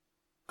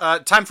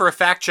Time for a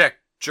fact check,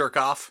 jerk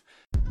off.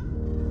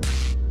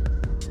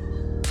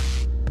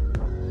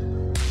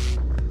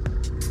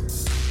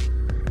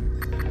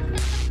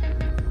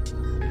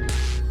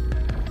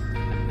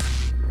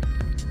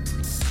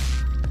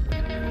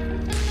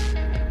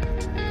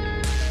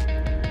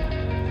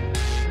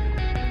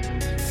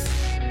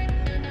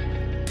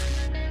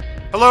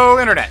 Hello,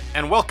 Internet,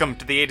 and welcome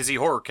to the A to Z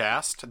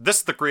Horrorcast. This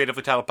is the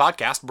creatively titled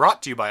podcast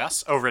brought to you by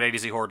us over at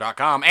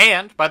atozhorror.com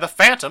and by the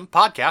Phantom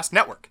Podcast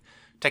Network.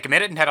 Take a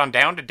minute and head on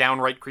down to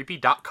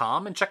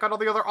downrightcreepy.com and check out all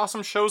the other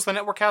awesome shows the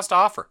network has to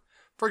offer.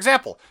 For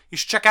example, you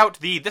should check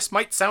out the This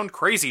Might Sound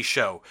Crazy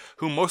show,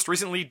 who most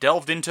recently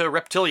delved into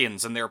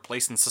reptilians and their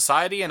place in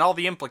society and all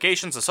the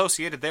implications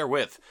associated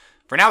therewith.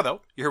 For now,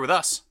 though, you're here with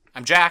us.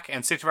 I'm Jack,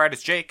 and sitting right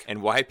is Jake.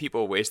 And why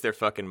people waste their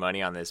fucking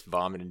money on this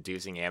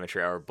vomit-inducing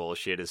amateur hour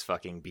bullshit is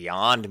fucking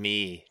beyond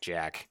me,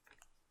 Jack.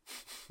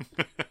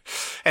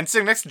 And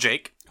sitting next to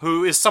Jake,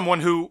 who is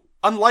someone who,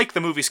 unlike the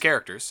movie's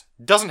characters,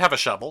 doesn't have a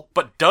shovel,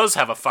 but does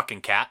have a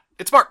fucking cat,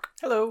 it's Mark.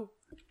 Hello.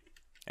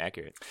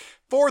 Accurate.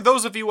 For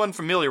those of you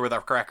unfamiliar with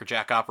our Cracker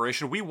Jack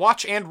operation, we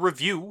watch and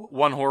review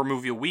one horror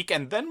movie a week,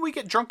 and then we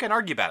get drunk and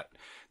argue about it.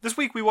 This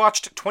week we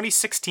watched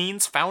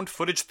 2016's Found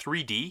Footage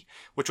 3D,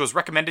 which was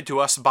recommended to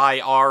us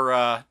by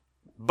our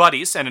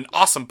buddies and an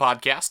awesome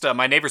podcast,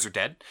 My Neighbors Are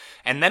Dead,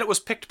 and then it was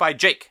picked by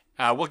Jake.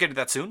 We'll get to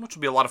that soon, which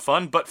will be a lot of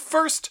fun, but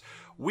first,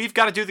 we've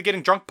got to do the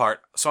getting drunk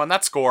part. So on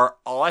that score,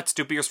 let's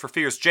do beers for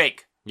fears.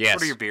 Jake, yes.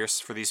 What are your beers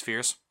for these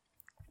fears?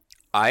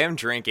 I am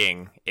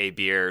drinking a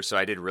beer, so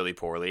I did really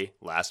poorly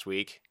last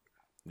week.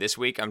 This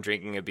week I'm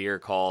drinking a beer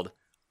called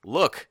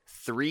Look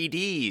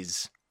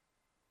 3Ds.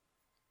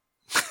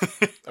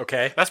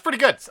 Okay. That's pretty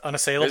good. It's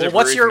unassailable. There's a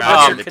What's your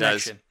version that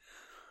connection?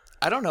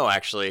 I don't know,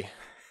 actually.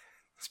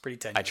 It's pretty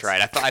tenuous. I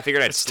tried. I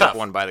figured I'd It's slip tough.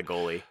 one by the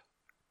goalie.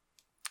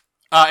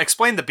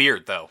 Explain the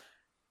beard, though.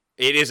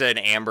 It is an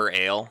amber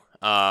ale.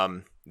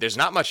 There's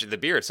not much. The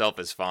beer itself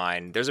is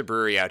fine. There's a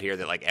brewery out here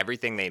that, like,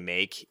 everything they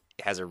make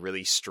has a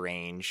really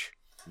strange,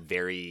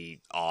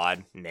 very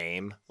odd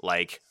name.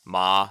 Like,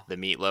 Ma, the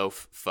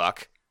meatloaf,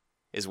 fuck,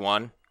 is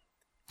one.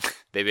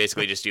 They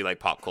basically just do, like,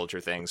 pop culture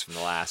things from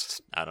the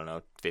last,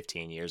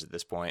 15 years at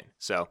this point.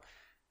 So,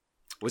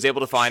 was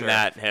able to find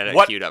that, had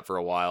it queued up for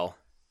a while.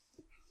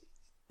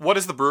 What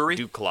is the brewery?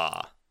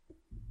 Duclaw.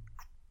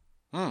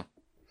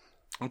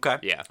 Okay.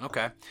 Yeah.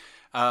 Okay.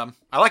 I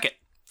like it.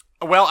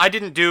 Well, I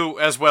didn't do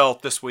as well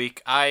this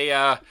week.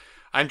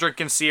 I'm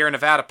drinking Sierra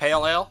Nevada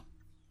Pale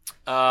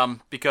Ale.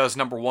 Because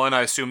number one,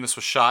 I assume this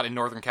was shot in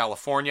Northern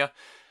California,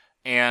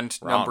 and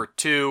Wrong. Number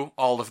two,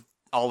 all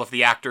of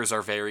the actors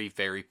are very,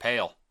 very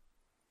pale.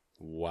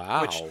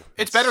 Wow. Which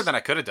it's better than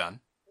I could have done.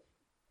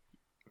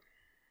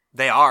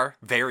 They are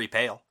very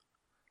pale.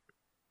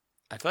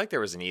 I feel like there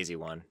was an easy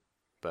one,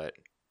 but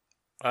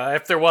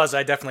If there was,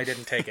 I definitely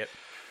didn't take it.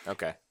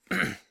 okay.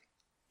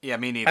 Yeah,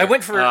 me neither. I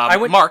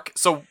went Mark.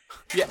 So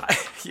Yeah,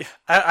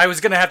 I was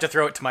going to have to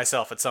throw it to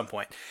myself at some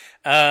point.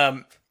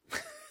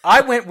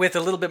 I went with a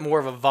little bit more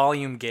of a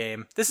volume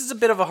game. This is a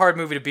bit of a hard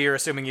movie to beer,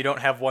 assuming you don't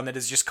have one that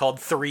is just called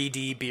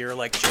 3D beer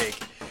like Jake.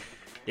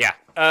 Yeah.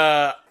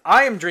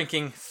 I am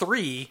drinking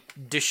 3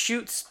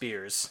 Deschutes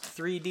beers.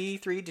 3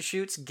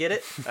 Deschutes, get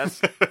it?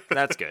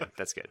 That's good.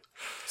 That's good.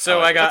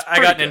 So I got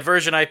pretty an good.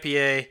 inversion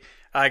IPA,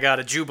 I got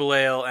a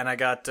Jubilale, and I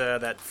got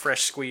that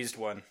fresh squeezed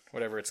one,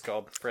 whatever it's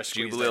called. Fresh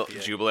squeezed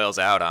IPA. Jubilale's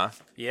out, huh?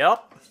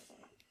 Yep.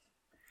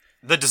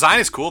 the design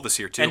is cool this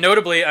year too. And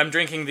notably, I'm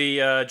drinking the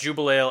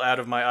Jubilale out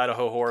of my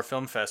Idaho Horror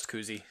Film Fest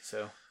koozie.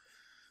 So,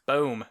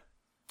 boom.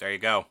 There you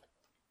go.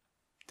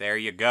 There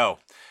you go.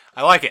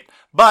 I like it.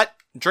 But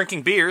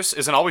drinking beers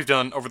isn't all we've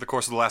done over the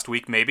course of the last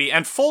week, maybe.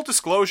 And full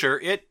disclosure,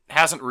 it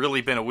hasn't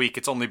really been a week.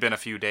 It's only been a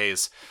few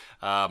days.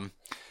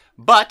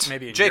 But,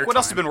 Maybe in Jake, your what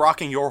else has time. been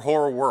rocking your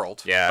horror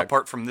world? Yeah.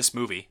 Apart from this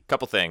movie.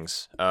 Couple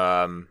things.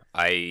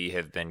 I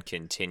have been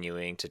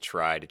continuing to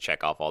try to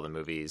check off all the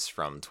movies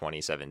from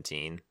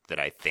 2017 that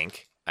I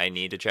think I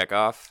need to check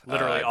off.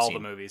 Literally I've all seen-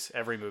 the movies.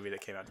 Every movie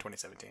that came out in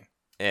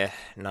 2017.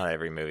 Not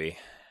every movie.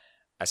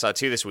 I saw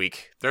 2 this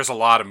week. There's a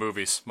lot of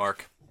movies,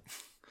 Mark.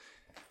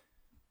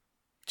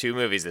 2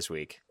 movies this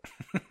week.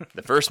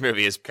 The first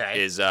movie is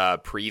Okay.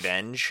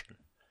 Prevenge.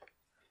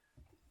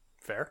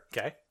 Fair.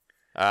 Okay.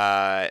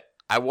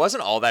 I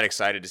wasn't all that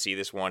excited to see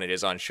this one. It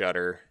is on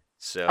Shudder,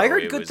 so I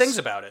heard good things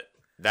about it.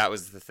 That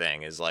was the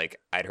thing. Is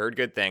like I'd heard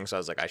good things, so I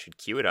was like, I should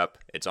queue it up.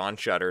 It's on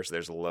Shudder, so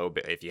there's a low.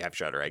 If you have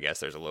Shudder, I guess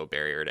there's a low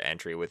barrier to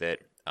entry with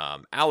it.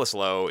 Alice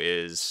Lowe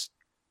is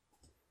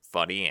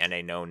funny and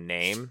a known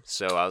name,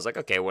 so I was like,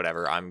 okay,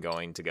 whatever. I'm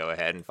going to go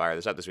ahead and fire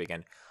this up this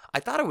weekend.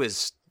 I thought it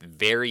was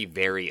very,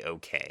 very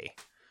okay.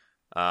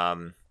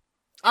 All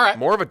right.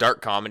 More of a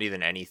dark comedy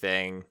than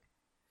anything.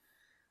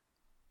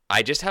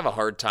 I just have a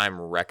hard time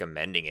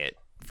recommending it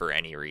for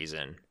any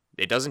reason.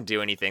 It doesn't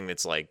do anything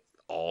that's like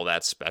all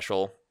that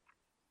special.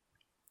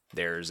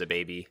 There's a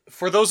baby.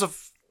 For those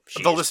of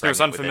She the is listeners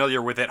pregnant with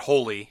unfamiliar with it,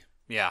 wholly,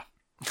 yeah.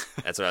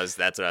 That's what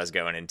I was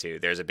going into.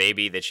 There's a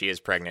baby that she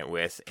is pregnant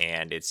with,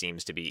 and it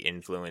seems to be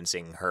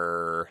influencing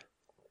her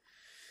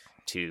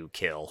to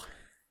kill.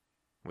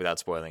 without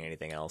spoiling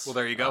anything else. Well,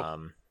 there you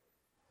go.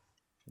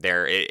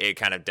 It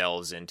kind of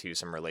delves into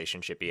some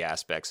relationshipy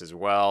aspects as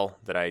well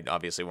that I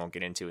obviously won't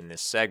get into in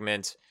this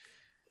segment.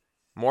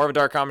 More of a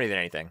dark comedy than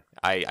anything.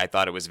 I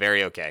thought it was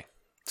very okay.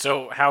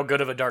 So how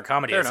good of a dark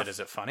comedy Fair is enough. it? Is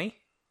it funny?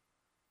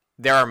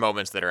 There are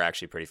moments that are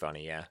actually pretty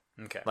funny, yeah.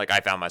 Okay. Like, I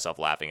found myself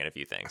laughing at a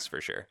few things,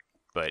 for sure.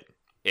 But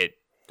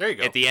There you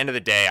go. at the end of the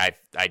day,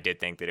 I did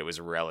think that it was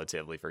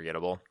relatively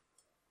forgettable.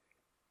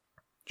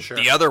 Sure.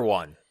 The other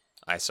one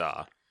I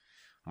saw,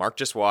 Mark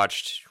just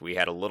watched. We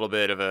had a little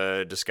bit of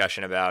a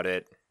discussion about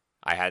it.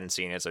 I hadn't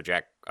seen it, so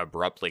Jack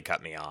abruptly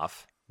cut me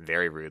off,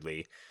 very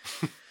rudely.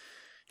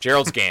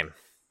 Gerald's Game.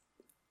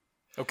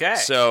 Okay.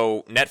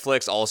 So,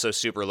 Netflix, also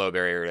super low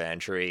barrier to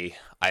entry.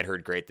 I'd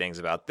heard great things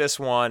about this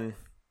one.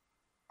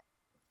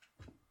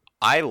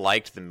 I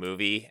liked the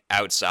movie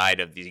outside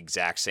of the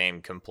exact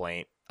same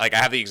complaint. Like, I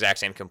have the exact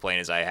same complaint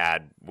as I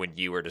had when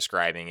you were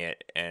describing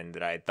it, and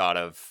that I had thought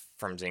of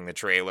from seeing the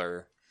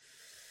trailer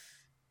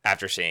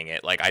after seeing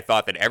it. Like, I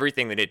thought that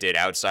everything that it did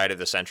outside of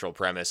the central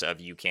premise of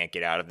you can't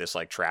get out of this,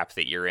 like, trap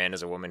that you're in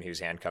as a woman who's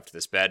handcuffed to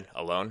this bed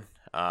alone,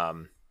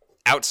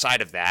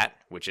 outside of that,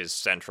 which is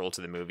central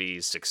to the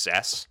movie's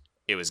success,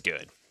 it was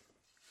good.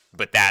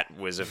 But that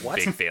was a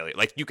big failure.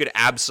 Like, you could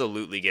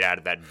absolutely get out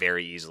of that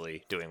very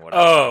easily doing what I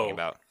was talking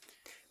about.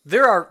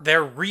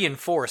 They're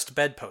reinforced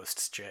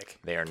bedposts, Jake.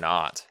 They are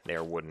not. They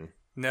are wooden.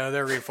 No,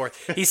 they're reinforced.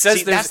 He says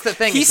See, there's that's the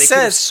thing, He is they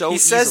could've says so he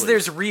says easily-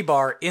 there's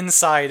rebar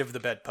inside of the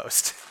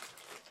bedpost.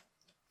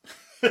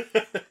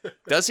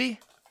 Does he?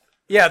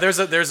 Yeah,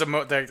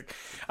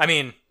 I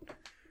mean,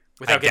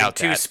 without getting doubt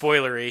too that.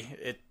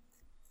 spoilery,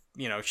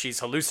 she's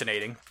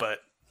hallucinating, but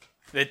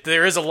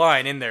there is a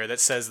line in there that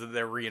says that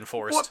they're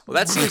reinforced. Well,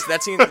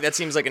 that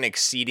seems like an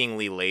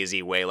exceedingly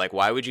lazy way. Like,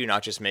 why would you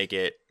not just make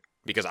it?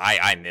 Because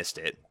I missed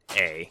it.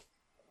 A,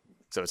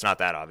 so it's not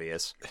that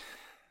obvious.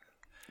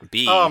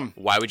 B,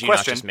 why would you not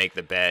question. just make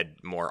the bed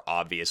more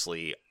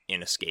obviously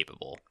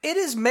inescapable? It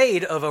is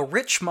made of a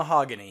rich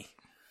mahogany.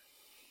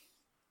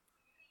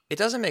 It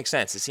doesn't make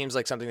sense. It seems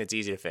like something that's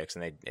easy to fix,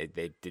 and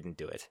they didn't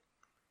do it.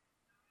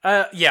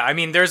 Yeah, I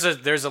mean, there's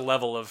a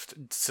level of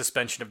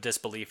suspension of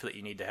disbelief that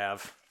you need to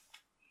have.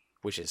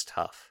 Which is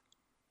tough.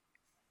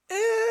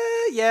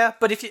 Yeah,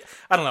 but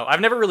I don't know,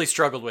 I've never really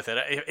struggled with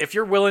it. If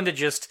you're willing to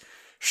just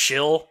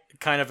shill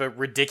kind of a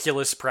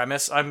ridiculous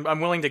premise,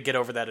 I'm willing to get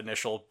over that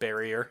initial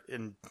barrier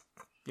and,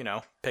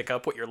 pick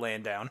up what you're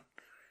laying down.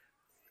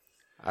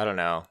 I don't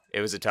know.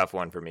 It was a tough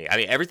one for me. I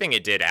mean, everything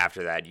it did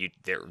after that,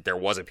 there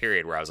was a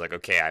period where I was like,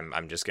 okay,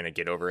 I'm just gonna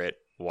get over it,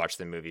 watch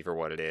the movie for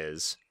what it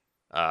is.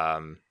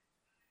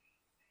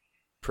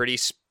 Pretty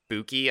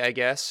spooky, I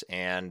guess,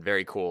 and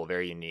very cool,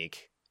 very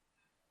unique.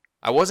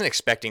 I wasn't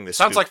expecting the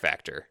spook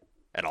factor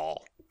at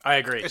all. I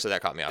agree. So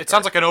that caught me off It guard.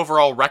 sounds like an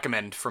overall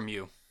recommend from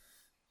you.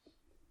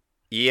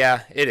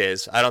 Yeah, it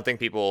is. I don't think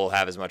people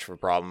have as much of a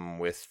problem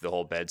with the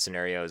whole bed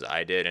scenario as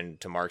I did. And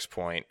to Mark's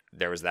point,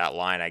 there was that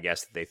line, I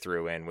guess, that they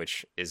threw in,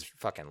 which is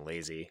fucking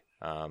lazy.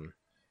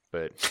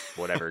 But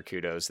whatever,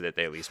 kudos that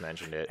they at least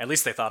mentioned it. At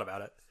least they thought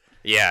about it.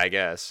 Yeah, I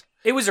guess.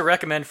 It was a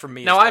recommend from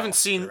me. Now, as well, I haven't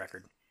seen- for the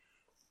record.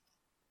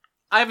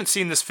 I haven't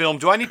seen this film.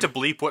 Do I need to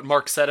bleep what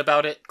Mark said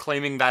about it,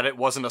 claiming that it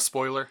wasn't a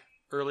spoiler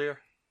earlier?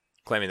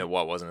 Claiming that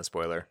what wasn't a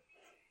spoiler.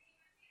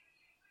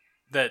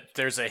 That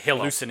there's a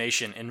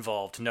hallucination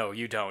involved. No,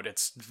 you don't.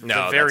 It's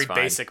No, the very that's fine.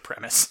 basic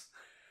premise.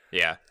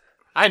 Yeah.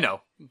 I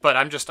know, but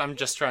I'm just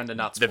trying to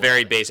not spoil The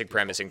very it. basic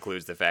premise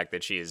includes the fact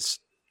that she is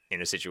in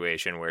a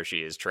situation where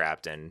she is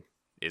trapped and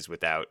is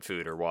without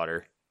food or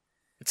water.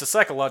 It's a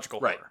psychological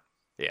Right. horror.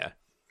 Yeah.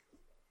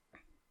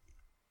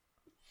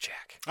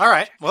 Jack. All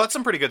right. Well, that's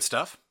some pretty good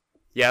stuff.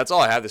 Yeah, that's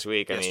all I have this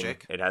week. I Yes, mean,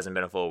 Jake. it hasn't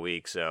been a full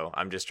week, so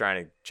I'm just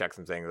trying to check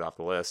some things off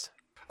the list.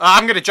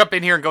 I'm going to jump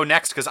in here and go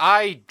next because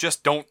I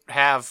just don't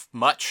have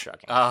much.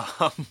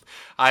 Shocking.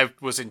 I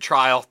was in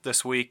trial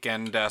this week,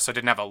 and so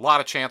didn't have a lot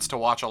of chance to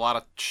watch a lot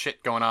of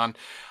shit going on.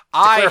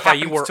 I clarify,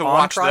 happened you were to on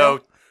watch, trial?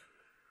 though,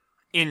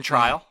 in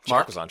trial. Mark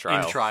Mark was on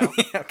trial. In trial.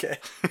 Okay.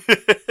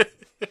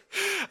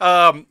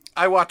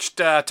 I watched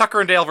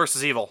Tucker and Dale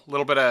versus Evil. A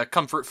little bit of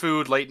comfort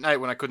food late night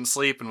when I couldn't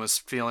sleep and was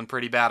feeling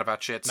pretty bad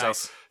about shit. Nice.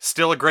 So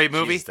still a great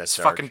movie. Jeez, that's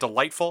it's dark. fucking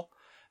delightful.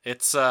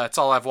 It's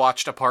all I've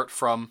watched apart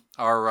from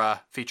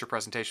our feature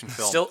presentation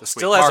film. Still this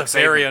week. still has Mark, a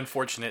save very me.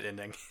 unfortunate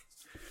ending.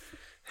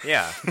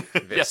 Yeah.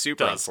 Yes,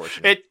 super it does.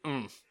 unfortunate.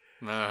 It.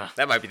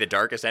 That might be the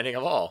darkest ending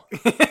of all.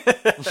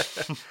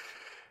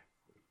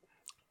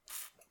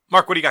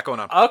 Mark, what do you got going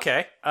on?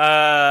 Okay.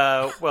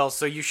 Well,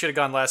 so you should have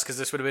gone last because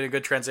this would have been a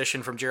good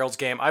transition from Gerald's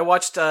Game. I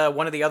watched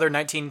one of the other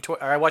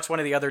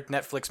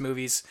Netflix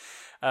movies,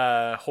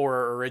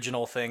 horror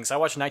original things. I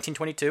watched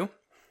 1922.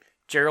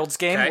 Gerald's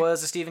Game Okay.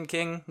 was a Stephen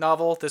King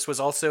novel. This was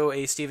also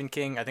a Stephen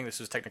King. I think this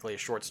was technically a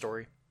short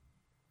story.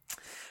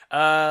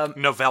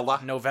 Novella.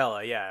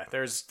 Novella, yeah.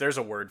 There's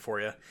a word for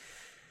you.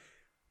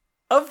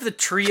 Of the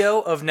trio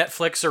of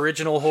Netflix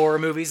original horror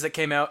movies that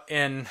came out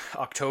in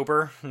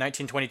October,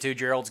 1922,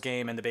 Gerald's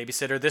Game, and The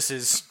Babysitter, this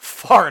is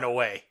far and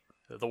away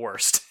the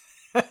worst.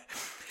 It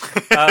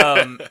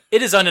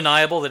is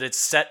undeniable that it's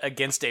set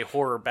against a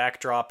horror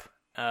backdrop.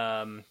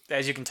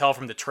 As you can tell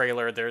from the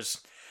trailer, there's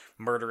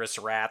murderous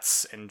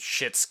rats and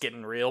shit's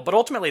getting real. But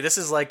ultimately, this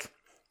is like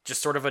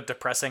just sort of a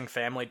depressing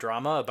family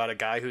drama about a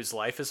guy whose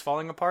life is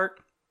falling apart.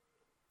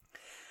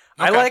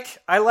 Okay.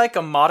 I like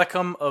a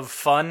modicum of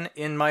fun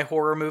in my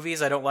horror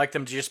movies. I don't like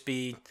them to just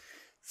be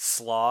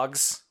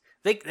slogs.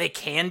 They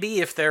can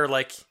be if they're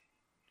like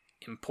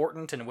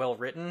important and well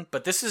written,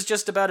 but this is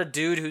just about a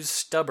dude who's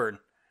stubborn.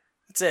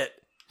 That's it.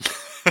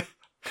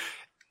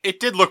 It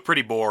did look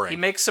pretty boring. He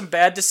makes some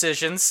bad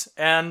decisions,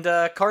 and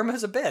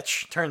karma's a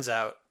bitch. Turns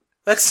out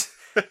that's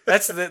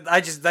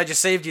I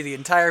just saved you the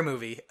entire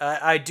movie.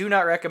 I do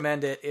not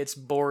recommend it. It's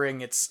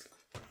boring.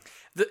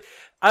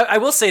 I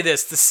will say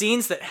this: the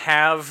scenes that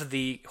have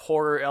the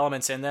horror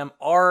elements in them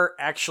are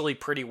actually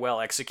pretty well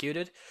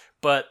executed,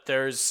 but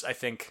there's I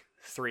think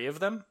 3 of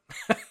them.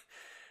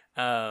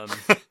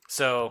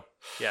 So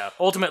yeah,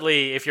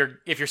 ultimately, if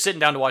you're sitting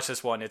down to watch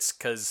this one, it's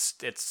because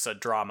it's a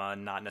drama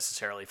and not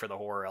necessarily for the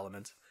horror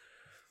elements.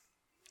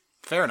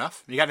 Fair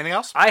enough. You got anything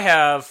else? I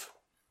have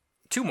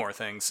 2 more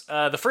things.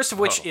 The first of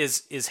which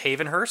is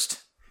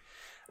Havenhurst.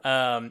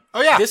 Oh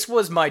yeah, This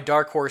was my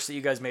dark horse that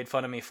you guys made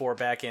fun of me for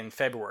back in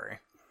February.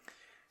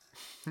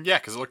 yeah,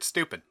 because it looked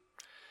stupid.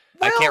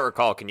 I can't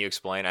recall. Can you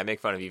explain? I make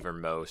fun of you for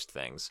most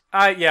things.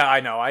 Yeah, I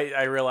know.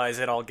 I realize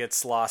it all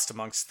gets lost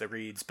amongst the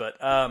reeds, but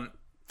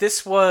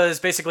this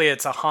was basically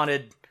it's a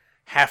haunted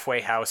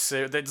halfway house.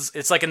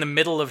 It's like in the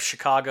middle of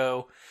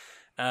Chicago.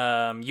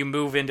 You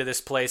move into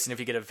this place, and if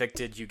you get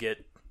evicted, you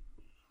get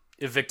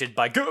evicted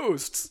by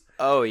ghosts.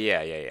 Oh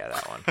yeah,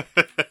 that one.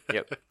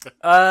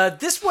 Yep.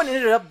 This one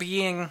ended up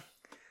being,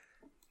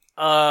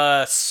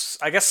 I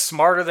guess,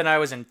 smarter than I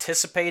was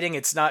anticipating.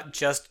 It's not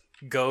just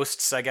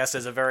ghosts, I guess,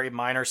 as a very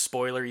minor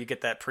spoiler. You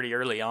get that pretty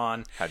early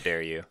on. How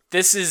dare you?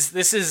 This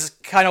is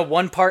kind of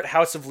 1 part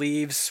House of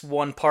Leaves,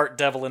 1 part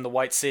Devil in the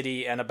White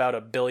City, and about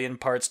 1 billion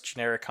parts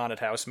generic haunted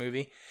house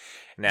movie.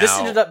 Now, This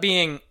ended up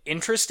being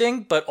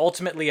interesting, but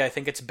ultimately I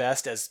think it's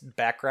best as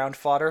background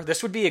fodder.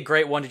 This would be a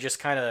great one to just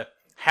kind of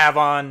have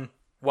on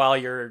while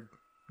you're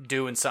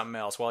doing something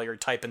else, while you're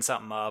typing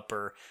something up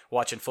or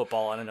watching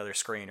football on another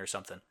screen or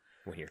something.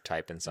 when you're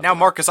typing something. Now,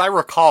 Mark, as I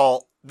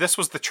recall, this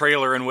was the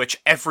trailer in which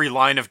every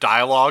line of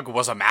dialogue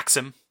was a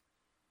maxim.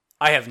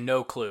 I have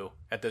no clue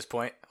at this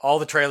point. All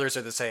the trailers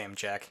are the same,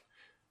 Jack.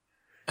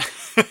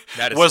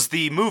 That is Was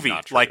the movie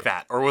not true. like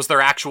that? Or was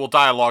there actual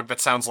dialogue that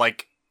sounds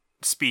like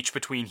speech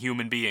between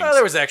human beings? Oh,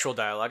 there was actual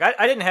dialogue.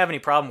 I didn't have any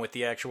problem with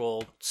the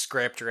actual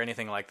script or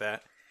anything like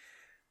that.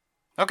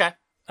 Okay.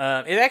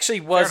 It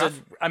actually was Fair a.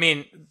 enough. I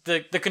mean,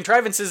 the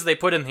contrivances they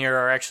put in here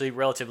are actually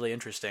relatively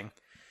interesting.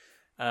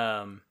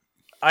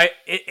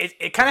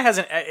 It kind of has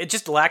it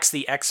just lacks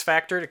the X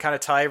factor to kind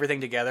of tie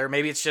everything together.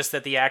 Maybe it's just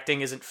that the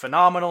acting isn't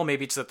phenomenal.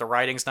 Maybe it's that the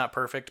writing's not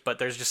perfect, but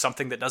there's just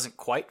something that doesn't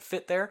quite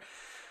fit there.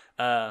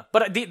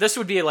 But this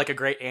would be like a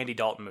great Andy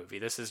Dalton movie.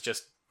 This is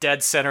just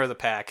dead center of the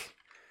pack.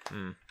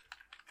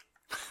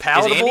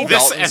 Palatable. Andy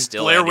This Dalton and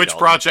still Blair Andy Witch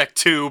Dalton. Project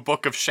 2,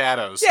 Book of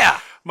Shadows. Yeah.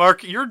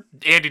 Mark, your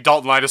Andy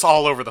Dalton line is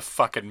all over the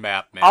fucking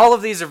map, man. All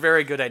of these are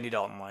very good Andy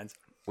Dalton lines.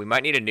 We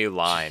might need a new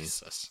line.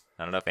 Jesus.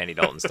 I don't know if Andy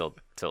Dalton still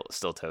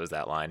toes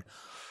that line.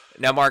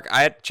 Now, Mark,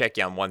 I had to check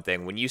you on one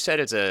thing. When you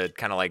said it's a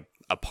kind of like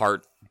a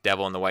part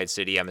Devil in the White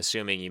City, I'm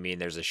assuming you mean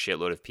there's a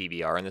shitload of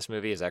PBR in this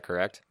movie. Is that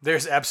correct?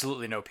 There's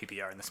absolutely no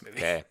PBR in this movie.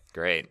 Okay,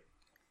 great.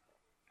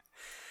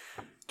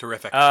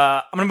 Terrific.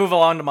 I'm going to move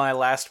along to my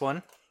last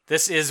one.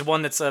 This is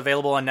one that's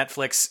available on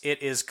Netflix.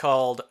 It is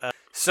called...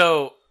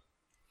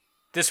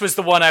 this was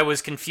the one I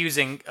was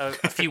confusing a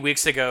few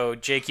weeks ago.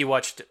 Jake, you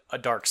watched A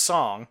Dark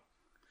Song.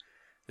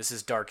 This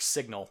is Dark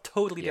Signal.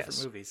 Totally different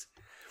Yes. movies.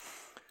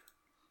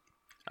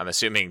 I'm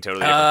assuming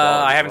totally different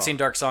quality I as haven't well. seen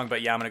Dark Song,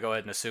 but yeah, I'm going to go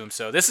ahead and assume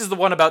so. This is the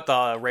one about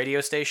the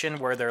radio station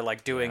where they're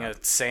like doing a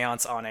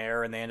seance on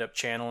air and they end up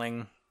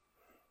channeling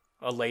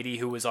a lady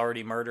who was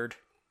already murdered.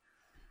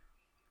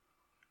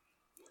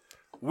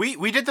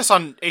 We did this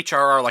on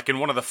HRR, like in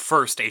one of the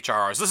first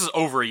HRRs. This is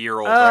over a year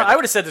old, right? I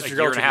would have said this A was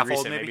year and a relatively half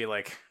recent, old, maybe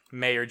like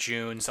May or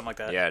June, something like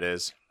that. Yeah, it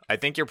is. I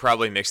think you're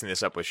probably mixing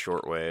this up with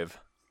shortwave.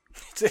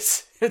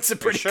 It's a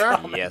pretty sure?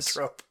 common Yes.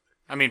 trope.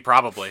 I mean,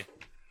 probably.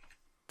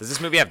 Does this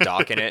movie have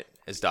Doc in it?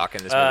 Is Doc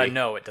in this movie?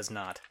 No, it does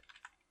not.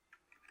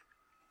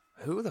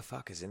 Who the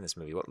fuck is in this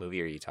movie? What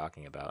movie are you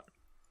talking about?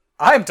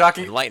 I'm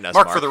talking. Enlighten us,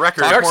 Mark, Mark. for the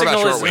record, Talk Dark more about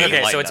Signal is shortwave. okay, so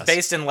Enlighten it's us.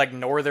 based in like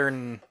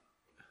northern.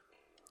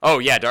 Oh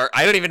yeah, Dark.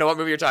 I don't even know what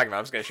movie you're talking about.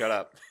 I'm just gonna shut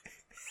up.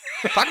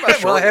 Talk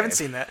about Well, I shortwave. haven't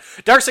seen that.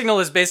 Dark Signal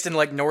is based in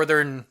like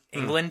northern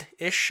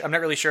England-ish. I'm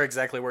not really sure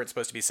exactly where it's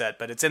supposed to be set,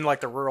 but it's in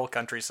like the rural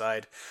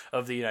countryside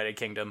of the United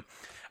Kingdom.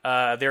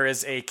 There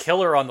is a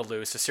killer on the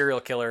loose, a serial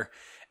killer,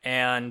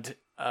 and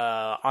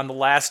on the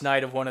last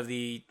night of one of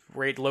the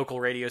local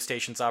radio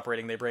stations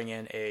operating, they bring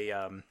in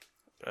a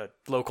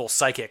local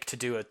psychic to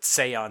do a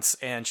seance,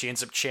 and she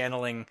ends up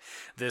channeling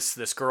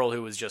this girl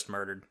who was just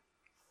murdered.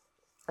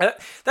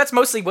 That's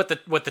mostly what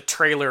the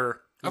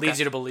trailer leads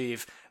you to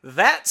believe.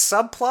 That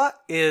subplot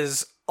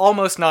is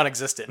almost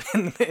non-existent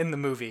in the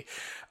movie.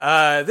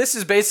 This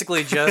is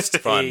basically just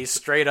Fun. a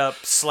straight-up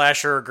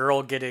slasher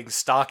girl getting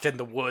stalked in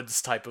the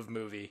woods type of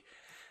movie.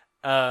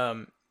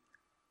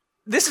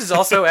 This is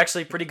also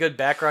actually pretty good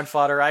background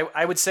fodder.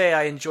 I would say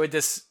I enjoyed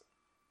this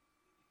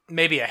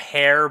maybe a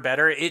hair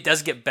better. It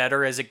does get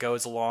better as it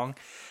goes along.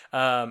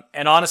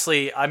 And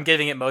honestly, I'm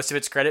giving it most of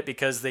its credit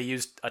because they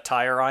used a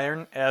tire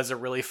iron as a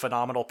really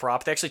phenomenal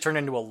prop. They actually turned it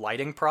into a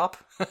lighting prop.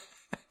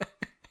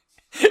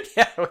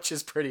 Yeah, which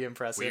is pretty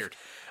impressive. Weird.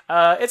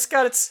 It's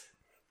got its...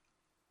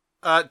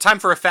 Time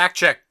for a fact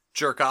check,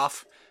 jerk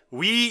off.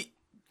 We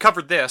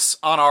covered this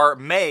on our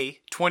May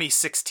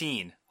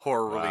 2016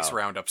 horror release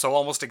roundup, so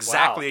almost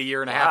exactly a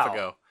year and a half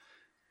ago.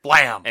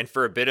 Blam! And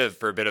for a bit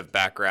of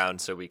background,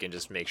 so we can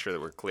just make sure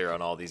that we're clear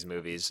on all these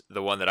movies,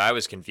 the one that I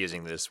was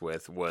confusing this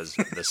with was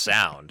The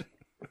Sound,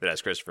 that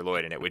has Christopher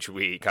Lloyd in it, which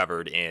we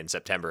covered in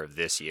September of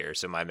this year,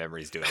 so my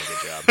memory's doing a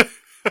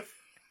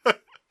good job.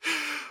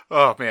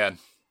 Oh, man.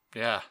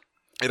 Yeah.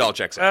 It all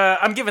checks out.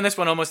 I'm giving this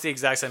one almost the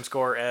exact same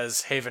score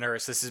as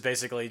Havenhurst. This is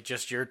basically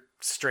just your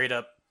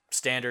straight-up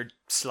standard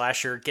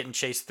slasher, getting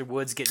chased through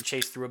woods, getting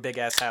chased through a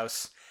big-ass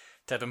house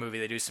type of movie.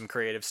 They do some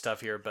creative stuff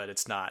here, but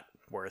it's not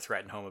worth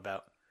writing home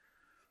about.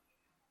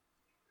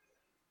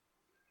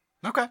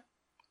 Okay.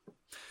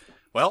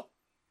 Well,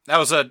 that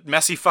was a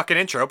messy fucking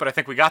intro, but I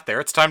think we got there.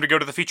 It's time to go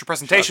to the feature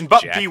presentation.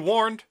 But Jack. be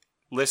warned,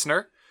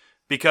 listener,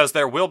 because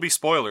there will be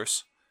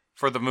spoilers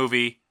for the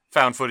movie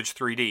Found Footage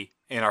 3D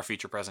in our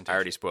feature I presentation.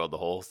 already spoiled the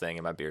whole thing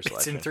in my beer It's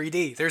selection. in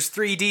 3D. There's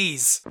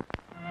 3Ds.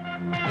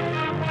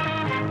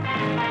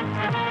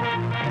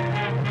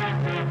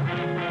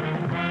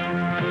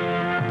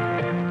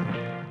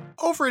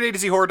 Over at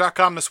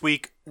AtoZHorror.com this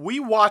week, we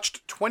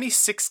watched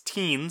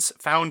 2016's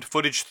Found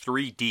Footage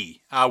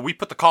 3D. We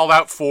put the call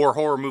out for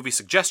horror movie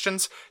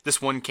suggestions.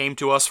 This one came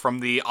to us from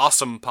the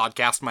awesome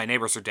podcast My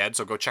Neighbors Are Dead,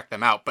 so go check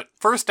them out. But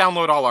first,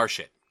 download all our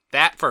shit.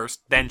 That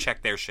first, then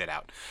check their shit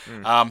out.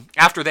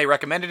 After they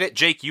recommended it,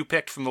 Jake, you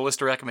picked from the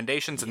list of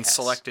recommendations and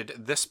selected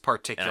this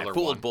particular And I one.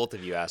 fooled both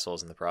of you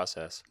assholes in the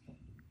process.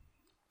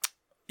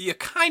 You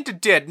kind of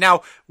did.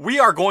 Now, we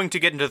are going to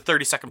get into the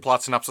 30-second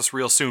plot synopsis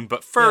real soon,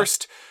 but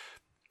first...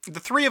 The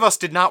three of us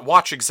did not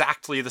watch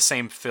exactly the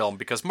same film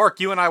because, Mark,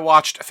 you and I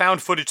watched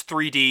Found Footage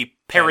 3D,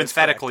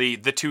 parenthetically,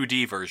 the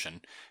 2D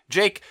version.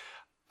 Jake,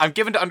 I'm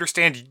given to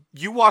understand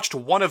you watched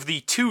one of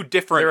the two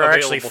different There are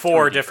actually available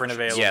 4 3D different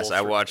versions. available Yes,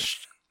 I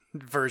watched...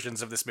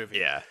 versions of this movie.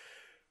 Yeah.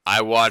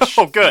 I watched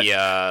good.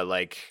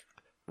 the,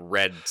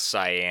 red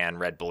cyan,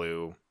 red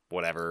blue,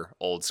 whatever,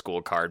 old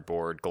school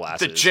cardboard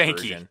glasses The janky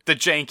version.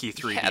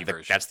 3D Yeah,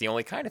 version. that's the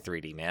only kind of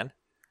 3D, man.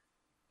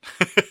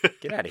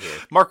 Get out of here.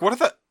 Mark,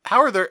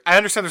 how are there... I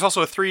understand there's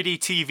also a 3D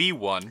TV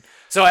one.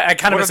 So I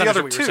kind of What are the misunderstood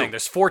other what you were two? saying.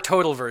 There's 4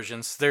 total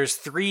versions. There's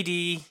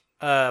 3D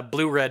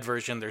blue-red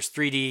version. There's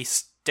 3D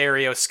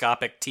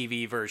stereoscopic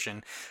TV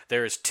version.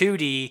 There's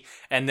 2D,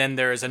 and then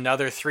there's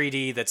another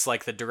 3D that's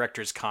like the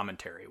director's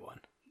commentary one.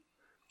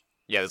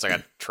 Yeah, there's like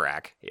a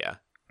track. Yeah.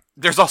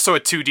 There's also a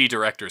 2D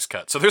director's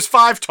cut. So there's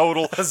 5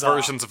 total Huzzah.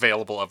 versions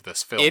available of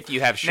this film. If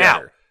you have Now-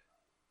 Shudder.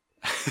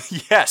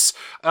 Yes.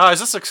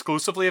 Is this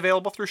exclusively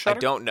available through I Shudder?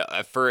 don't know.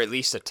 For at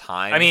least a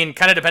time. I mean,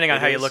 kind of depending on It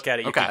how you is? look at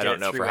it, you Okay, can I get don't it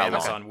know through for how long.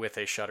 Amazon with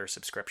a Shudder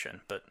subscription,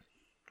 but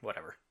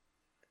whatever.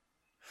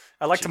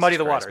 I like to Jesus muddy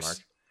the Christ, waters. Mark.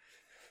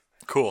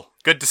 Cool.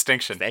 Good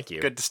distinction. Thank you.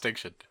 Good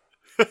distinction.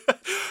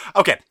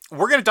 Okay,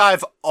 we're going to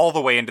dive all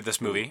the way into this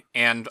movie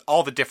and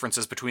all the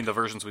differences between the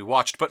versions we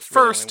watched. But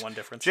Really first, only one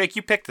difference. Jake,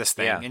 you picked this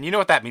thing, Yeah. and you know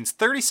what that means.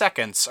 30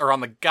 seconds are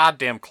on the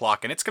goddamn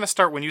clock, and it's going to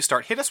start when you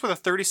start. Hit us with a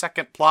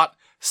 30-second plot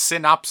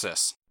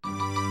synopsis.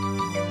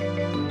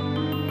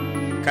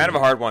 Kind of a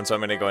hard one, so I'm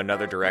going to go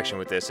another direction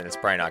with this, and it's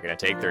probably not going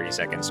to take 30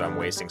 seconds, so I'm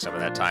wasting some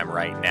of that time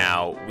right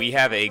now. We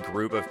have a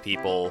group of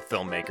people,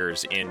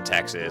 filmmakers in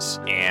Texas,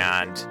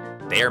 and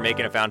they are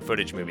making a found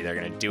footage movie. They're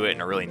going to do it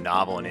in a really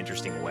novel and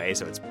interesting way,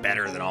 so it's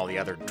better than all the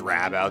other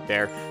drab out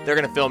there. They're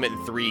going to film it in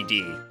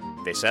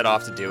 3D. They set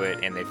off to do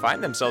it, and they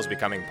find themselves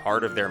becoming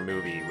part of their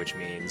movie, which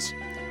means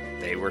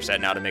they were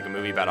setting out to make a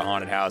movie about a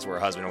haunted house where a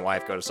husband and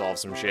wife go to solve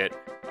some shit.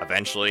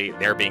 Eventually,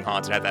 they're being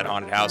haunted at that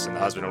haunted house, and the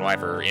husband and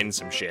wife are in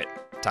some shit.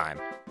 Time.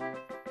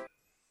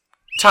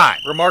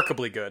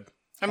 Remarkably good.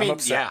 I I'm mean,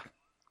 upset. yeah.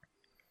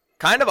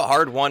 Kind of a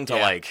hard one to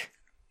Yeah.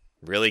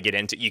 really get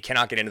into. You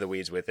cannot get into the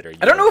weeds with it. Or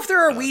I don't know if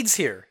there are weeds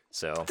here.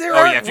 So There Oh,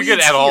 are yeah, if you get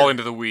weeds at all here.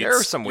 into the weeds, There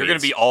are some you're going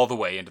weeds. to be all the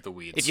way into the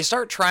weeds. if you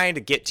start trying to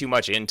get too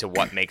much into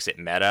what makes it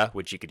meta,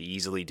 which you could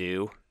easily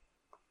do,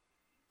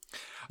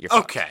 you're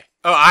fucked. Okay.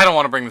 Oh, I don't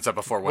want to bring this up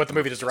before What the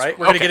movie does is. right?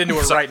 We're going to Okay, get into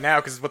it so- right now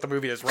because it's what the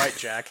movie does right,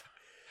 Jack.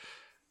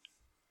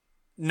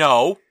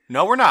 No,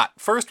 we're not.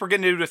 First, we're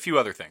getting into a few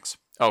other things.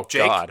 Oh,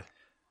 Jake? God.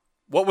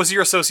 What was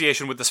your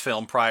association with this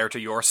film prior to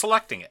your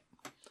selecting it?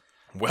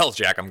 Well,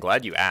 Jack, I'm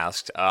glad you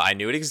asked. I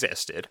knew it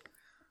existed.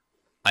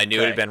 I knew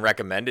it had Okay. been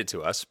recommended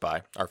to us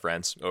by our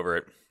friends over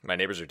at My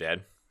Neighbors Are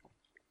Dead.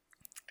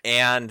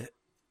 And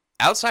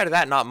outside of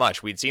that, not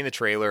much. We'd seen the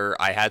trailer.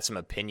 I had some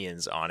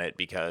opinions on it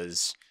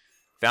because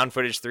found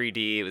footage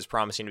 3D, it was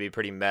promising to be a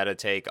pretty meta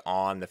take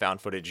on the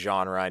found footage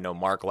genre. I know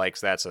Mark likes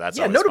that, so that's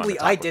Yeah, always fun notably, to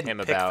talk I with didn't him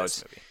pick about.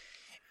 this movie.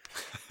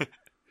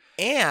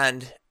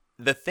 And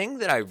the thing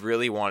that I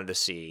really wanted to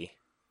see,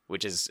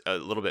 which is a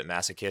little bit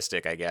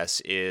masochistic, I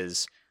guess,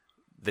 is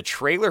The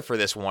trailer for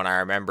this one, I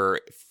remember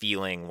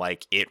feeling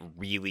like it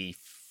really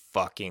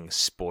fucking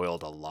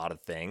spoiled a lot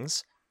of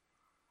things.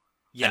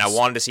 Yes. And I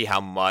wanted to see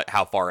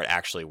how far it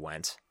actually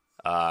went.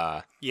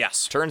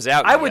 Yes. Turns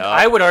out,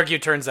 I would argue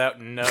turns out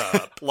no.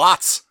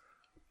 Lots.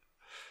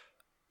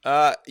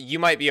 You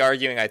might be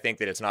arguing, I think,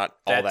 that it's not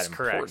all That's that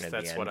correct. important in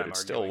That's the end, what but I'm it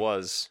still arguing.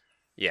 was.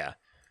 Yeah.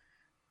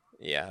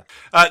 Yeah.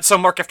 So,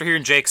 Mark, after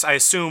hearing Jake's, I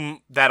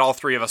assume that all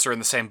three of us are in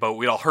the same boat.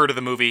 We'd all heard of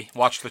the movie,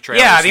 watched the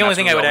trailer. Yeah, the only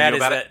thing I would add is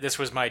that this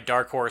was my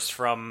dark horse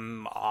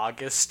from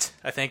August,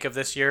 I think, of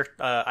this year.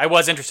 I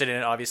was interested in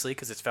it, obviously,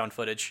 because it's found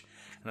footage,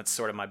 and that's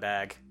sort of my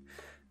bag.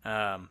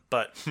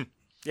 But,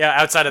 yeah,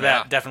 outside of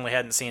that, definitely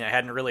hadn't seen it. I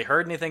hadn't really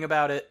heard anything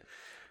about it.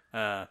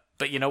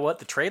 But you know what?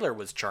 The trailer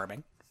was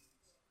charming.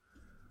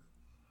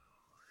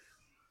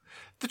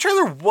 The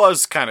trailer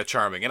was kind of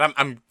charming, and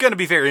I'm going to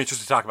be very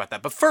interested to talk about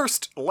that. But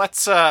first,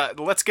 let's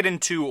get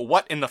into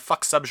what in the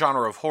fuck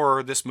subgenre of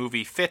horror this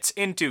movie fits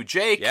into.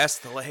 Jake, Yes,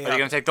 the layup. are you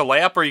going to take the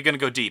layup, or are you going to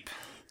go deep?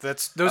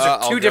 Those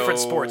are two different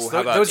go- sports. how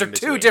about Those are in two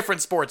between?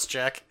 different sports,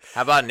 Jack.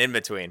 How about an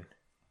in-between?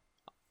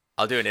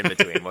 I'll do an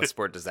in-between. What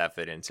sport does that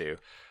fit into?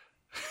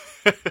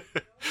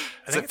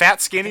 Is it fat,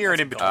 skinny, or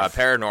an in-between?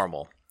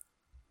 Paranormal.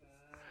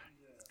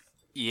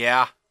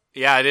 Yeah,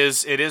 it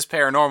is. It is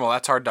paranormal.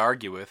 That's hard to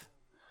argue with.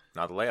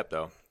 Not the layup,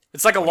 though.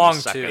 It's like a long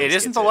suck two. it. It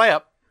isn't gets the it.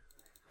 layup.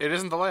 It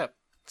isn't the layup.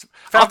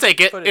 Found I'll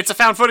take it. footage. It's a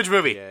found footage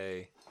movie.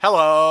 Yay.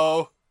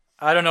 Hello.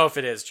 I don't know if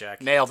it is,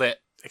 Jack. Nailed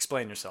it.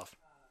 Explain yourself.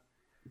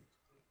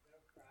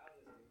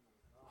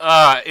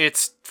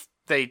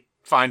 They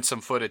find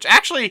some footage.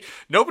 Actually,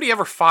 nobody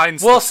ever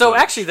finds. Well, the so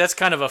footage. actually, that's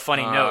kind of a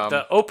funny note.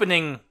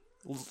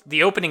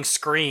 The opening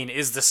screen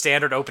is the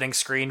standard opening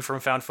screen from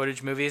found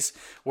footage movies,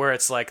 where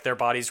it's like their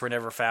bodies were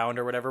never found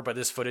or whatever, but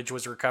this footage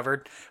was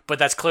recovered. But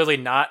that's clearly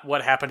not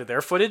what happened to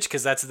their footage,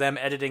 because that's them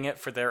editing it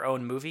for their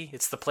own movie.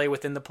 It's the play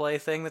within the play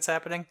thing that's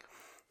happening.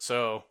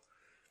 So,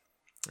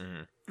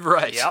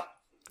 right. yep.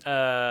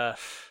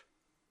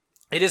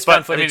 It is But,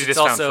 found footage. I mean, it It's is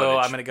found also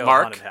footage. I'm going to go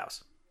Mark? haunted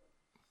house.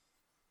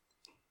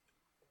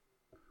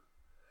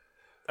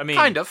 I mean,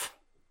 Kind of.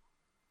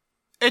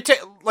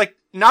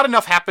 Not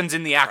enough happens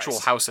in the actual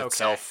Christ. house Okay.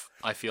 itself.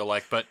 I feel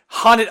like, but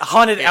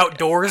haunted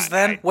outdoors.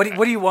 Then what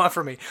do you want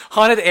from me?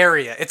 Haunted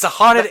area. It's a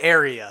haunted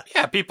area.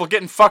 yeah, people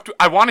getting fucked.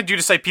 I wanted you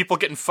to say people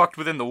getting fucked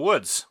within the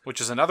woods,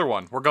 which is another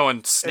one. We're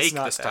going snake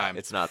not this that. time.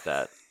 It's not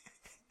that.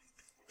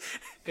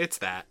 It's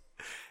that.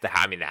 The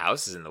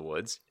house is in the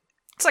woods.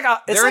 It's like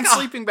a. It's They're like in a,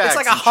 sleeping bags. It's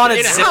like a and shit. haunted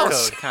In a zip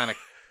house, code. kind of.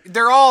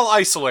 They're all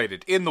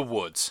isolated in the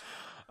woods.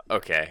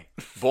 Okay.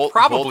 Both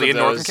Probably of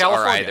in Northern those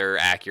California. are either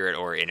accurate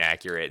or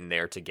inaccurate, and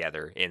they're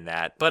together in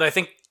that But I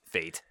think,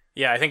 fate.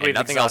 yeah, I think And we've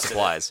nothing else exhausted it.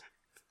 applies.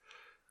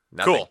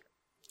 Nothing. Cool.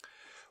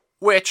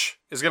 Which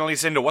is going to lead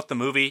us into what the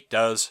movie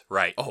does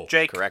right. Oh,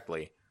 Jake,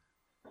 correctly.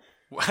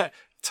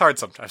 it's hard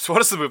sometimes. What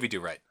does the movie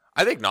do right?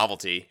 I think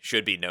novelty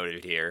should be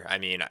noted here. I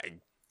mean,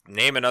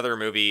 name another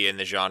movie in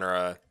the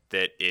genre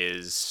that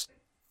is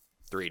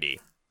 3D.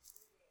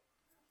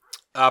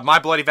 My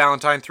Bloody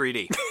Valentine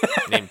 3D.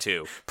 Name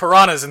two.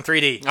 Piranhas in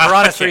 3D.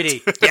 Piranha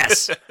 3D.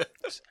 Yes.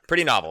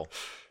 Pretty novel.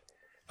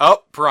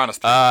 Oh, Piranha's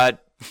 3D.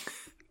 Uh,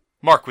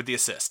 Mark with the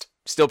assist.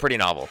 Still pretty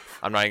novel.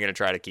 I'm not even going to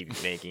try to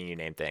keep making you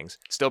name things.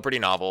 Still pretty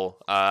novel.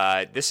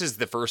 This is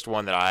the first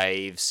one that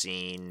I've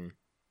seen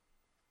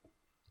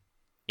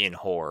in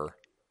horror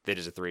that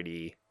is a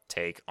 3D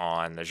take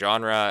on the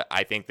genre.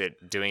 I think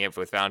that doing it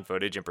with found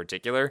footage in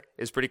particular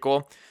is pretty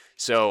cool.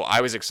 So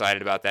I was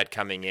excited about that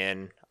coming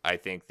in. I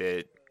think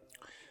that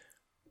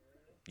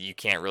you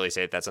can't really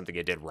say that that's something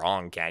it did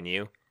wrong, can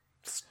you?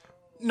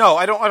 No,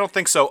 I don't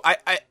think so.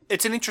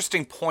 It's an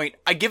interesting point.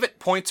 I give it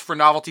points for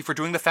novelty for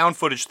doing the found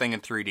footage thing in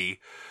 3D.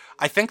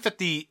 I think that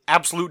the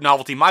absolute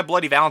novelty, My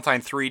Bloody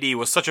Valentine 3D,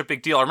 was such a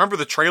big deal. I remember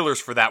the trailers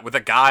for that with a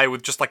guy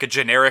with just like a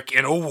generic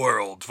 "in a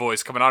world"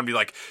 voice coming on and be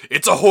like,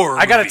 "It's a horror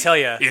I gotta movie tell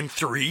ya. in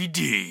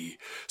 3D."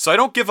 So I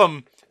don't give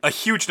them a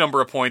huge number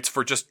of points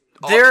for just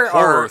There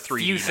horror are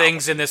 3D few novelty.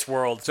 things in this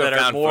world So that are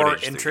found more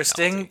footage 3D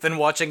interesting novelty. than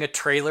watching a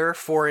trailer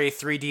for a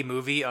 3D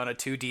movie on a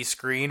 2D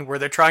screen where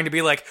they're trying to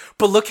be like,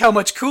 but look how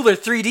much cooler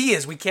 3D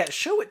is. We can't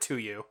show it to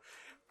you.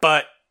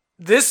 But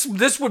this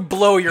would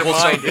blow your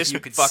mind if you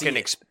could see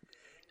it.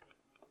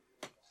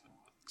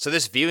 So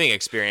this viewing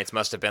experience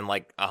must have been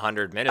like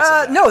 100 minutes. Of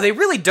that. No, they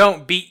really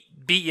don't beat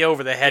you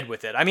over the head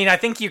with it. I mean, I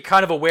think you're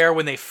kind of aware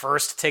when they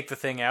first take the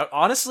thing out.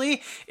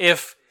 Honestly,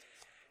 if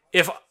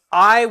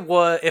I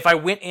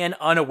went in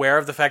unaware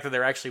of the fact that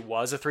there actually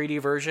was a 3D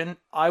version,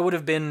 I would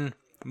have been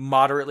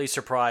moderately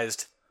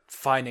surprised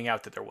finding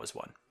out that there was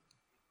one.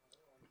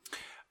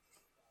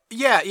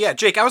 Yeah,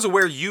 Jake, I was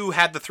aware you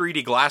had the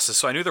 3D glasses,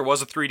 so I knew there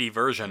was a 3D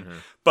version,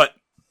 but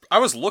I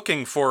was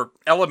looking for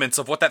elements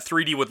of what that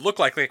 3D would look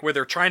like where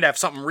they're trying to have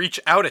something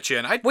reach out at you,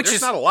 and Which there's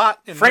is, not a lot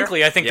in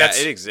frankly, I think Yeah,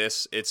 that's it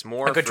exists. It's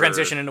more a good for-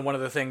 transition into one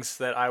of the things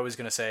that I was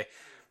going to say.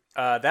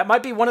 That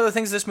might be one of the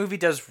things this movie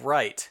does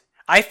right.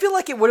 I feel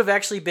like it would have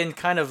actually been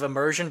kind of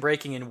immersion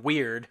breaking and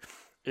weird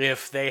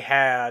if they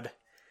had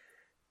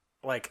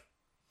like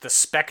the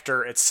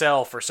specter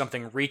itself or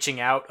something reaching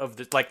out of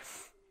the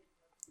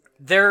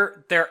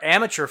they're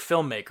amateur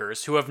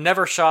filmmakers who have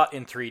never shot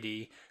in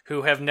 3D,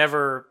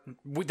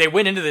 they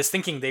went into this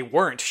thinking they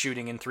weren't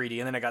shooting in 3D,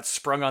 and then it got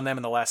sprung on them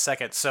in the last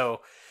second.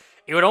 So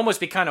it would almost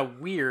be kind of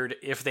weird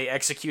if they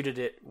executed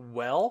it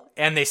well,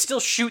 and they still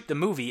shoot the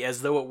movie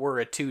as though it were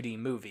a 2D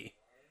movie,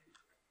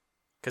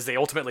 because they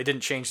ultimately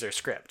didn't change their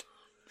script.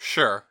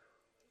 Sure.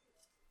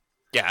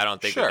 Yeah, I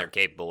don't think that they're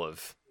capable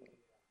of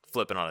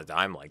flipping on a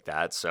dime like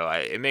that, so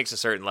it makes a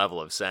certain level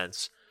of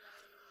sense.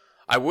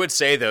 I would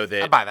say though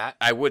that I buy that.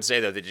 I would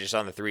say though that just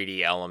on the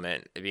 3D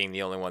element, being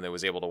the only one that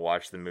was able to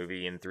watch the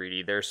movie in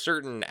 3D, there's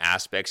certain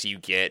aspects you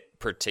get.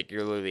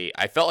 Particularly,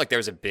 I felt like there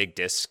was a big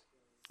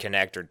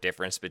disconnect or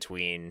difference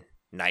between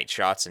night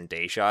shots and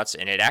day shots,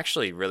 and it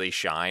actually really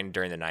shined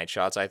during the night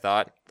shots. I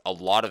thought a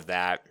lot of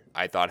that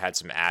had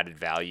some added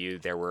value.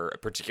 There were,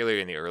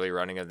 particularly in the early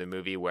running of the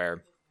movie,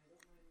 where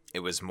it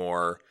was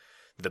more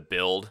the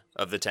build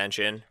of the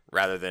tension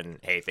rather than,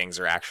 hey, things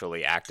are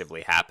actually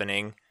actively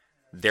happening.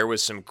 There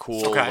was some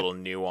cool little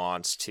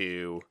nuance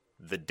to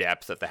the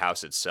depth of the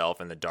house itself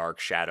and the dark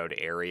shadowed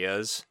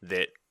areas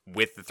that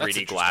with the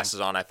 3D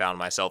glasses on, I found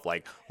myself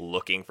like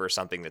looking for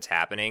something that's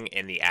happening,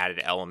 and the added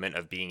element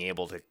of being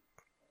able to,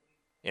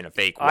 in a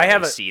fake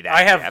way, see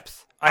that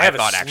depth. I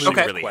thought actually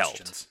really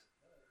helped.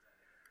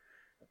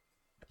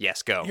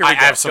 Yes, go. I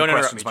have some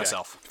questions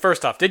myself.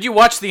 First off, did you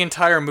watch the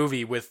entire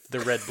movie with the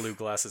red-blue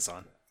glasses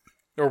on?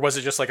 Or was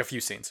it just like a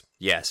few scenes?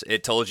 Yes,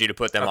 it told you to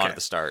put them on at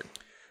the start.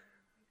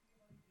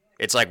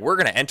 It's like, we're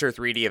going to enter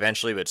 3D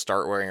eventually, but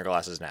start wearing your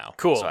glasses now.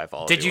 Cool. So I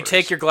followed Did you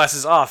take your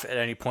glasses off at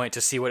any point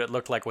to see what it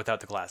looked like without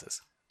the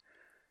glasses?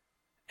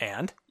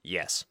 And?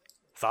 Yes.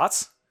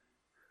 Thoughts?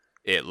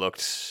 It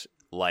looked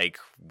like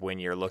when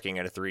you're looking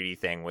at a 3D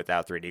thing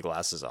without 3D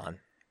glasses on.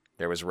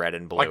 There was red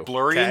and blue. Like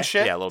blurry and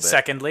shit? Yeah, a little bit.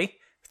 Secondly,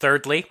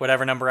 thirdly,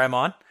 whatever number I'm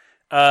on,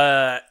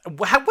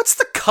 what's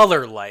the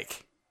color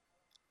like?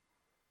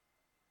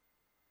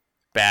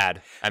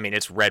 Bad. I mean,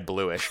 it's red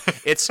bluish.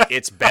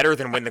 It's better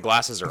than when the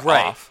glasses are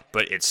off,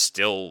 but it's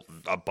still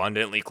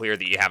abundantly clear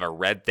that you have a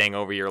red thing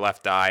over your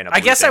left eye. And I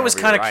guess I was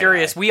kind of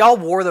curious. We all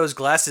wore those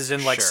glasses in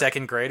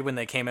second grade when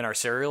they came in our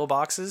cereal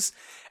boxes,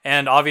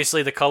 and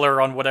obviously the color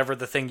on whatever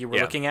the thing you were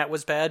looking at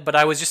was bad. But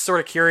I was just sort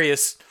of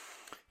curious.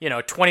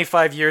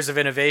 25 years of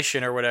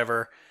innovation or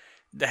whatever.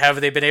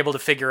 Have they been able to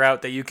figure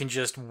out that you can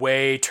just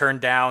turn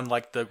down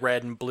like the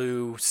red and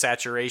blue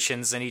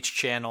saturations in each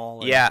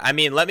channel? Yeah, I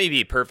mean, let me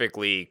be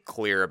perfectly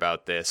clear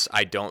about this.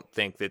 I don't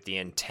think that the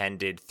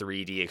intended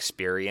 3D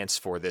experience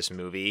for this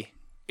movie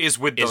is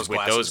with those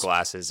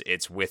glasses.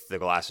 It's with the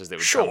glasses that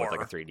would come with like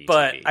a 3D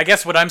but TV. I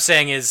guess what I'm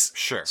saying is...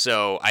 Sure.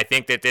 So I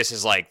think that this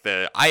is like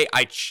I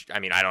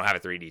mean, I don't have a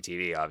 3D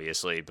TV,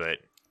 obviously, but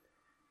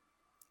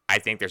I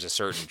think there's a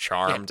certain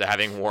charm to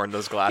having worn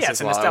those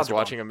glasses while I was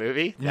watching a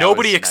movie.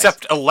 Nobody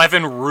except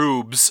 11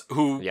 rubes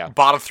who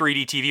bought a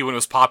 3D TV when it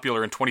was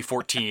popular in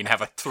 2014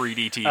 have a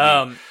 3D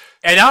TV.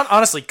 And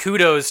honestly,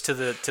 kudos to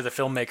the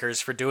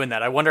filmmakers for doing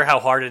that. I wonder how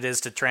hard it is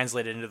to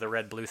translate it into the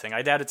red-blue thing.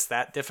 I doubt it's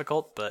that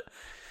difficult, but...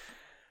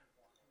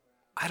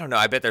 I don't know.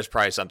 I bet there's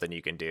probably something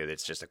you can do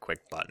that's just a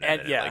quick button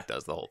and it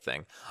does the whole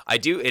thing.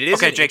 It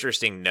is an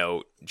interesting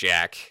note,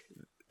 Jack.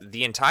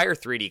 The entire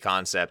 3D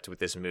concept with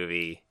this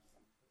movie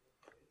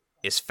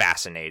is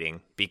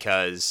fascinating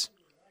because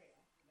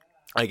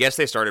I guess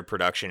they started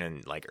production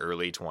in like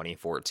early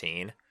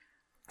 2014,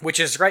 which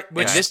is right.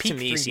 Which this to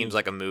me 3D. Seems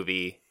like a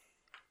movie.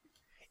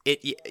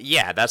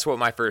 That's what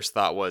my first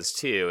thought was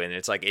too, and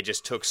it's like it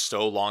just took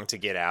so long to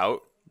get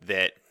out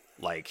that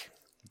like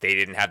they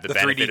didn't have the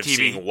benefit of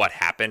seeing what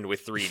happened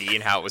with 3D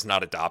and how it was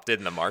not adopted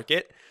in the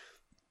market.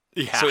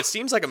 Yeah. So it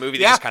seems like a movie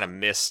that just kind of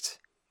missed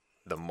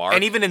the mark.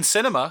 And even in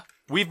cinema,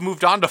 we've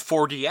moved on to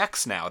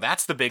 4DX now.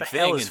 That's the big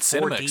thing in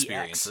cinema 4DX?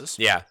 Experiences.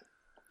 Yeah.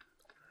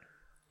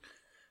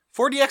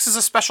 4DX is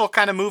a special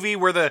kind of movie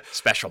where the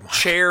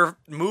chair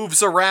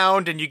moves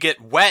around and you get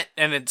wet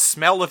and it's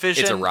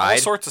smell-o-vision. It's a ride, all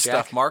sorts of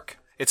stuff, Mark.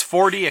 It's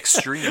 4D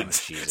Extreme.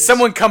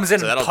 Someone comes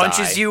in and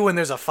punches you when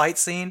there's a fight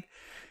scene.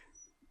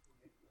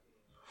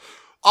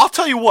 I'll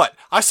tell you what.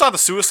 I saw the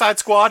Suicide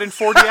Squad in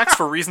 4DX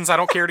for reasons I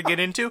don't care to get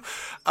into.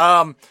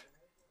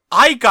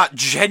 I got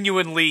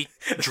genuinely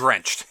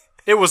drenched.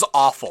 It was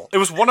awful. It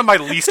was one of my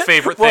least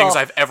favorite things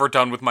I've ever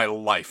done with my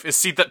life.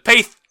 Is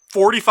pay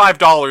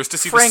 $45 to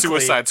see the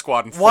Suicide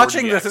Squad in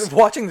 4DX.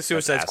 Watching the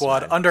Suicide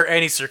Squad under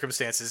any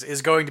circumstances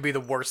is going to be the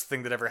worst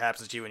thing that ever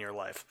happens to you in your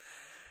life.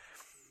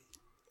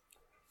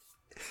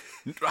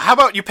 How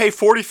about you pay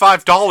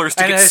 $45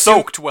 to get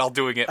soaked while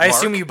doing it, Mark? I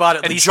assume you bought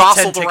at least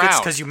 10 tickets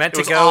because you meant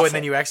to go awful. And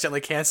then you accidentally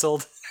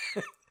canceled.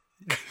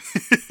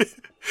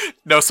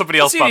 No, somebody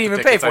else bought the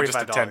tickets. I just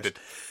attended.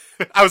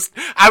 I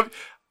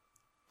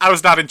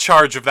was not in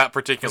charge of that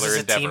particular endeavor.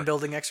 Was this a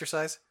team-building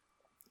exercise?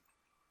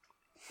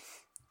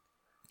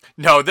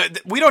 No,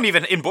 we don't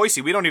even... In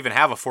Boise, we don't even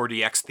have a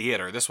 4DX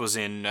theater. This was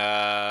in...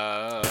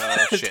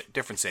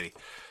 different city.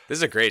 This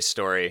is a great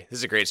story.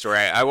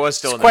 I was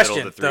still in the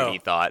middle of the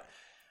 3D thought.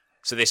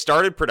 So they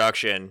started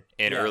production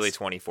in early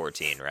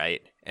 2014,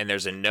 right? And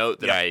there's a note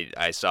that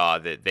I saw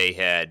that they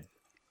had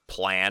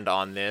planned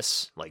on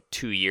this like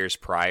 2 years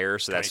prior,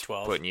 so that's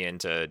 2012. putting you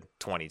into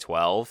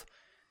 2012.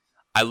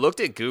 I looked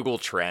at Google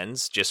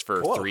Trends just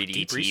for Whoa, 3D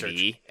deep TV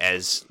research.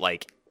 as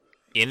like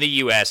in the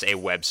US a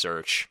web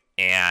search,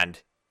 and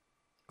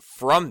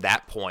from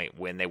that point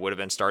when they would have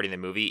been starting the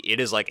movie, it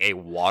is like a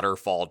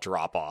waterfall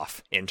drop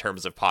off in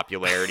terms of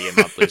popularity and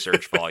monthly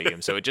search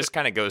volume. So it just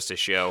kind of goes to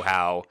show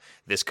how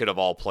this could have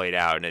all played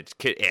out, and it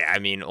could, I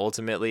mean,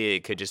 ultimately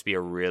it could just be a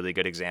really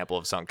good example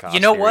of sunk cost You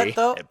know what, theory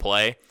though? at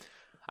play.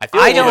 I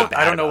feel a little bit bad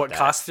I don't know about what that.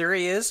 cost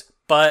theory is,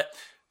 but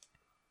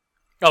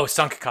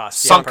sunk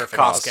cost. Sunk perfect.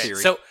 cost Okay,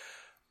 theory. So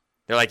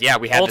They're like, yeah,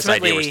 we had this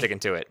idea, we're ultimately, sticking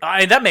to it.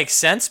 that makes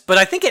sense, but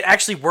I think it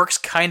actually works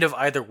kind of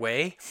either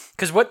way,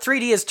 because what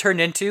 3D has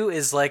turned into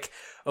is like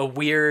a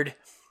weird,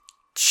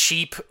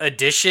 cheap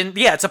addition.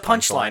 Yeah, it's a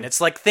punchline. It's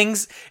like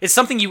it's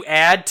something you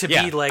add to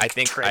Yeah, be like I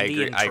think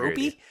trendy and I agree with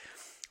you. tropey,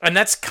 and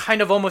that's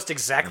kind of almost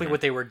exactly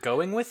what they were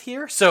going with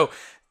here. So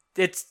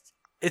it's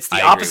the I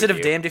agree opposite with of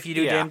you. damned if you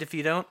do, Yeah. damned if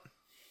you don't.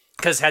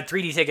 Because had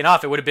 3D taken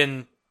off, it would have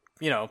been,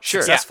 Sure.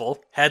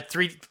 successful. Had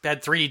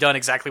 3D done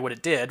exactly what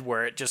it did,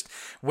 where it just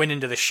went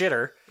into the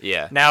shitter.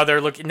 Yeah. Now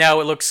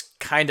it looks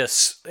kind of.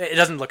 It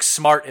doesn't look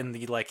smart in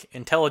the like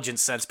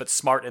intelligence sense, but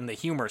smart in the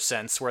humor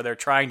sense, where they're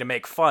trying to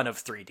make fun of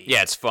 3D.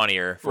 Yeah, it's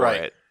funnier for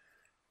Right. it.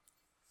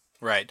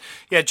 Right.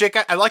 Yeah, Jake,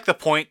 I like the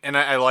point, and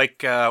I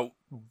like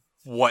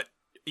what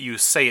you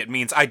say it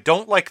means. I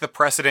don't like the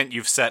precedent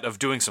you've set of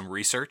doing some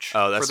research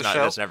Oh, for the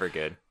show. that's never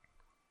good.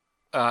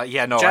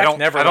 Yeah, no, Jack I don't.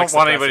 never I don't likes the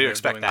want anybody to precedent of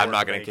expect doing that. I'm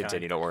not going Very to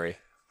continue, don't worry.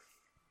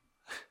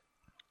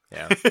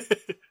 Yeah.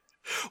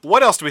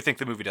 What else do we think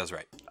the movie does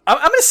right? I'm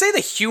going to say the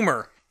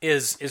humor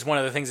is one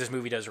of the things this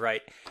movie does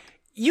right.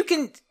 You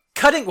can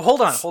hold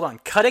on,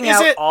 cutting Is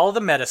out it? all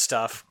the meta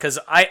stuff, because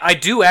I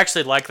do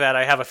actually like that.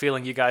 I have a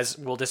feeling you guys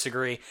will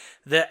disagree.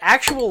 The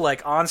actual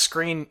like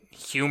on-screen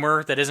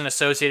humor that isn't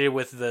associated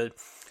with the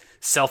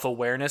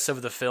self-awareness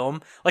of the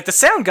film, like the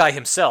sound guy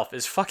himself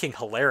is fucking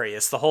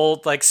hilarious. The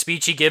whole like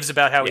speech he gives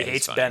about how he Yeah, he's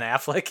hates funny. Ben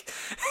Affleck.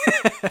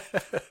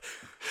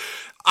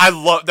 I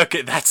love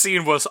that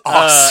scene was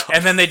awesome.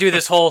 And then they do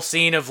this whole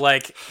scene of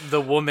like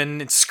the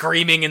woman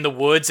screaming in the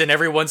woods, and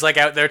everyone's like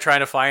out there trying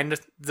to find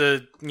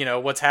the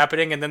what's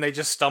happening, and then they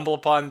just stumble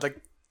upon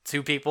like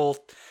two people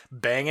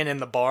banging in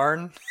the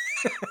barn.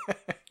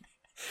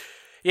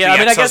 Yeah, I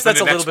mean, I guess ex-husband that's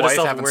a and little bit of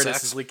ex-wife having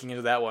self-awareness sex. is leaking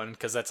into that one,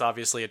 because that's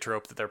obviously a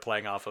trope that they're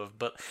playing off of.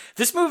 But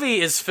this movie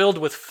is filled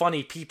with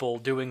funny people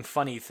doing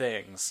funny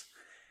things,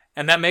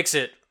 and that makes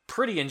it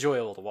pretty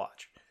enjoyable to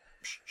watch.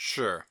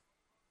 Sure.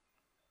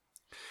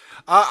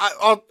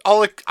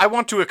 I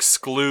want to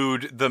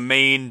exclude the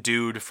main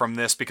dude from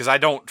this because I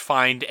don't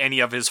find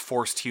any of his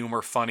forced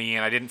humor funny,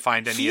 and I didn't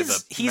find any of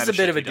the. He's meta a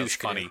bit of a shit he does douche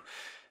funny.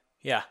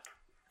 canoe.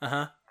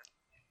 Yeah.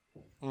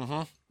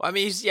 Well, I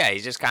mean, he's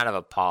just kind of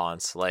a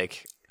ponce.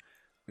 Like,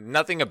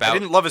 nothing about... I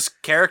didn't love his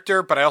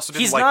character, but I also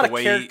didn't He's like not the a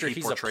way character, he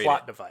he's a portrayed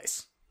plot it.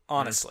 device,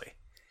 honestly.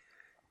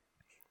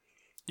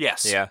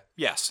 Yes. Yeah.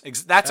 Yes.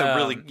 That's a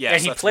really yes.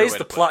 And he that's a good plays way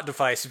the to put plot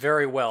device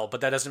very well,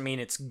 but that doesn't mean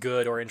it's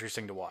good or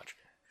interesting to watch.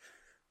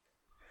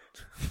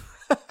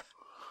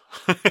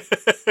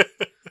 it.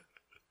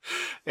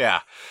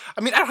 Yeah.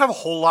 I mean, I don't have a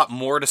whole lot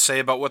more to say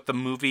about what the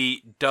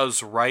movie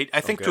does right.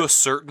 I think to a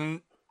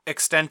certain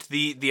extent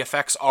the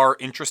effects are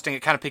interesting.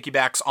 It kind of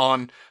piggybacks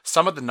on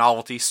some of the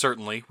novelty,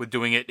 certainly, with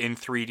doing it in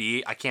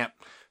 3D. I can't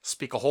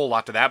speak a whole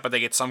lot to that, but they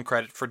get some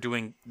credit for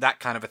doing that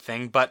kind of a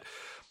thing. But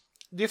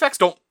the effects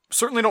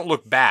certainly don't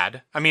look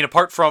bad. I mean,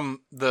 apart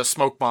from the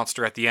smoke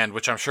monster at the end,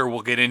 which I'm sure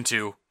we'll get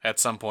into at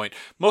some point,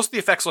 most of the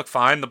effects look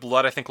fine. The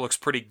blood, I think, looks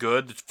pretty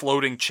good. The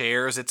floating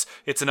chairs, it's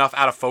enough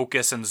out of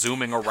focus and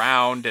zooming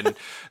around, and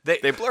they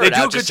blur it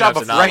do a out good just job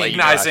enough of to not let you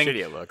know how recognizing.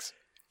 shitty it looks.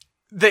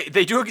 They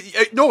do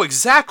no,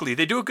 exactly.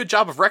 They do a good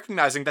job of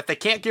recognizing that they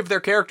can't give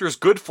their characters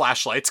good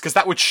flashlights because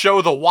that would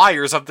show the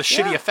wires of the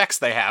shitty effects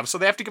they have. So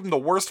they have to give them the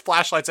worst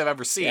flashlights I've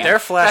ever seen. Their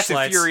That's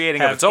flashlights infuriating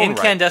have of its own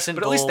incandescent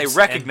right. But at least they bulbs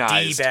recognized.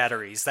 and D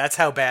batteries. That's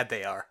how bad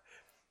they are.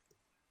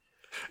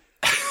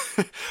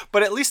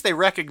 But at least they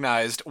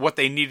recognized what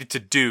they needed to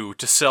do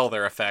to sell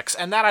their effects,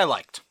 and that I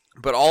liked.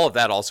 But all of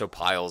that also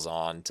piles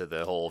on to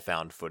the whole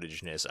found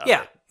footageness of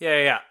Yeah,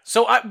 it. yeah.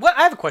 So I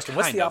have a question.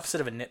 What's Kind the of.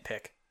 opposite of a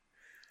nitpick?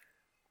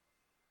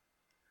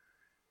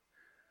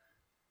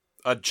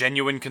 A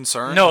genuine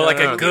concern? No, like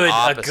no, a the good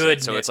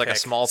opposite. So it's like a nitpick.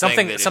 small thing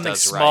something that it something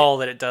does small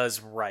that it does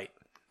right.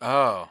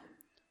 Oh.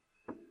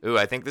 Ooh,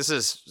 I think this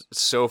is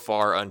so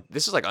far...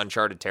 this is like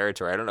uncharted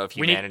territory. I don't know if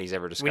We need- humanity's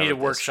ever discovered we need to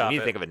this. workshop We need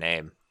to it. think of a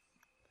name.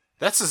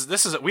 This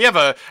is we have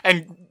a,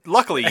 and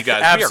luckily you guys,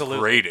 we are Absolutely.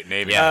 great at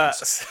naming Yeah.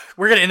 things.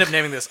 We're going to end up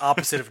naming this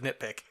opposite of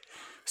nitpick.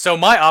 So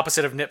my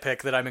opposite of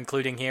nitpick that I'm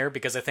including here,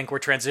 because I think we're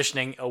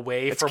transitioning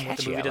away from what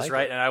the catchy, movie I does like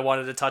right, it. and I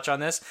wanted to touch on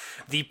this.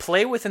 The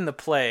play within the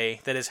play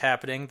that is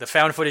happening, the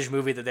found footage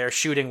movie that they're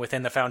shooting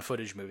within the found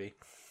footage movie,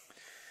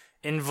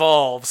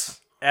 involves,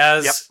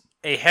 as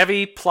a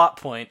heavy plot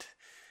point,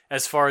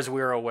 as far as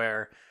we're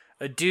aware,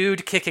 a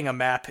dude kicking a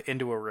map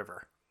into a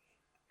river.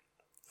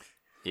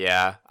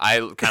 Yeah, I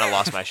kind of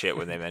lost my shit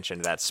when they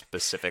mentioned that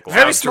specific line.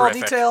 Very small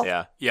terrific. detail.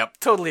 Yeah. Yep.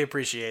 Totally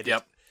appreciate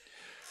it.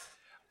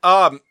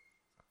 Yep.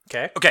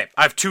 Okay,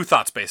 I have two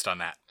thoughts based on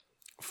that.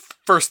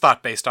 First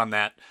thought based on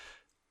that.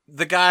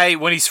 The guy,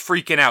 when he's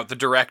freaking out, the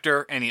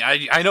director, and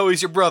I know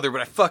he's your brother,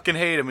 but I fucking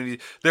hate him. And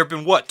there have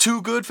been, what,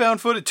 2 good found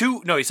footage?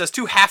 He says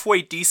 2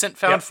 halfway decent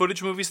found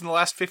footage movies in the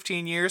last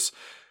 15 years.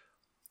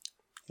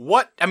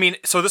 What? I mean,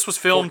 so this was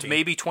filmed 14.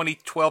 maybe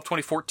 2012,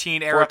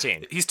 2014 era.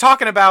 14. He's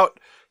talking about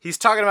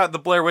the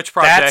Blair Witch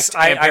Project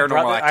and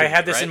Paranormal Activity, I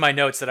had this right? in my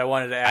notes that I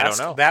wanted to ask. I don't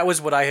know. That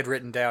was what I had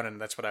written down, and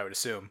that's what I would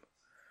assume.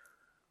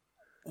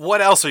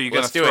 What else are you going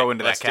to Let's do throw it.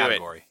 into Let's that do it.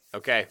 category?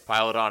 Okay,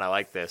 pile it on. I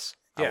like this.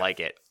 Yeah. I like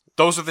it.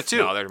 Those are the 2.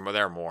 No,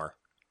 there are more.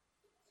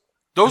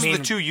 Those I are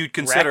mean, the 2 you'd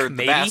consider Wreck, the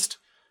maybe? best.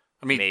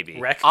 I mean, Maybe.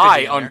 Wreck could I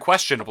be in there.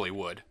 unquestionably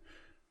would.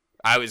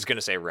 I was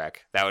gonna say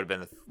Wreck. That would have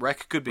been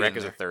Wreck could be Wreck in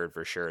is there. a third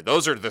for sure.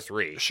 Those are the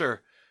 3.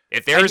 Sure.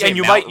 If there's And a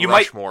you Mount might-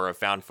 Rushmore of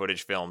found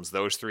footage films,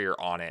 those 3 are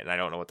on it, and I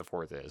don't know what the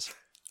 4th is.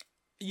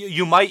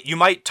 You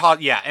might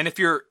talk, yeah. And if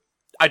you're,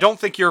 I don't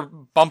think you're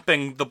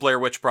bumping the Blair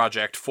Witch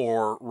Project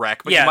for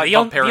Wreck, but Yeah, you might the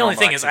bump the only Paranormal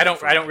thing is, Activity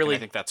for I don't Wreck, really. and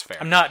I think that's fair.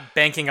 I'm not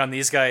banking on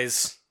these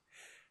guys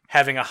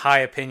having a high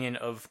opinion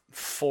of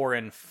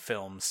foreign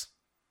films,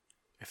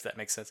 if that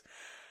makes sense.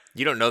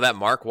 You don't know that,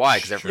 Mark? Why?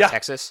 Because they're from Yeah.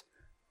 Texas?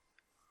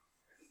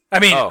 I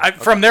mean, Oh,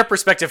 from their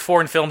perspective,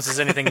 foreign films is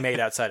anything made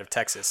outside of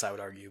Texas, I would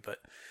argue, but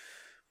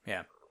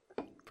yeah.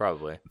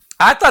 Probably.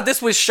 I thought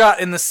this was shot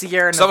in the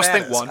Sierra Nevadas. So that was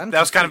thing one. I'm That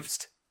was kind of-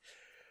 confused.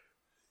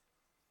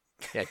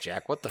 Yeah,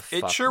 Jack, what the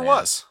fuck, It sure man?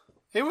 was.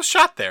 It was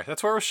shot there.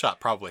 That's where it was shot,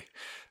 probably.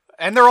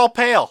 And they're all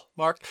pale,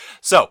 Mark.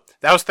 So,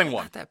 that was thing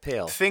 1. Not that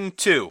pale. Thing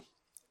 2,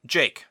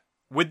 Jake,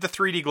 with the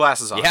 3D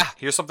glasses on. Yeah.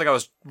 Here's something I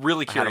was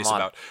really had curious 'em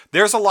on. about.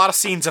 There's a lot of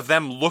scenes of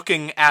them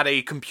looking at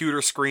a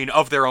computer screen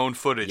of their own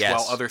footage Yes.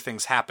 while other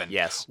things happen.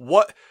 Yes.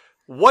 What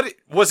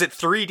was it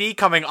 3D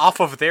coming off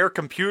of their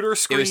computer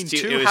screen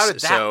too? How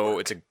did that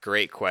work? It's a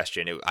great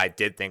question. I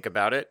did think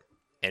about it,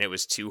 and it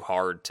was too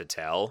hard to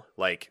tell.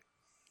 Like,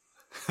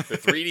 the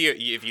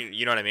 3D, if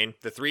you know what I mean?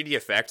 The 3D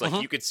effect,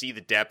 like, you could see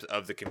the depth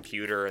of the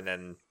computer and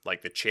then,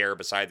 like, the chair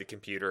beside the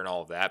computer and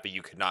all of that, but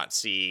you could not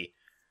see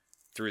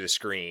through the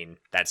screen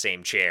that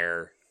same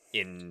chair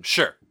in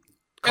Sure.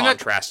 And that-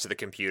 contrast to the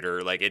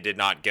computer. Like, it did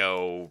not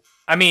go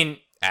I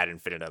mean, ad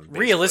infinitum. basically. It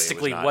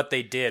realistically, was not- what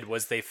they did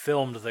was they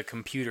filmed the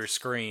computer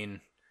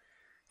screen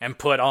and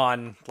put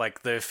on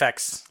like the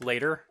effects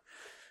later.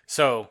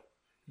 So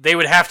they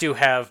would have to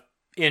have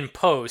in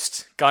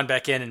post gone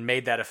back in and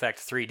made that effect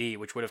 3D,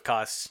 which would have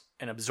cost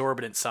an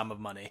exorbitant sum of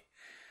money.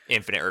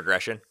 Infinite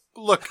regression?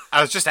 Look, I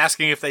was just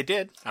asking if they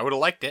did. I would have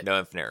liked it. No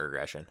infinite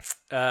regression.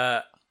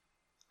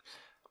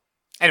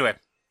 Anyway,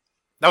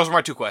 those were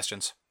my 2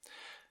 questions.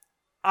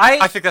 I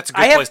I think that's a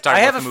good have- place to talk I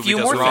about have the a movie few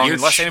does more wrong, things.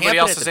 unless You're anybody champing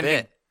else at is the in here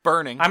bit.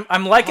 burning.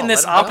 I'm liking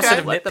this let him opposite go.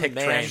 of Let the nitpick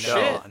man train. shit.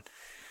 Go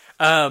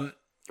on.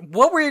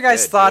 What were your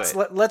guys' Good, do thoughts?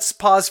 it. Let's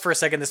pause for a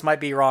second. This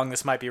might be wrong.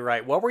 This might be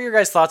right. What were your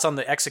guys' thoughts on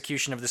the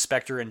execution of the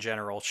Spectre in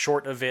general,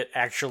 short of it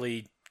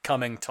actually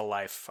coming to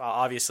life?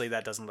 Obviously,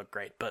 that doesn't look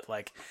great, but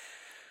like,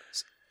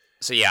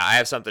 So yeah, I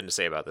have something to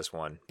say about this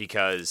one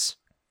because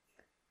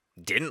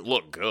didn't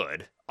look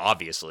good,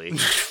 obviously.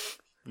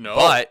 No.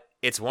 But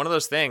it's one of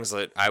those things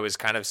that I was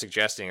kind of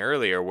suggesting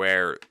earlier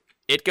where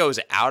it goes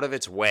out of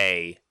its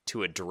way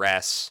to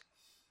address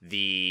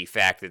the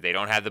fact that they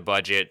don't have the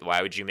budget.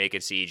 Why would you make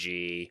it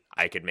CG?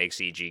 I could make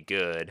CG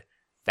good.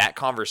 That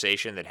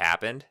conversation that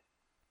happened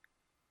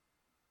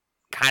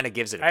kind of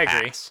gives it a I pass.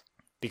 agree.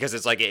 Because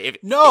it's like if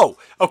No.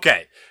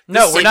 Okay.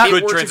 No, This we're is not- a good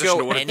it were to transition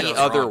go what it any does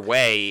other wrong.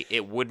 way,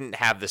 it wouldn't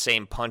have the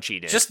same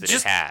punchiness Just- that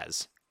just- it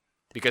has.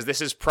 Because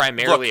this is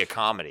primarily Look. a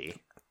comedy.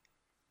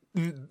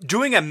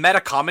 Doing a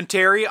meta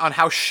commentary on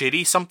how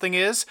shitty something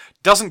is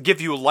doesn't give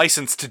you a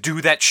license to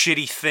do that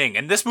shitty thing,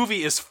 and this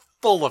movie is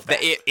full of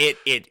that.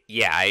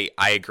 Yeah,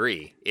 I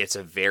agree. It's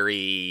a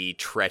very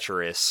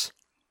treacherous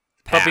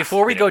but path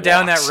before we that go it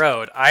down walks. that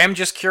road, I am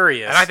just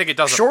curious. And I think it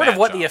does a short of bad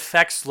what job. the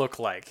effects look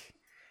like.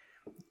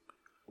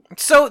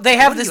 So they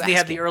have What are this. you They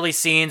have the asking? early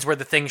scenes where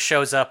the thing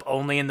shows up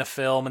only in the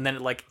film, and then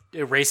it like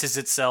erases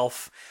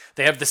itself.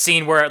 They have the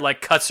scene where it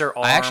like cuts her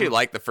arm. I actually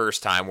like the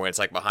first time where it's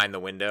like behind the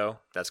window.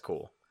 That's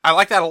cool. I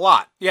like that a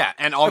lot. Yeah,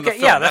 and on the Okay,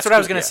 film, yeah, that's what I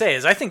was cool. going to say.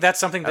 Is I think that's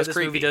something that That's this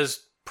movie creepy.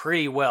 does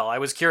pretty well. I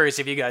was curious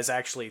if you guys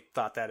actually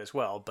thought that as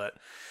well, but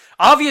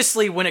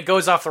obviously when it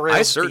goes off the rails, I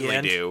at certainly the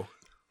end, do.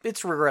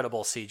 It's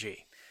regrettable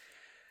CG.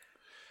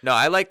 No,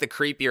 I like the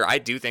creepier. I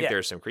do think Yeah.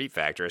 there's some creep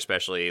factor,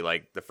 especially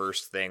like the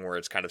first thing where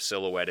it's kind of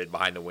silhouetted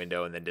behind the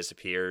window and then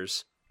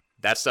disappears.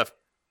 That stuff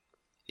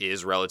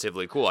is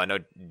relatively cool. I know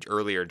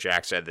earlier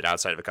Jack said that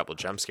outside of a couple of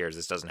jump scares,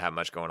 this doesn't have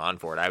much going on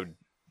for it.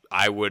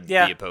 I would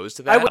Yeah. be opposed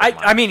to that.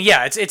 I mean,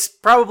 yeah, it's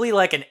probably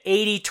like an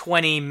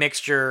 80-20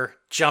 mixture,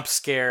 jump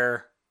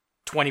scare,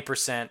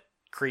 20%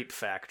 creep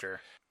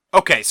factor.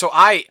 Okay, so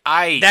I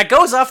That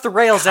goes off the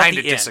rails at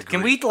Kinda the end. disagree.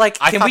 Can we I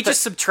can thought we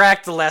just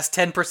subtract the last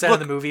 10% of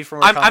the movie from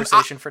our I'm-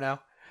 conversation for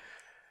now?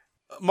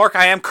 Mark,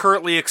 I am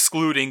currently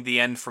excluding the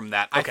end from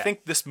that. Okay. I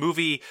think this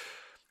movie.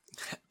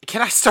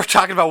 Can I start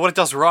talking about what it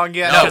does wrong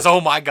yet? No. Because oh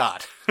my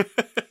god,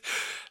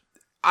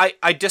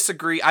 I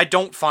disagree. I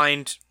don't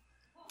find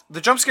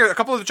a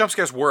couple of the jump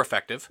scares were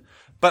effective,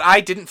 but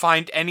I didn't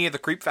find any of the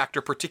creep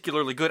factor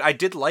particularly good. I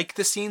did like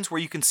the scenes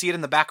where you can see it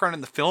in the background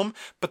in the film,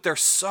 but they're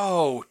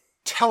so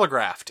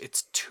telegraphed.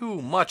 It's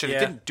too much, and it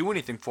didn't do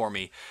anything for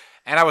me.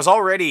 And I was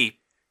already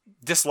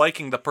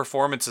disliking the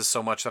performances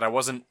so much that I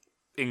wasn't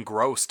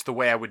engrossed the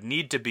way I would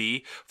need to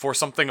be for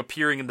something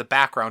appearing in the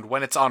background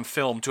when it's on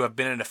film to have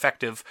been an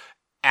effective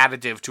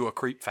additive to a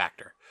creep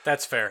factor.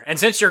 That's fair. And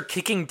since you're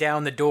kicking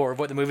down the door of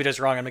what the movie does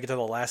wrong, I'm going to get to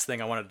the last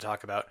thing I wanted to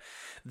talk about.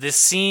 This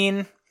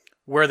scene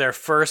where they're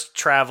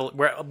first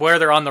where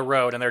they're on the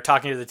road and they're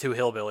talking to the two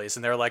hillbillies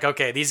and they're like,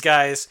 okay, you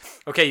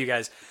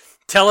guys,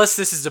 tell us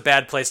this is a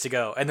bad place to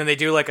go. And then they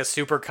do like a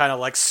super kind of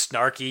like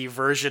snarky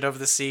version of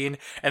the scene.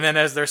 And then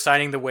as they're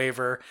signing the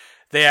waiver,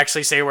 they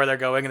actually say where they're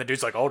going. And the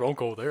dude's like, oh, don't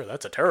go there.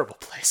 That's a terrible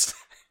place.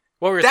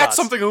 What were your thoughts? That's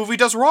something a movie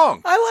does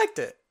wrong. I liked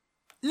it.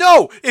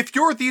 No, if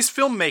you're these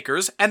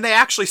filmmakers and they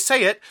actually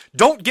say it,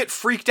 don't get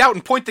freaked out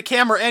and point the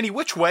camera any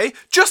which way.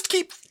 Just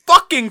keep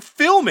fucking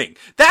filming.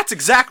 That's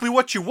exactly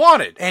what you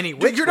wanted. Any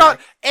which You're way.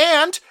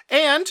 not,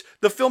 and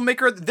the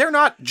filmmaker, they're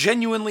not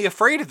genuinely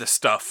afraid of this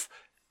stuff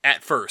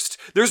at first.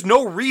 There's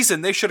no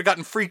reason they should have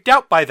gotten freaked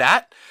out by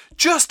that.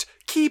 Just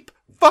keep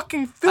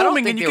fucking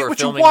filming and you get what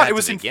you want. It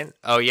was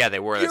Oh yeah, they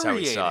were. That's how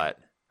we saw it.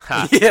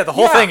 Ha. Yeah, the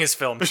whole thing is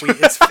filmed.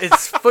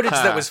 It's footage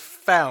that was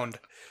found.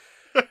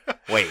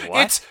 Wait,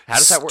 what? It's how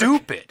does that work?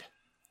 stupid.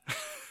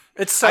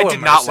 It's so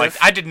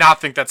I did not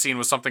think that scene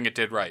was something it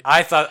did right.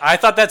 I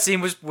thought that scene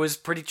was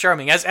pretty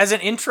charming as an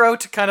intro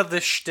to kind of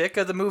the shtick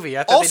of the movie.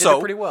 I thought they did it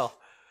pretty well.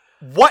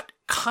 What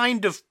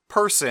kind of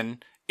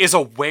person is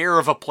aware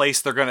of a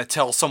place they're going to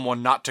tell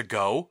someone not to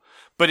go,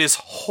 but is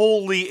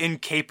wholly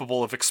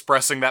incapable of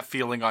expressing that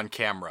feeling on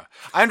camera?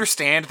 I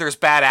understand there's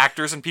bad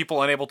actors and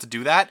people unable to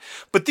do that,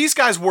 but these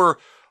guys were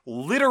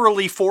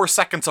literally 4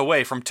 seconds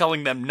away from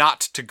telling them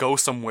not to go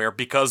somewhere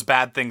because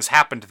bad things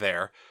happened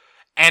there.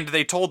 And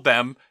they told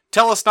them,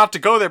 tell us not to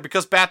go there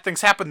because bad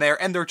things happened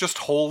there, and they're just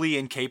wholly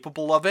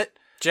incapable of it.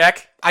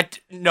 Jack?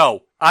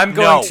 No. I'm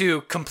going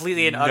to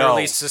completely and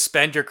utterly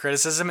suspend your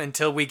criticism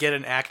until we get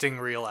an acting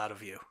reel out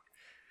of you.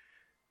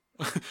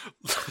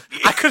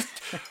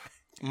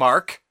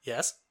 Mark?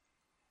 Yes?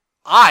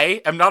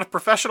 I am not a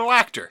professional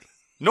actor,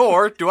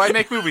 nor do I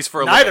make movies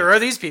for a living. Neither are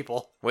these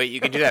people. Wait, you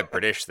can do that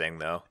British thing,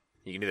 though.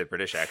 You can do the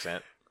British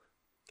accent.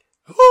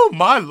 Oh,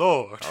 my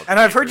lord. And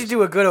I've heard you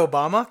do a good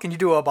Obama. Can you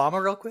do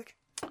Obama real quick?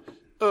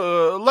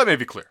 Let me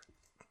be clear.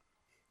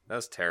 That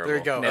was terrible. There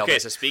you go. Okay,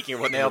 so speaking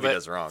of what the movie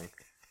does wrong.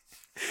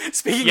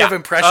 Speaking of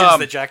impressions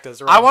that Jack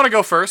does wrong. I want to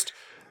go first.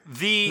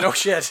 No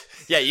shit.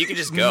 Yeah, you can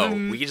just go.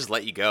 We can just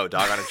let you go.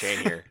 Dog on a chain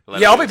here.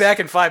 I'll be back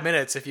in 5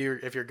 minutes if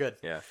you're good.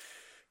 Yeah.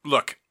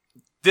 Look,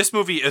 this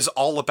movie is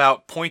all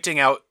about pointing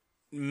out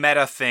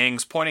meta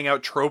things, pointing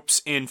out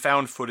tropes in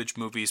found footage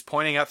movies,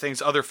 pointing out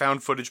things other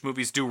found footage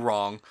movies do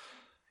wrong.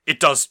 It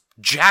does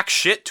jack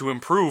shit to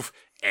improve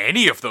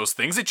any of those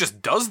things. It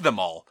just does them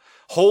all.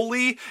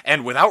 Wholly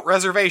and without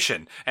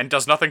reservation, and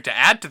does nothing to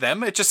add to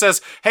them. It just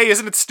says, hey,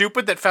 isn't it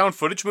stupid that found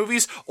footage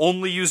movies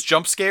only use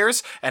jump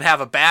scares and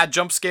have a bad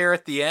jump scare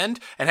at the end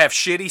and have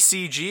shitty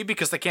CG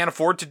because they can't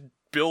afford to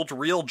build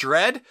real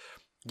dread?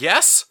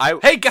 Yes?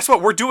 Hey, guess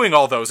what? We're doing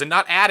all those and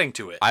not adding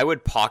to it. I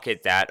would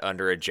pocket that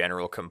under a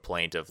general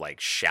complaint of, like,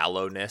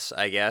 shallowness,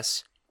 I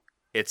guess.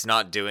 It's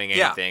not doing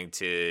anything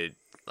to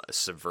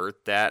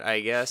subvert that, I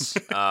guess.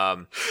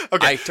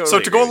 Okay, so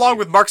to go along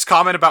with Mark's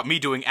comment about me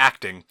doing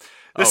acting,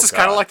 this is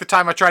kind of like the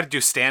time I tried to do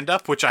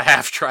stand-up, which I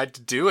have tried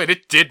to do, and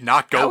it did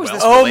not go well.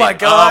 Oh my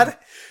god!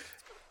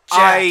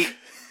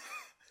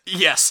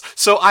 Yes.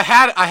 So I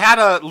had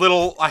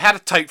a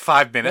tight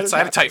 5 minutes. I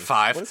had a tight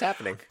 5. What is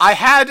happening? I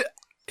had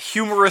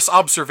humorous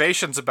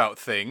observations about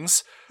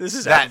things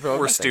that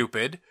were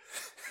stupid,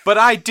 but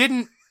I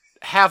didn't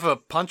have a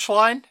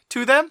punchline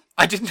to them.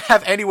 I didn't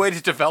have any way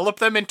to develop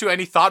them into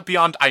any thought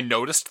beyond I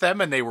noticed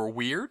them and they were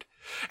weird.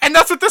 And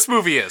that's what this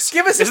movie is.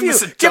 Give us a few.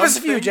 Give us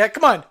a few, Jack.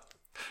 Come on.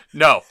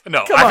 No. Come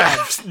on.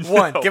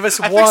 One. Give us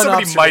one. I think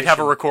somebody might have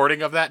a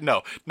recording of that.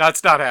 No,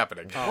 it's not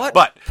happening.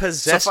 What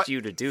possessed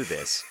you to do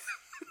this?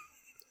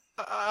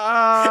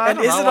 And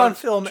is it on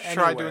film anywhere?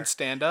 Try doing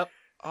stand-up.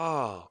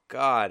 Oh,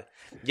 God.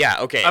 Yeah,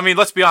 okay. I mean,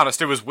 let's be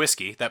honest. It was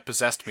whiskey that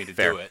possessed me to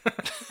do it.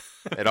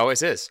 It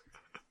always is.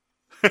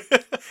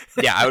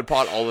 Yeah, I would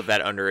plot all of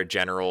that under a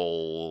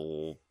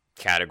general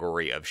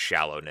category of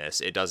shallowness.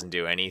 It doesn't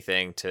do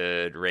anything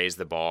to raise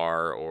the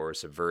bar or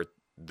subvert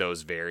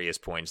those various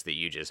points that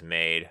you just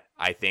made.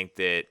 I think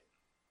that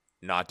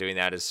not doing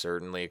that is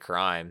certainly a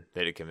crime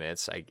that it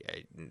commits.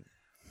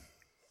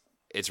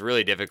 It's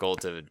really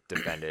difficult to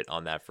defend it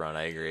on that front.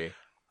 I agree.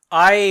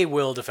 I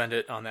will defend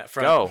it on that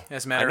front. Go.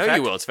 As a matter of fact. I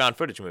know you will. It's a found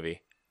footage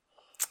movie.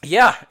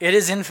 Yeah, it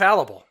is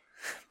infallible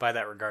by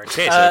that regard.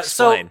 Okay, so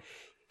explain. So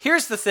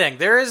here's the thing.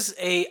 There is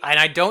and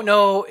I don't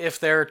know if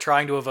they're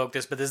trying to evoke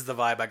this, but this is the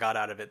vibe I got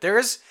out of it. There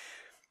is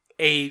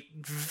a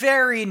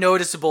very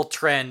noticeable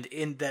trend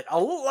in that a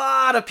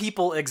lot of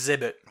people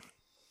exhibit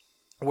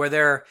where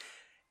they're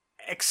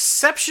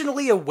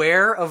exceptionally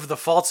aware of the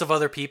faults of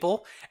other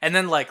people, and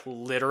then like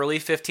literally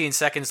 15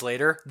 seconds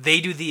later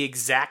they do the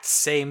exact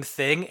same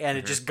thing and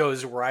it just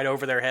goes right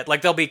over their head.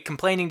 Like they'll be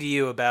complaining to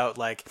you about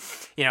like,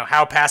 you know,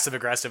 how passive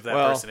aggressive that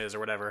person is or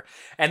whatever,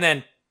 and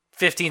then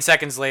 15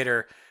 seconds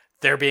later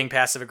they're being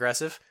passive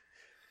aggressive.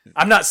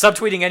 I'm not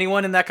subtweeting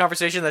anyone in that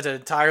conversation. That's an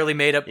entirely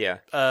made up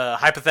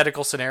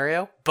hypothetical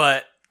scenario,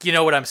 but you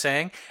know what I'm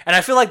saying. And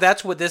I feel like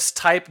that's what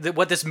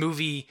what this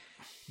movie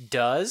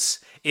does,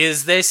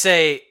 is they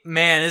say,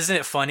 man, isn't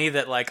it funny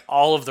that like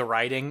all of the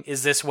writing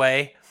is this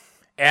way,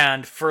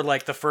 and for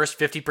like the first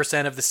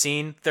 50% of the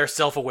scene they're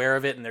self-aware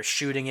of it and they're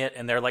shooting it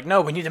and they're like,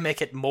 no, we need to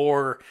make it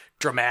more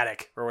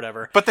dramatic or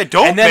whatever, but they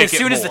don't, and then make as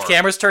soon it as the more.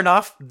 cameras turn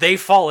off they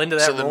fall into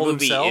that so the role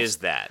movie themselves. is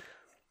that.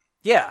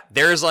 Yeah.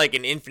 There's like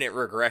an infinite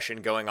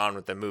regression going on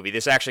with the movie.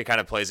 This actually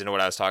kind of plays into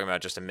what I was talking about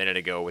just a minute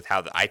ago with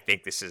how I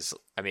think this is,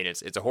 I mean,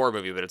 it's a horror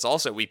movie, but it's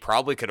also, we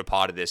probably could have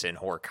potted this in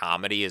horror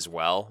comedy as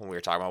well when we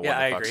were talking about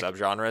what the fuck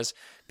subgenres,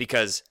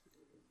 because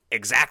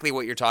exactly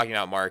what you're talking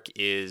about, Mark,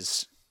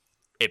 is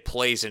it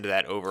plays into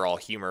that overall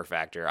humor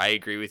factor. I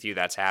agree with you,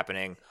 that's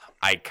happening.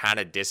 I kind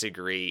of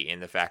disagree in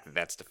the fact that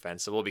that's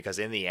defensible, because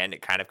in the end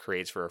it kind of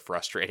creates for a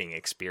frustrating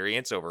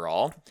experience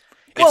overall.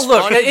 It's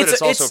funny, but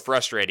it's also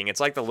frustrating.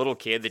 It's like the little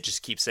kid that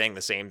just keeps saying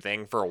the same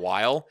thing for a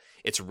while.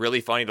 It's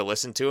really funny to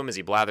listen to him as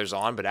he blathers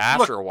on, but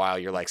after a while,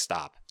 you're like,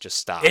 stop. Just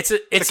stop. It's the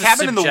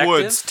Cabin in the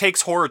Woods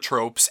takes horror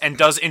tropes and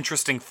does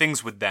interesting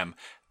things with them.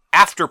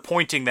 After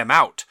pointing them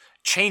out,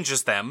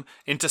 changes them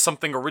into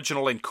something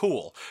original and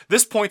cool.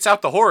 This points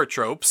out the horror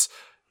tropes,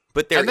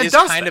 but there is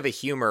kind of a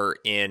humor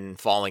in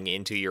falling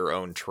into your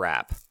own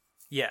trap.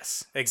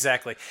 Yes,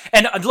 exactly.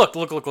 And look.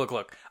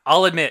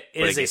 I'll admit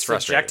it is a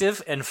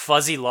subjective and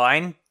fuzzy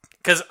line,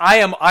 because I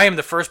am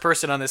the first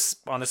person on this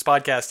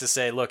podcast to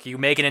say, look, you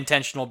make an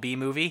intentional B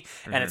movie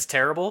and it's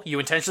terrible. You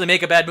intentionally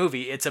make a bad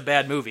movie. It's a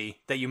bad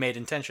movie that you made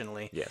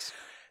intentionally. Yes.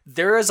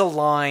 There is a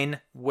line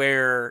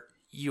where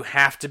you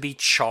have to be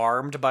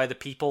charmed by the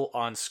people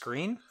on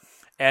screen.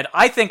 And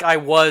I think I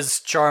was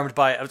charmed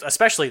by,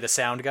 especially the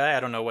sound guy. I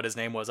don't know what his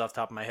name was off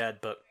the top of my head,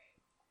 but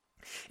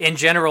in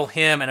general,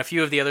 him and a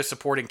few of the other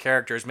supporting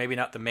characters, maybe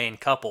not the main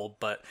couple,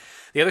 but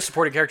the other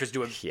supporting characters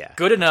do a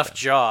good enough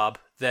job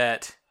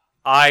that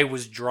I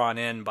was drawn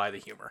in by the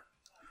humor.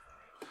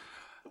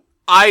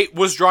 I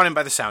was drawn in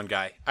by the sound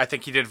guy. I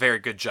think he did a very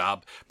good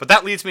job. But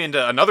that leads me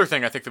into another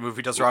thing I think the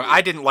movie does wrong.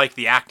 I didn't like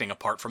the acting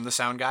apart from the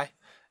sound guy.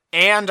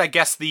 And I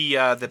guess the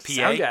PA.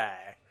 Sound guy.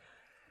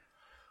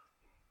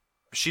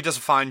 She does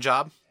a fine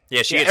job.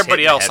 Yeah, she gets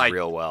everybody else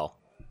real well.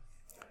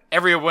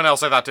 Everyone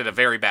else I thought did a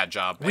very bad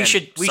job. We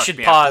should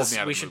pause.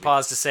 We should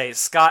pause to say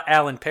Scott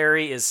Allen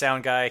Perry is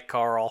sound guy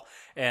Carl,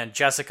 and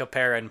Jessica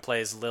Perrin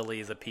plays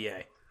Lily, the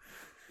PA.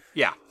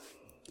 Yeah,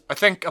 I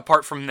think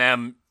apart from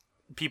them,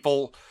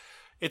 people,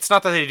 it's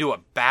not that they do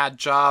a bad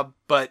job,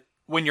 but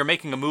when you're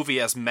making a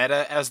movie as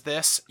meta as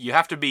this, you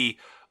have to be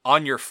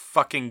on your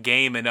fucking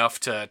game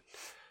enough to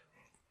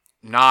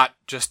not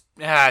just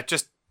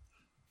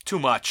too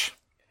much,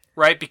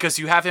 right? Because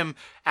you have him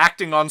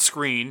acting on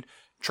screen,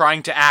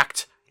 trying to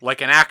act like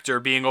an actor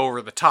being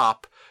over the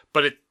top,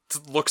 but it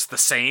looks the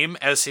same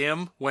as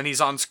him when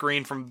he's on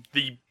screen from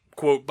the,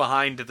 quote,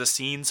 behind the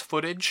scenes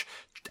footage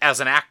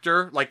as an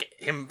actor, like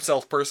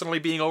himself personally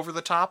being over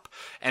the top,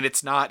 and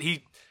it's not,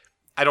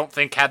 I don't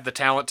think had the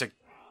talent to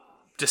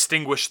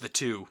distinguish the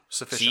two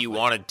sufficiently. So you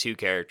wanted two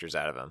characters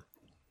out of him?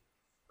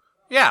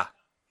 Yeah.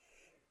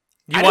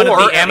 You wanted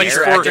the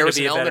amateur actor there was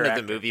to be an a better element of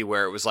actor. the movie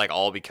where it was like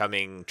all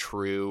becoming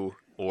true,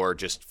 or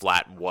just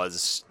flat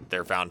was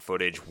their found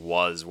footage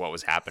was what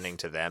was happening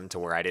to them, to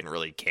where I didn't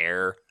really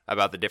care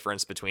about the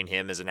difference between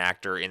him as an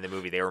actor in the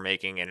movie they were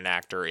making and an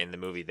actor in the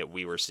movie that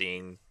we were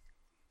seeing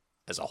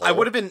as a whole. I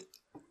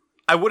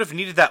would have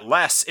needed that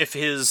less if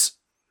his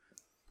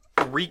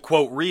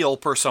quote real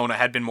persona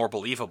had been more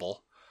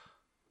believable.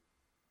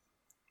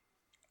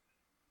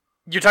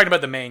 You're talking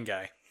about the main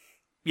guy.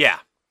 Yeah.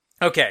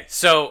 Okay,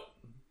 so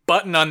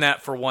button on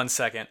that for 1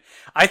 second.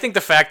 I think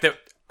the fact that,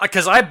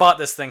 because I bought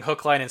this thing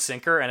hook, line, and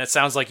sinker, and it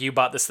sounds like you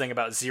bought this thing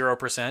about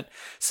 0%.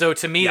 So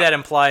to me, that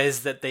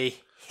implies that they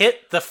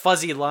hit the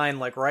fuzzy line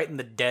like right in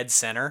the dead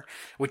center,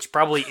 which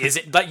probably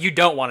isn't, but you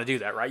don't want to do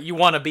that, right? You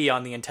want to be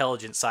on the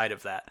intelligent side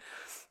of that.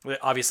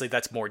 Obviously,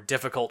 that's more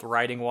difficult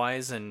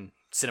writing-wise and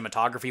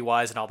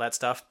cinematography-wise and all that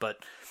stuff, but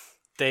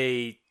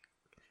they,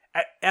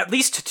 at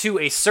least to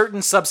a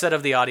certain subset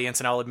of the audience,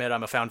 and I'll admit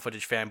I'm a found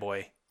footage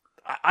fanboy,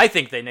 I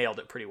think they nailed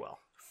it pretty well.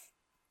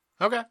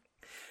 Okay.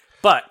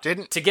 But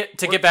to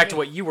get back to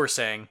what you were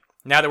saying,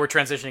 now that we're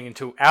transitioning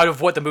into out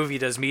of what the movie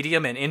does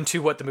medium and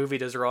into what the movie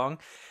does wrong.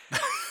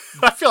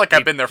 I feel like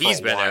I've been there for a while.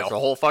 He's been there for the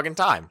whole fucking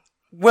time.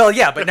 Well,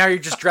 yeah, but now you're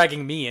just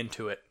dragging me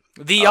into it.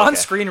 The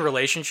on-screen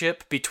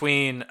relationship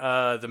between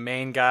the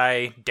main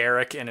guy,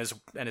 Derek, and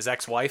his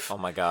ex-wife. Oh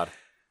my god.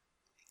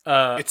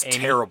 It's Amy.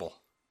 terrible.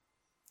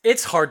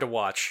 It's hard to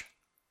watch.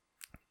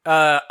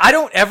 I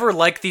don't ever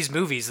like these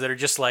movies that are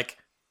just like,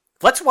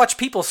 let's watch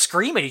people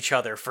scream at each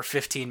other for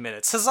 15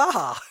 minutes.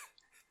 Huzzah!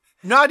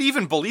 Not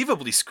even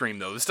believably scream,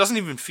 though. This doesn't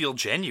even feel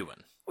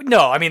genuine.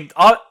 No, I mean,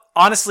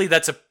 honestly,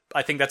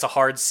 I think that's a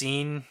hard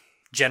scene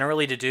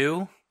generally to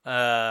do.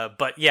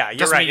 But yeah, you're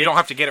Doesn't right. mean you don't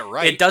have to get it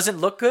right. It doesn't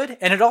look good,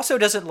 and it also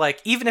doesn't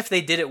even if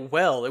they did it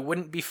well, it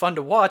wouldn't be fun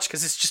to watch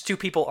because it's just two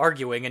people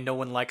arguing, and no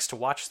one likes to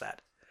watch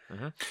that.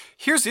 Mm-hmm.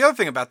 Here's the other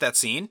thing about that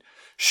scene.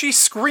 She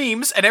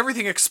screams and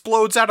everything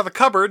explodes out of the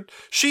cupboard.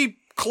 She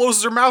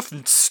closes her mouth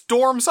and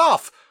storms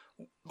off.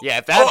 Yeah,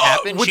 if that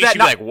happened, she'd be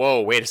like,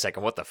 whoa, wait a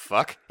second, what the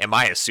fuck? Am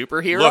I a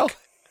superhero? Look,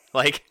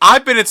 like,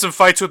 I've been in some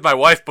fights with my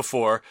wife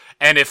before,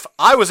 and if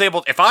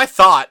I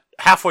thought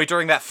halfway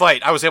during that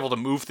fight I was able to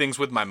move things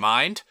with my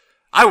mind,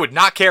 I would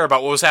not care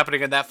about what was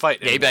happening in that fight.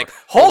 Yeah, you'd be like,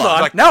 hold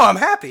on, now I'm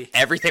happy.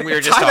 Everything we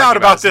were just Time talking out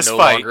about is this no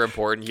fight. longer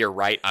important. You're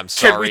right. I'm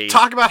sorry. Can we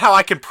talk about how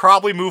I can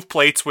probably move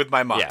plates with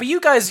my mind? Yeah. But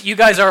you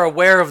guys are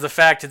aware of the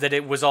fact that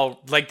it was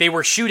all they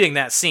were shooting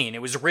that scene.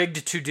 It was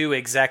rigged to do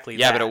exactly that.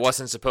 Yeah, but it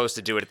wasn't supposed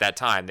to do it at that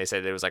time. They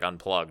said it was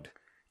unplugged.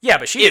 Yeah,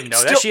 but she didn't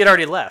know that. She had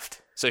already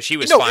left. So she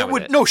was fine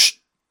with it.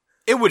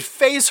 It would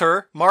phase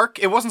her, Mark.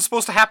 It wasn't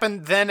supposed to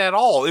happen then at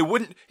all. It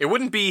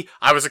wouldn't be,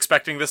 I was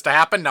expecting this to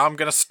happen, now I'm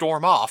going to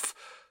storm off.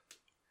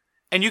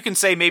 And you can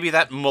say maybe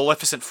that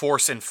Maleficent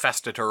force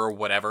infested her or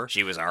whatever.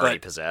 She was already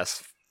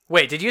possessed.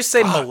 Wait, did you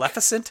say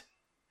Maleficent?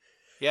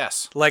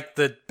 Yes. Like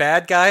the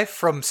bad guy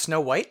from Snow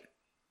White?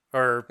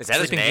 Or Is that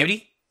his Sleeping name?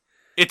 Beauty?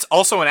 It's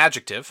also an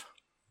adjective.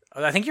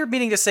 I think you're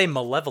meaning to say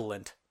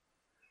malevolent.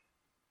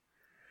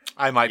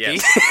 I might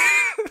Yes.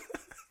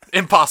 be.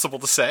 Impossible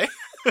to say.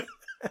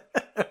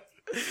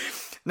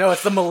 No,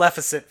 it's the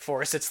Maleficent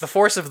force. It's the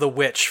force of the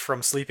witch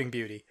from Sleeping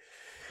Beauty.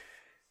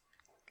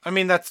 I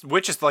mean,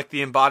 witch is like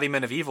the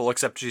embodiment of evil,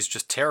 except she's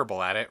just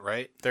terrible at it,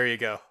 right? There you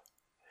go.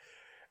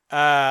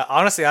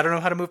 Honestly, I don't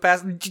know how to move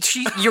past.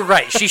 You're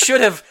right. She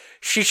should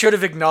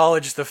have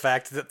acknowledged the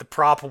fact that the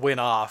prop went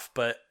off,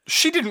 but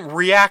She didn't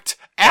react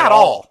at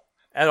all.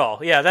 At all.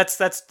 Yeah, that's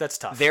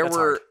tough. There That's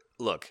were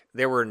hard.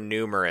 there were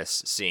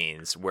numerous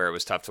scenes where it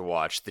was tough to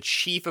watch. The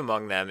chief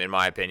among them, in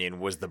my opinion,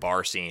 was the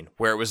bar scene,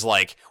 where it was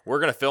like, we're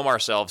going to film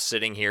ourselves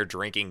sitting here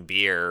drinking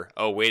beer.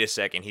 Oh, wait a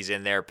second, he's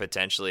in there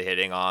potentially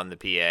hitting on the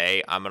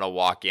PA. I'm going to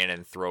walk in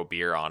and throw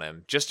beer on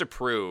him just to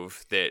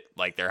prove that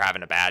like they're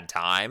having a bad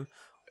time.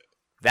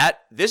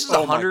 This is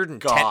Oh my 110.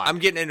 God. I'm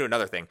getting into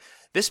another thing.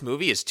 This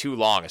movie is too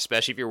long,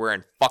 especially if you're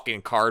wearing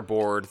fucking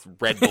cardboard,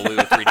 red blue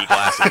 3D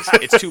glasses.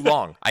 It's too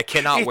long. I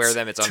cannot wear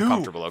them. It's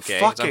uncomfortable, okay?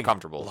 It's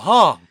uncomfortable.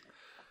 Long.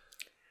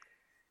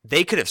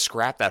 They could have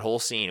scrapped that whole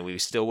scene and we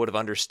still would have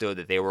understood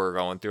that they were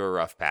going through a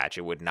rough patch.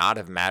 It would not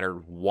have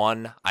mattered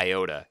one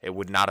iota. It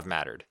would not have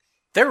mattered.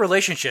 Their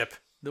relationship,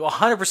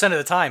 100% of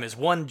the time, is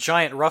one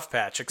giant rough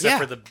patch,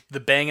 except for the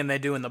banging they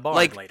do in the barn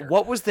later.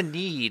 What was the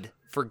need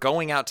for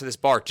going out to this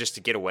bar just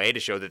to get away, to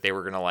show that they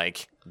were going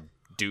to,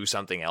 do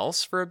something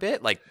else for a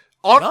bit?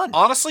 None.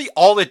 Honestly,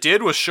 all it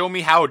did was show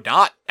me how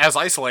not as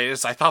isolated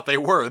as I thought they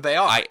were. They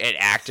are. It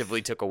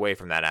actively took away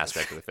from that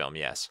aspect of the film,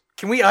 yes.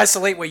 Can we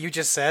isolate what you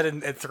just said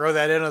and throw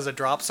that in as a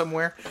drop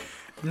somewhere?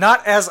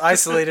 Not as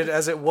isolated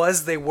as it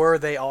was, they were,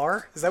 they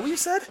are? Is that what you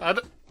said?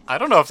 I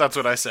don't know if that's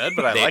what I said,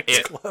 but I like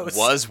it. Close.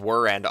 Was,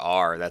 were, and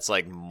are. That's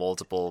like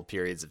multiple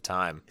periods of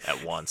time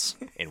at once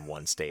in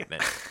one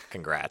statement.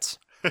 Congrats.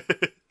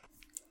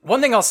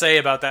 One thing I'll say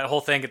about that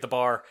whole thing at the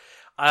bar,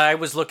 I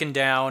was looking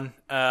down,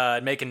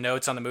 making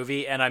notes on the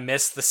movie, and I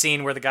missed the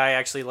scene where the guy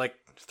actually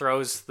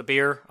throws the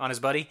beer on his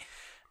buddy.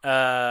 What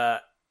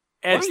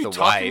are you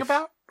talking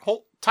about?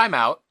 Time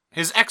out.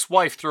 His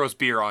ex-wife throws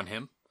beer on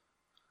him.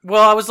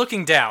 Well, I was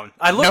looking down.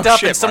 I looked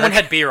up and someone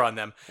had beer on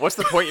them. What's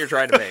the point you're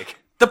trying to make?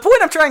 The point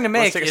I'm trying to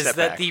make take a is step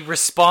that back. the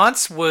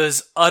response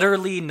was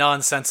utterly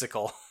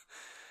nonsensical.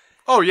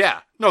 Oh,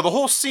 yeah. No, the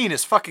whole scene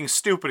is fucking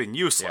stupid and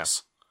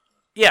useless.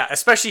 Yeah,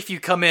 especially if you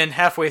come in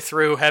halfway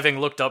through having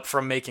looked up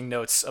from making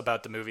notes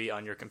about the movie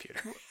on your computer.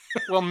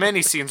 Well,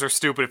 many scenes are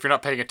stupid if you're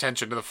not paying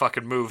attention to the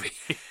fucking movie.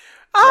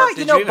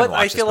 did you even but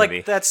I watch feel this movie?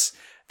 like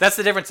that's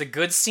the difference. A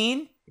good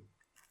scene,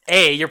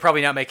 A, you're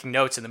probably not making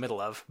notes in the middle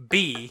of.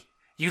 B,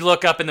 you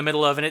look up in the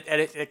middle of and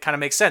it kind of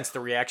makes sense. The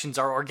reactions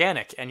are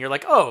organic, and you're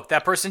like, oh,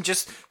 that person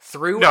just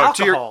threw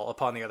alcohol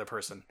upon the other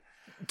person.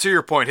 To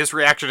your point, his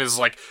reaction is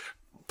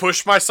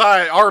push my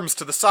arms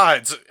to the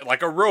sides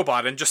like a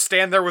robot and just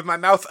stand there with my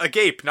mouth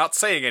agape, not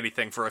saying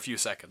anything for a few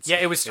seconds. Yeah,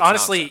 it was It's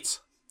honestly... nonsense.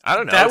 I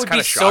don't know. That it's would kind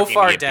be of so shocking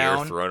far to get down.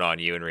 beer thrown on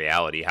you in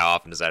reality. How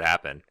often does that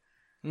happen?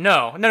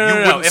 No. You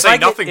wouldn't If say I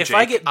get, nothing, if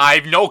Jake. I I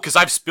know, because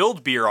I've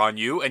spilled beer on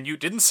you, and you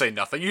didn't say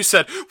nothing. You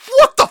said,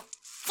 what the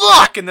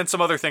fuck? And then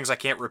some other things I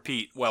can't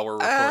repeat while we're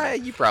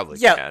recording. You probably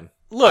Yeah, can.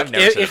 look, I've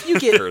never said if a you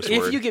get curse if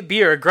word. you get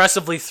beer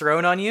aggressively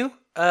thrown on you,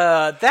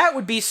 that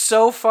would be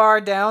so far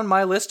down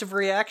my list of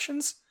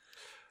reactions.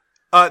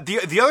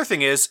 The other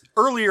thing is,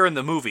 earlier in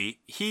the movie,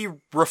 he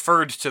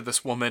referred to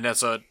this woman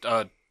as a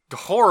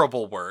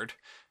horrible word,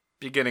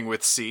 beginning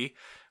with C,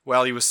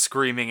 while he was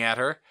screaming at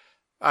her.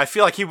 I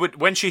feel like he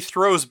would, when she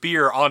throws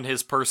beer on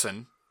his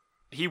person,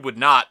 he would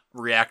not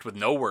react with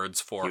no words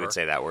for You her. would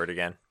say that word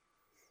again.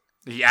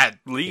 Yeah, at You'd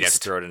have to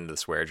least. throw it into the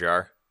swear jar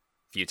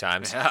a few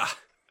times. Yeah.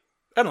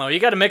 I don't know. You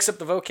got to mix up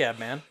the vocab,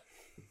 man.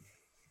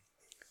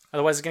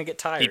 Otherwise, it's gonna get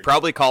tired. He'd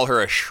probably call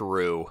her a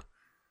shrew.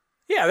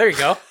 Yeah, there you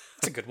go.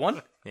 That's a good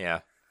one. Yeah.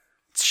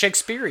 It's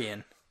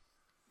Shakespearean.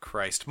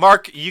 Christ.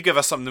 Mark, you give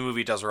us something the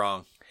movie does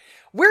wrong.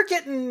 We're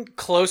getting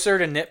closer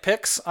to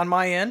nitpicks on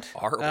my end.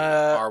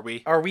 Are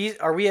we? Are we?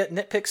 Are we at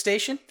nitpick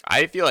station?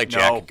 I feel like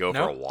Jack No. could go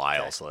No? for a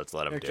while, Okay. so let's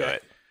let him do Okay.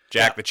 it.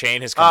 Jack, the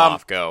chain has come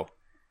off. Go.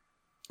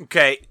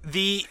 Okay,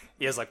 He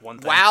has like one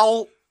thing.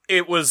 while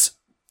it was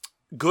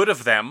good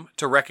of them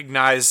to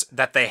recognize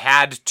that they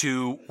had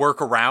to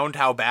work around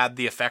how bad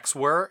the effects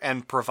were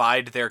and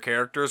provide their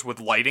characters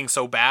with lighting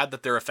so bad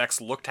that their effects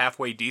looked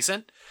halfway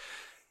decent,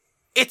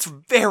 it's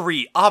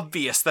very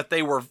obvious that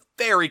they were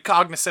very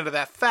cognizant of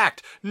that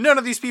fact. None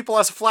of these people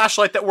has a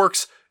flashlight that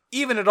works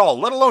even at all,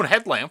 let alone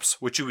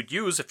headlamps, which you would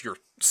use if you're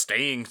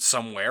staying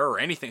somewhere or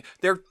anything.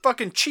 They're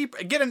fucking cheap.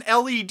 Get an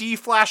LED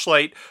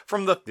flashlight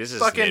from the This is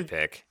fucking...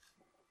 nitpick.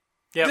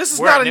 Yep, This is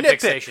we're not at a nitpick nitpick.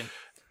 station.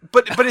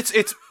 But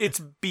it's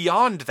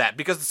beyond that,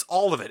 because it's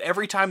all of it.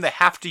 Every time they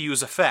have to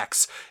use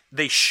effects,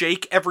 they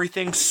shake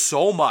everything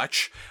so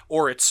much,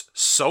 or it's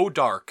so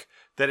dark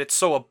that it's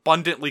so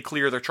abundantly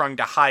clear they're trying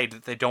to hide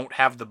that they don't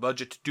have the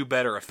budget to do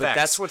better effects.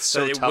 that's what's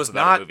so that tough it was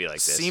about a not movie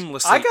like this.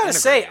 seamlessly I gotta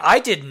say, integrated. I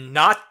did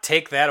not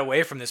take that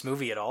away from this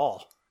movie at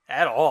all.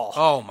 At all.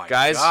 Oh my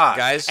Guys,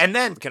 god, and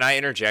then can I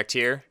interject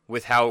here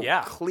with how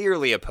Yeah.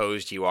 clearly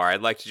opposed you are?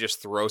 I'd like to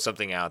just throw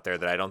something out there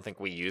that I don't think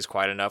we use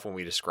quite enough when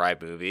we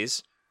describe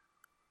movies.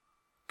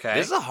 okay,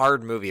 This is a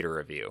hard movie to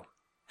review.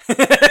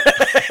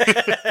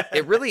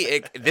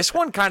 This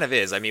one kind of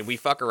is. I mean, we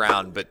fuck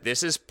around, but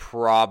this is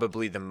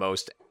probably the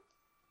most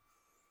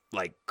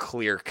like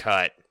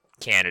clear-cut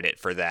candidate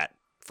for that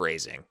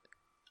phrasing.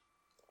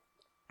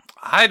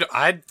 I didn't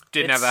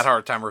have It's- that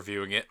hard time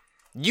reviewing it.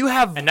 You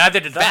have And neither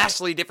did I.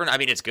 vastly different. I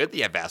mean, it's good that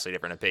you have vastly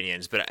different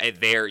opinions, but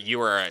there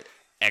you are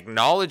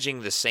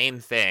acknowledging the same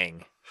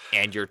thing,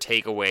 and your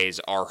takeaways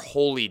are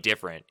wholly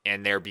different,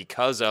 and they're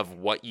because of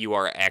what you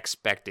are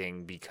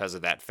expecting because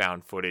of that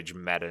found footage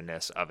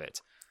meta-ness of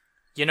it.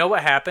 You know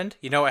what happened?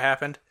 What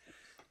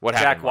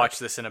Jack happened? Mark? watched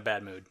this in a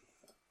bad mood.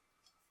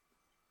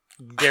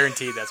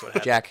 Guaranteed that's what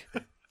happened. Jack,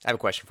 I have a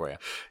question for you.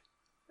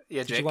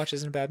 Yeah, Did Jake. you watch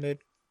this in a bad mood?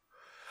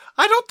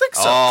 I don't think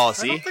so. Oh, I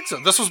see? don't think so.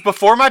 This was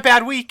before my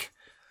bad week.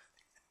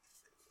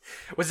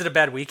 Was it a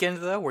bad weekend,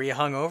 though? Were you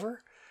hungover?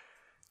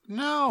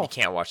 No. You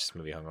can't watch this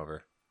movie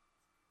hungover.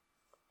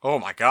 Oh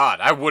my god,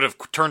 I would have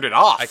turned it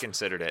off. I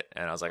considered it,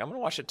 and I was like, I'm going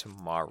to watch it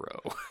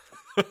tomorrow.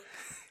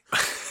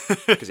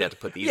 Because you have to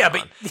put these Yeah, on.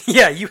 but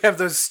yeah, you have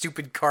those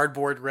stupid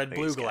cardboard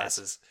red-blue These guys.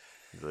 glasses.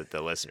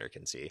 The listener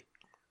can see.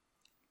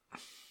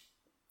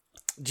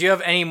 Do you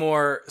have any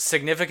more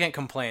significant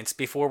complaints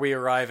before we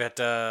arrive at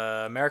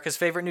America's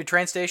favorite new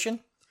train station?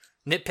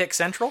 Nitpick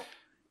Central?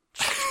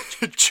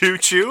 Choo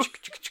choo.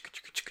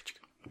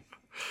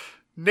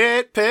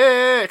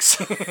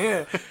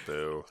 Nitpicks.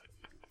 Boo.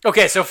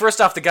 Okay, so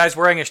first off, the guy's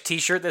wearing a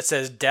t-shirt that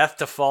says "Death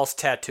to False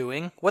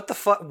Tattooing." What the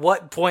fuck?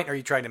 What point are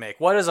you trying to make?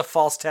 What is a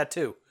false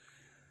tattoo?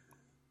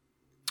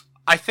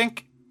 I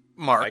think,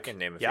 Mark, I can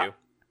name a Yeah. few.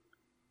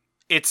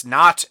 it's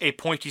not a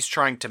point he's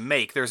trying to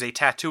make. There's a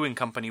tattooing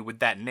company with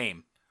that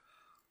name.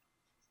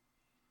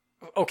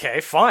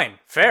 Okay, fine,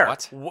 fair.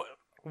 What?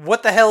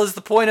 What the hell is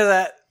the point of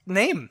that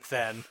name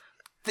then?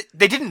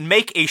 They didn't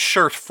make a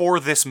shirt for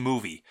this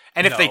movie.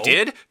 And if they No.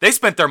 did, they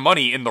spent their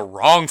money in the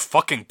wrong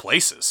fucking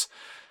places.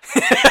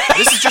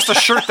 This is just a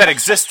shirt that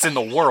exists in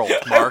the world,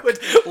 Mark. I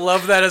would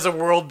love that as a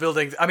world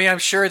building. I mean, I'm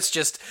sure it's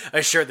just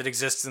a shirt that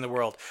exists in the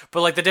world.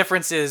 But like the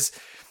difference is,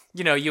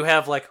 you know, you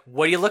have like,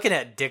 what are you looking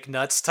at, dick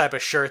nuts type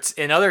of shirts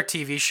in other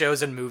TV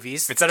shows and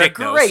movies It's that are dick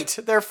nose. great.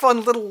 They're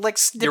fun little like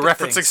snippet You're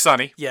referencing things.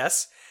 Sunny.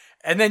 Yes.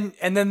 And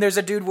then there's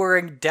a dude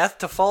wearing death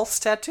to false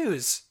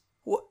tattoos.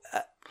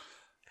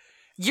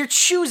 You're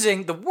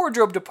choosing the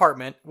wardrobe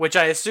department, which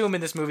I assume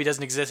in this movie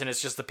doesn't exist and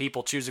it's just the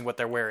people choosing what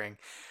they're wearing.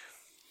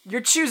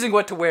 You're choosing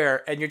what to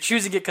wear, and you're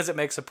choosing it because it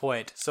makes a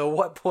point. So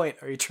what point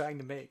are you trying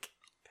to make?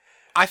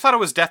 I thought it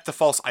was Death to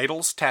False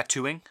Idols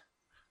tattooing.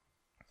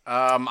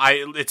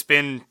 It's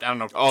been, I don't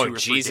know, Oh, 2 or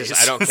 3 Jesus.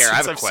 days I don't care. I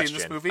have a since I've seen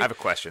this question. movie. I have a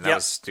question. That Yep.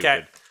 was stupid.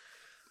 Okay.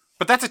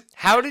 But that's a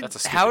How That's a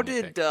stupid how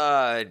nitpick.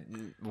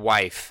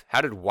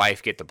 did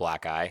wife get the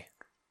black eye?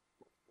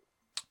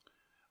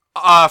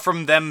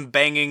 from them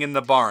banging in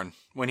the barn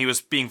when he was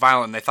being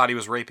violent and they thought he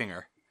was raping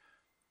her.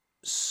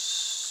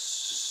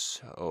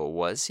 So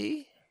was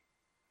he?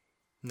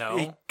 No.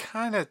 It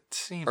kind of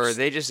seems. Or are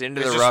they just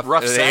into It's the just rough?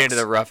 rough Are they sex. into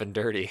the rough and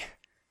dirty?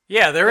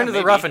 Yeah, they're into the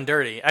maybe. rough and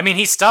dirty. I mean,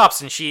 he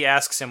stops and she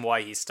asks him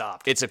why he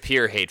stopped. It's a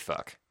pure hate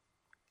fuck.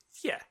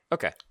 Yeah.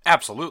 Okay.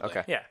 Absolutely.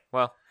 Okay. Yeah.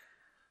 Well,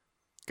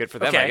 good for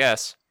them, Okay. I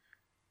guess.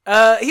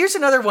 Here's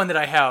another one that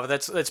I have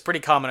that's pretty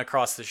common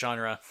across the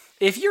genre.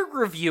 If you're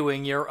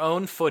reviewing your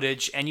own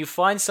footage and you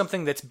find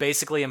something that's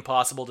basically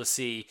impossible to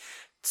see,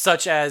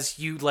 such as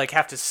you like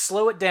have to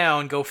slow it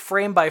down, go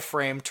frame by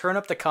frame, turn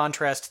up the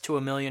contrast to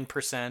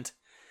 1,000,000%,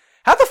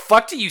 how the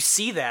fuck do you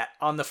see that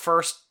on the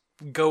first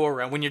go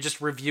around when you're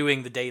just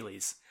reviewing the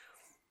dailies?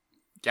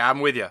 Yeah,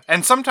 I'm with you.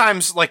 And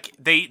sometimes, like,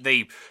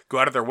 they go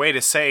out of their way to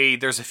say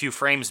there's a few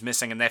frames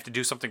missing and they have to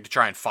do something to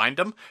try and find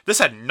them. This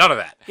had none of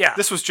that. Yeah.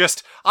 This was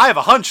just, I have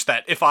a hunch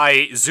that if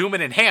I zoom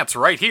and enhance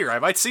right here, I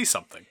might see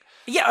something.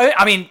 Yeah,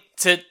 I mean,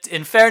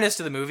 in fairness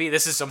to the movie,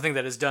 this is something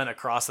that is done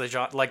across the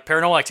genre. Like,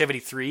 Paranormal Activity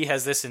 3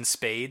 has this in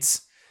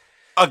spades.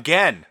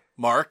 Again,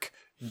 Mark,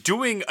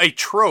 doing a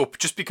trope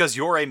just because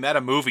you're a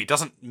meta movie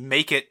doesn't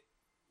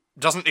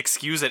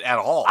excuse it at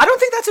all. I don't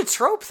think that's a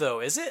trope, though,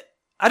 is it?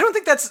 I don't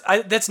think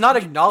that's not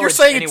acknowledged. You're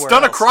saying it's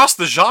done else. across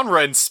the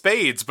genre in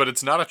spades, but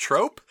it's not a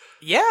trope?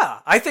 Yeah,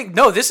 I think,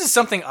 no, this is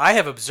something I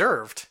have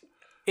observed.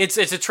 It's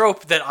a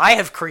trope that I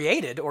have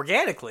created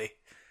organically.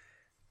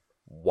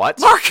 What?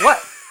 Mark!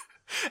 What?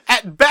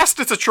 At best,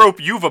 it's a trope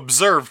you've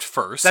observed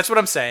first. That's what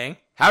I'm saying.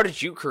 How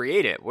did you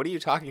create it? What are you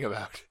talking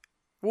about?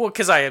 Well,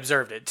 because I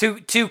observed it.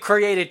 To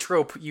create a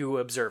trope, you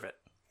observe it.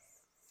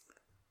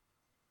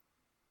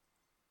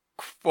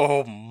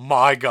 Oh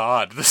my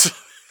god. This.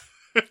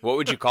 What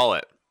would you call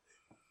it?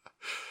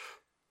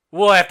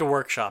 We'll have to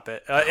workshop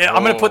it.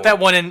 I'm going to put that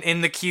one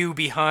in the queue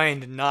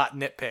behind not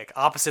nitpick.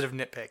 Opposite of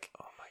nitpick.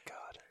 Oh my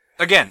god.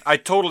 Again, I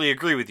totally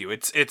agree with you.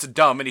 It's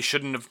dumb, and he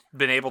shouldn't have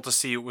been able to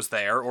see it was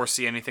there or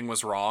see anything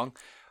was wrong.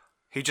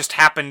 He just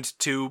happened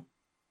to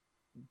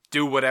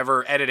do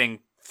whatever editing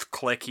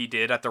click he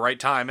did at the right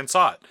time and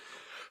saw it.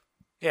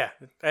 Yeah.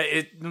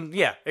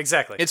 Yeah,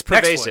 exactly. It's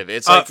pervasive.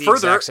 It's like the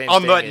further, exact same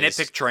on the thing as-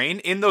 nitpick train,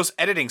 in those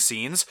editing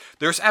scenes,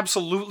 there's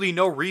absolutely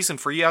no reason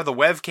for you to have the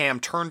webcam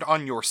turned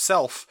on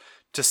yourself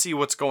to see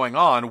what's going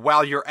on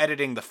while you're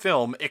editing the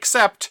film,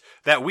 except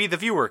that we, the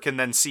viewer, can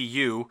then see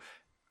you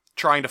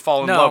trying to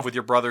fall in love with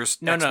your brother's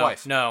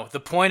ex-wife. No. The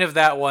point of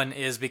that one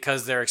is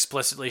because they're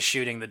explicitly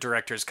shooting the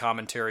director's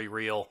commentary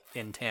reel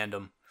in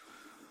tandem.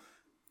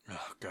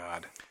 Oh,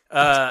 God.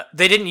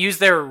 They didn't use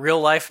their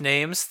real-life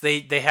names.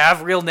 They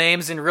have real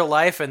names in real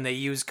life, and they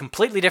use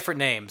completely different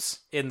names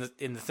in the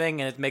thing,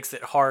 and it makes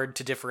it hard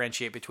to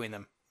differentiate between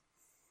them.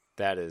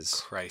 That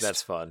is... Christ.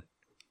 That's fun.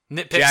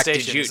 Nitpick Jack,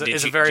 Station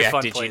is a very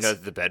fun place. Did you know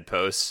that the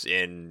bedposts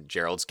in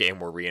Gerald's game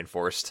were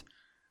reinforced?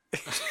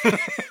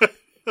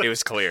 It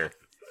was clear.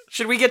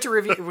 Should we get to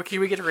review? Can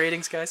we get to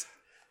ratings, guys?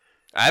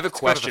 I have a go to the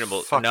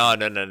questionable... fucking- No.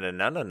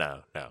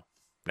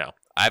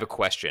 I have a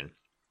question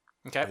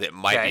Okay. that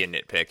might be a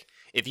nitpick.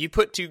 If you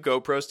put two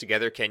GoPros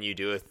together, can you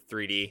do a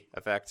 3D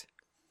effect?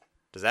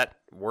 Does that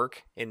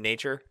work in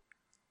nature?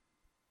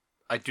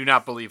 I do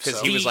not believe so.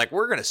 Because he was like,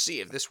 we're going to see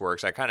if this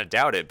works. I kind of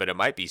doubt it, but it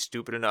might be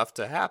stupid enough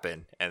to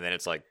happen. And then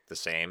it's like the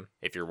same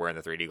if you're wearing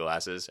the 3D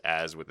glasses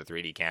as with the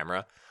 3D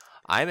camera.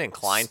 I'm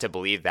inclined to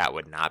believe that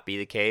would not be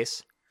the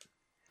case.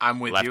 I'm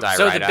with Left you. eye,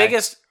 So right the eye.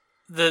 biggest,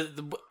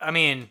 the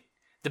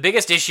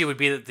biggest issue would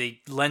be that the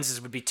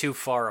lenses would be too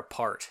far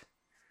apart.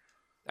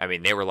 I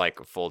mean, they were like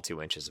a full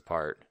 2 inches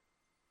apart.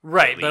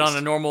 Right, At but on least.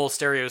 a normal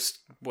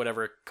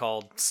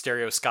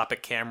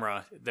stereoscopic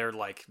camera,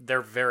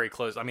 they're very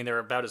close. I mean, they're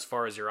about as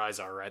far as your eyes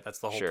are, right? That's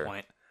the whole Sure.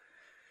 point.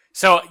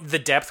 So the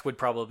depth would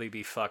probably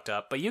be fucked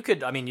up, but you could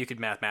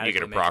mathematically You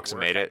could make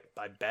approximate work, it.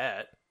 I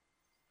bet.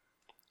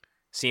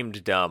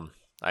 Seemed dumb.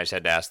 I just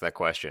had to ask that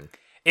question.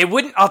 It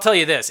wouldn't. I'll tell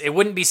you this: it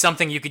wouldn't be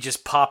something you could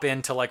just pop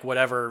into like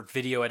whatever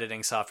video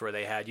editing software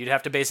they had. You'd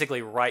have to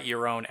basically write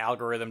your own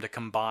algorithm to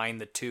combine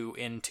the two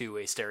into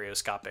a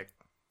stereoscopic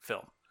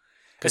film.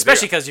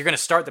 Especially because you're going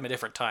to start them at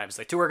different times.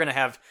 The two are going to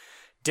have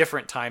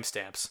different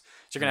timestamps, so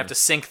you're going to have to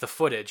sync the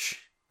footage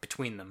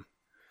between them.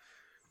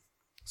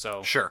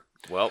 So Sure.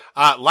 Well,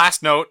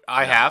 Last note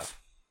I have.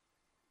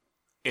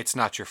 It's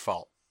not your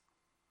fault.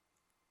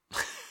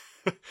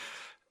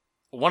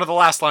 One of the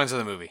last lines of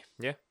the movie.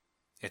 yeah.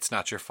 It's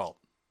not your fault.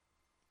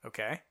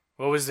 okay,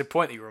 what was the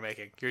point that you were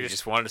making? You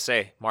just wanted to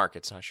say, Mark,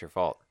 it's not your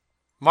fault.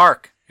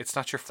 Mark, it's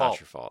not your It's fault. not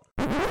your fault.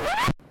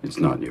 It's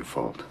not your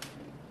fault.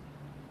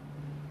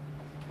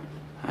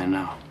 I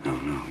know. No,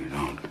 you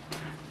don't.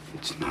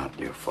 It's not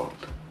your fault.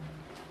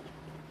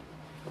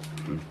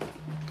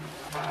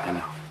 I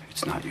know.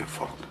 It's not your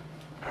fault.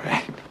 All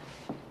right?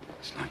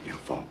 It's not your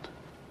fault.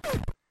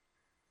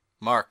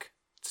 Mark,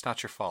 it's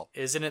not your fault.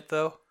 Isn't it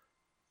though?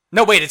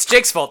 No, wait, it's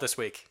Jake's fault this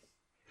week.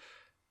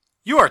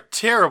 You are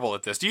terrible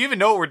at this. Do you even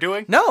know what we're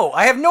doing? No,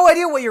 I have no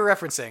idea what you're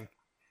referencing.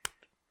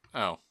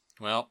 Oh,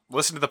 well,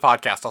 listen to the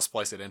podcast. I'll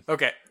splice it in.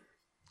 Okay.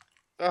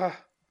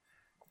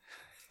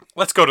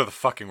 Let's go to the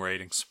fucking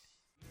ratings.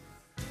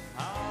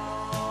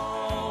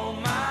 All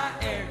my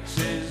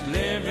exes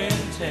live in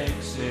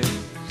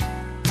Texas,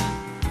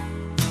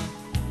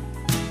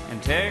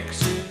 and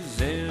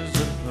Texas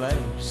is a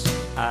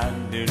place I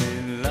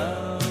didn't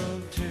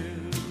love to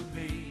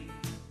be.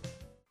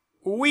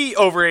 We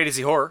over at A to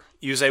Z Horror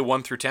use a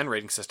 1 through 10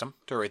 rating system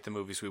to rate the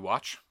movies we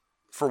watch.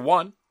 For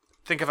 1,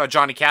 think of how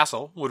Johnny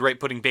Castle would rate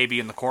putting Baby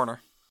in the corner.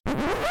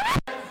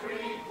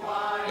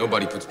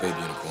 Nobody puts baby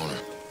in a corner.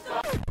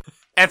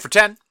 And for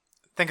 10,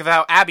 think of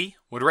how Abby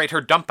would rate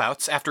her dump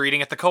outs after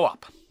eating at the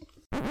co-op.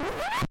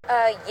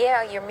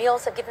 Yeah, your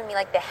meals have given me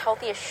like the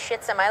healthiest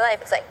shits in my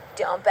life. It's like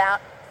dump out,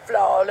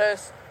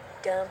 flawless,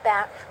 dump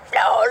out,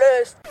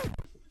 flawless.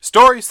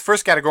 Stories, the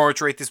first category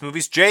to rate these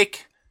movies.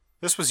 Jake,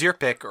 this was your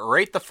pick.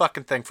 Rate the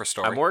fucking thing for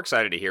story. I'm more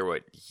excited to hear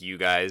what you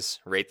guys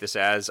rate this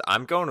as.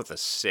 I'm going with a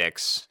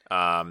 6.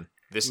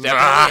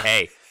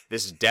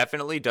 This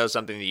definitely does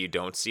something that you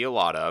don't see a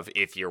lot of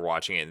if you're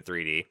watching it in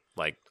 3D.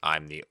 Like,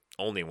 I'm the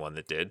only one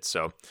that did.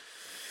 So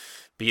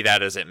be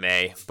that as it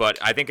may. But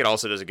I think it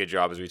also does a good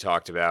job, as we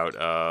talked about,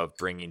 of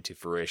bringing to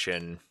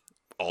fruition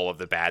all of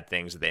the bad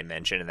things that they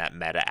mention in that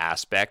meta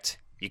aspect.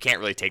 You can't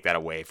really take that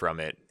away from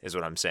it, is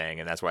what I'm saying.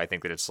 And that's why I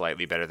think that it's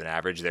slightly better than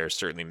average. There are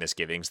certainly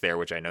misgivings there,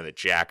 which I know that,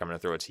 Jack, I'm going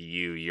to throw it to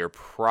you. You're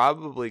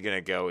probably going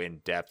to go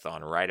in depth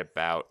on right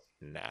about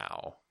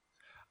now.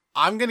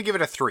 I'm going to give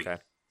it a 3.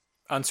 Okay.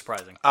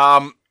 Unsurprising.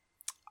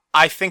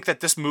 I think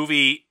that this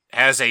movie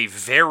has a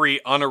very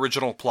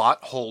unoriginal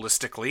plot,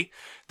 holistically.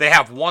 They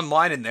have one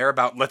line in there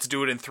about, let's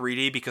do it in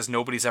 3D because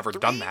nobody's ever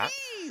done that.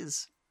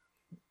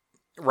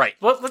 Right.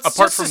 Well, let's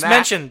just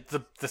mention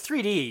the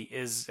 3D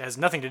has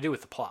nothing to do with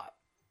the plot.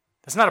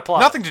 It's not a plot.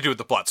 Nothing to do with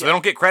the plot, so they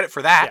don't get credit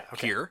for that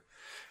here.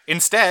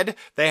 Instead,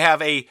 they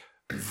have a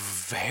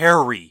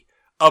very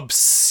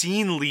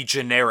obscenely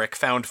generic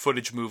found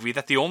footage movie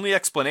that the only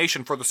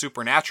explanation for the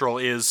supernatural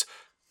is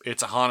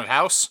it's a haunted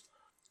house.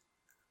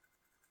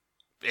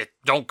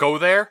 Don't go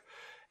there.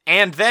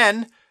 And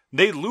then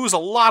they lose a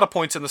lot of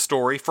points in the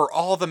story for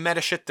all the meta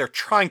shit they're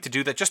trying to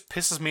do that just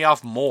pisses me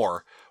off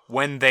more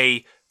when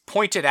they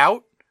point it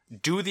out,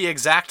 do the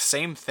exact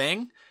same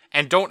thing,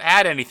 and don't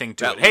add anything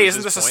to it. Hey,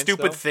 isn't this a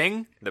stupid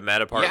thing? The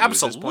meta part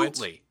loses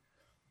points?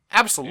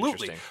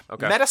 Absolutely.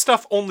 Okay. Meta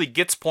stuff only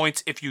gets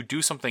points if you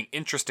do something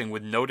interesting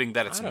with noting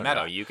that it's meta.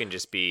 No, you can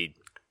just be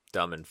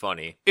dumb and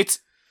funny.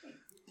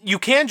 You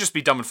can just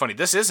be dumb and funny.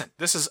 This isn't.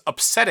 This is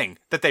upsetting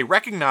that they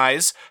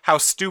recognize how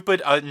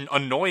stupid and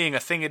annoying a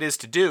thing it is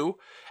to do,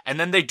 and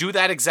then they do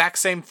that exact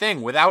same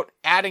thing without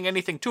adding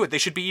anything to it. They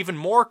should be even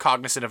more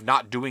cognizant of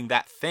not doing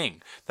that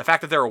thing. The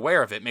fact that they're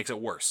aware of it makes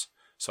it worse.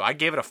 So I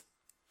gave it a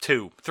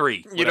 2,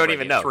 3. You don't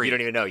even know. 3. You don't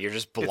even know. You're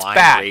just blind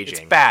It's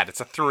raging. bad. It's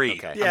a 3.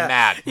 Okay. Yeah. I'm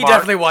mad. He Mark,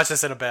 definitely watched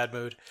this in a bad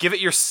mood. give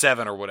it your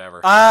 7 or whatever.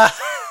 I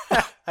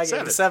gave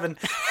it a 7.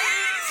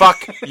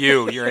 Fuck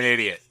you. You're an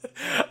idiot.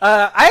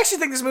 I actually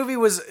think this movie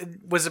was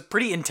a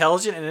pretty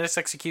intelligent in its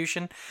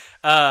execution.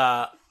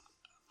 I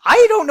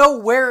don't know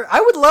where...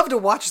 I would love to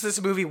watch this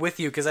movie with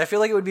you, because I feel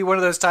like it would be one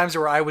of those times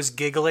where I was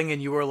giggling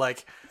and you were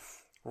like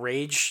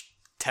rage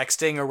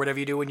texting or whatever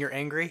you do when you're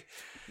angry.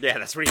 Yeah,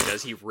 that's what he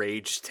does. He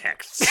rage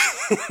texts.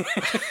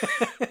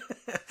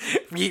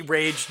 He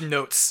rage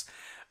notes.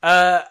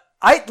 I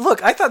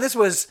thought this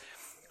was...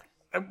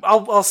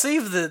 I'll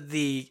save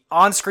the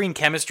on-screen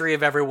chemistry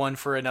of everyone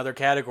for another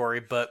category,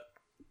 but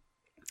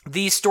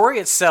the story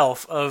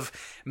itself of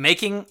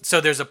making...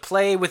 So there's a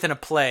play within a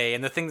play,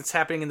 and the thing that's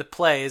happening in the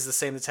play is the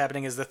same that's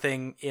happening as the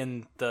thing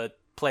in the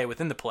play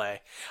within the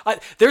play.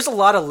 There's a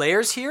lot of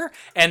layers here,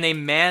 and they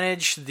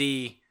manage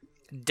the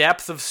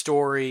depth of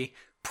story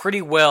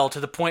pretty well to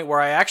the point where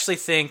I actually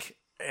think...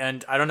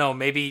 And I don't know,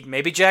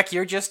 maybe Jack,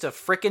 you're just a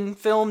frickin'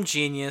 film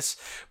genius,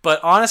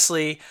 but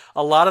honestly,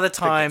 a lot of the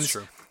times...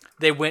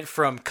 They went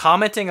from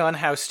commenting on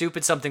how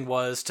stupid something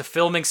was to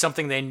filming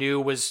something they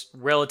knew was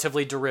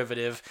relatively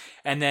derivative,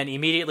 and then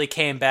immediately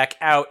came back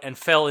out and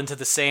fell into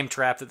the same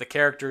trap that the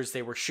characters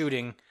they were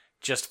shooting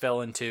just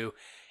fell into,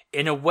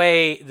 in a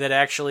way that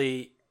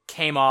actually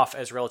came off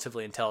as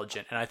relatively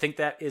intelligent. And I think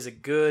that is a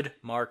good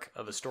mark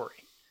of a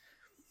story.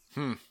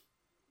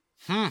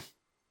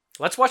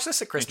 Let's watch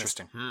this at Christmas.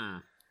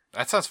 Interesting.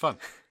 That sounds fun.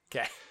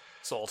 Okay,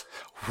 sold.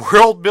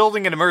 World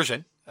building and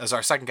immersion as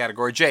our second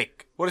category.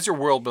 Jake, what is your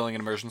world building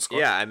and immersion score?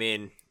 Yeah, I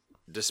mean,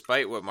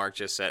 despite what Mark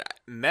just said,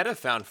 meta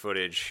found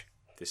footage,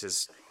 this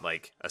is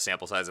like a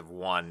sample size of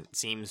 1,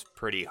 seems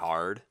pretty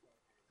hard.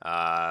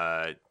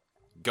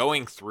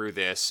 Going through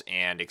this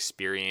and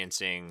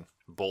experiencing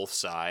both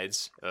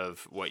sides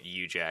of what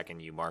you, Jack,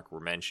 and you, Mark,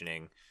 were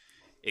mentioning,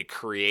 it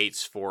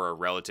creates for a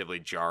relatively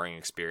jarring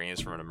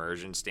experience from an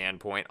immersion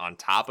standpoint. On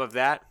top of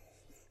that,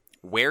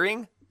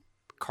 wearing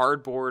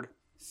cardboard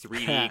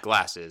 3D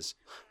glasses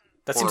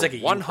That for seems like a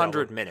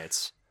 100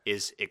 minutes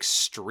is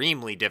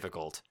extremely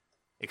difficult.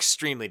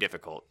 Extremely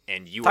difficult.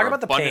 And you Talk are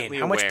about the pain. abundantly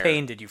How much aware-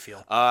 pain did you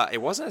feel?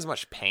 It wasn't as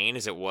much pain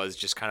as it was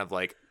just kind of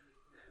like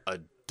a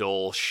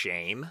dull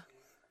shame.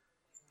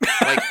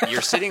 Like,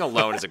 you're sitting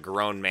alone as a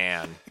grown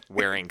man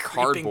wearing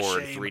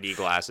cardboard shame. 3D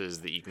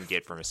glasses that you can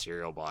get from a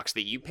cereal box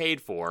that you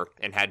paid for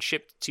and had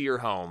shipped to your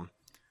home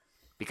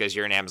because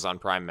you're an Amazon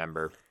Prime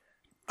member.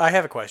 I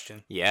have a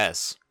question.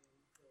 Yes.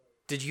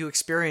 Did you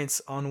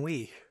experience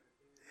ennui?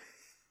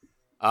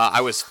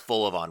 I was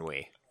full of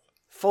ennui.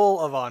 Full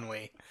of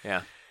ennui.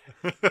 Yeah.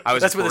 I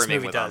was That's what this brimming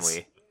movie with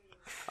does.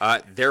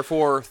 ennui.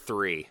 Therefore,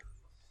 3.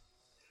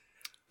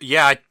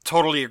 Yeah, I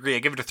totally agree. I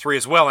give it a 3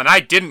 as well, and I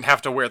didn't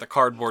have to wear the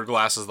cardboard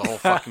glasses the whole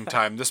fucking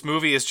time. This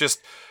movie is just...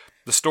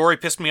 The story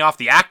pissed me off.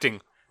 The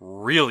acting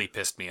really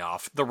pissed me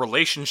off. The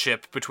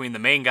relationship between the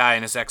main guy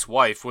and his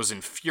ex-wife was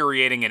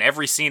infuriating in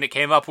every scene it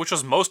came up, which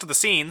was most of the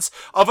scenes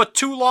of a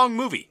too long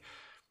movie.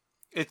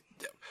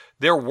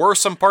 There were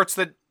some parts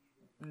that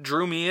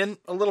drew me in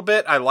a little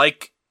bit. I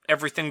like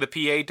everything the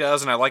PA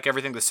does, and I like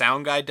everything the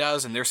sound guy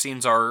does, and their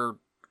scenes are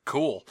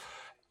cool.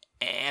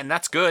 And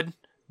that's good,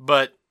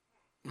 but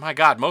my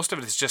God, most of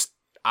it is just,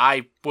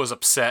 I was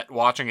upset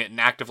watching it and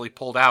actively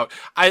pulled out.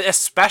 I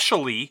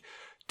especially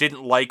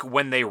didn't like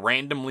when they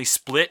randomly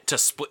split to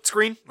split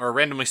screen or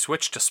randomly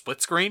switched to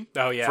split screen.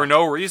 Oh, yeah. For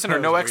no reason or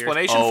That no was weird.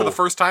 explanation for the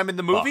first time in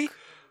the movie. Fuck.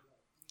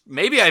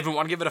 Maybe I even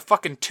want to give it a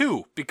fucking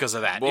 2 because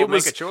of that. Well,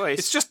 make a choice.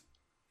 It's just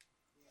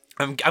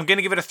I'm going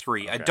to give it a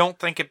 3. I don't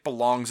think it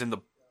belongs in the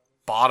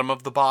bottom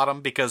of the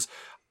bottom because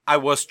I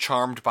was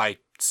charmed by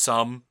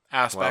some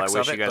aspects Well, I of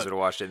wish it. you guys but- would have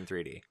watched it in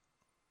 3D.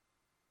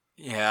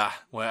 Yeah,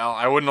 well,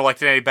 I wouldn't have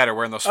liked it any better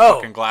wearing those Oh,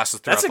 fucking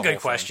glasses throughout that's a the good whole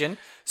thing. question.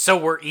 So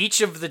were each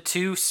of the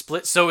two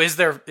split? So is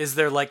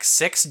there like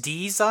 6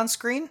 Ds on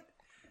screen?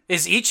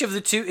 Is each of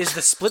the two is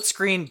the split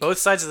screen both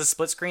sides of the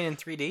split screen in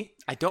 3D?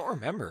 I don't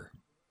remember.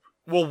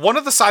 Well, one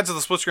of the sides of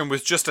the split screen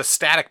was just a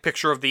static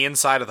picture of the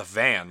inside of the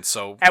van,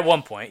 so At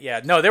one point,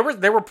 yeah. No, there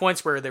were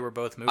points where they were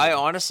both moving. I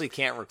honestly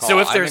can't recall. So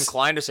if I'm there's-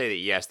 inclined to say that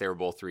yes, they were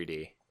both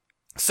 3D.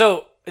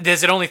 So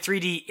is it only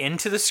 3D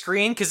into the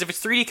screen? Because if it's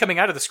 3D coming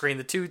out of the screen,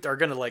 the two are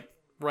gonna like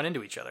run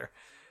into each other.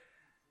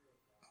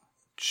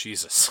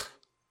 Jesus.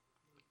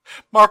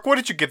 Mark, what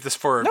did you give this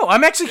for? No,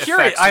 I'm actually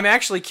curious. effects? I'm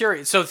actually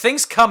curious. So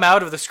things come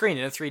out of the screen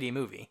in a 3D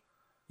movie.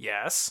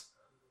 Yes.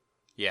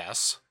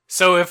 Yes.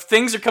 So if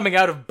things are coming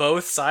out of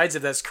both sides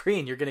of that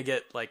screen, you're gonna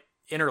get like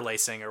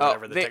interlacing or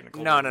whatever the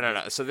technical. No. word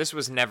would be. So this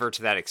was never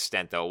to that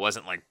extent, though. It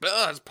wasn't like,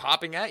 it's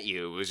popping at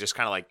you. It was just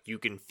kind of like you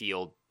can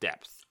feel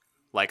depth.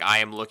 Like I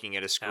am looking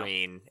at a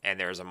screen and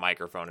there's a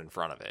microphone in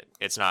front of it.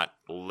 It's not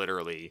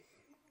literally.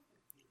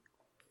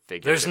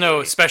 There's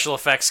no special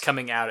effects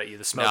coming out at you.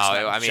 The smoke's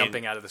No, not I mean,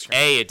 jumping out of the screen.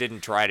 A, it didn't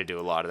try to do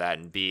a lot of that,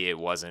 and B, it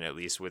wasn't, at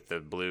least with the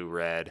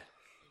blue-red,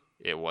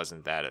 it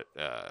wasn't that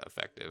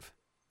effective.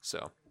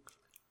 So,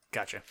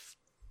 Gotcha.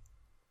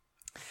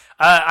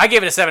 I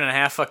gave it a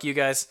 7.5. Fuck you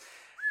guys.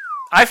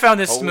 I found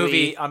this Holy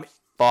movie.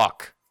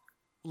 fuck.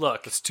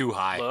 Look, It's too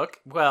high. look.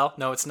 Well,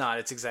 no, it's not.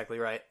 It's exactly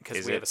right because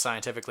Is we it? have a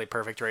scientifically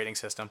perfect rating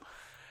system.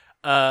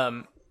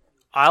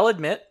 I'll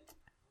admit,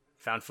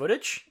 found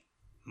footage,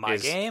 my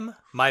Is- game,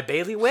 my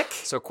bailiwick,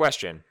 So,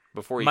 question,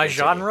 before you my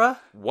continue. genre.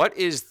 What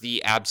is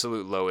the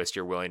absolute lowest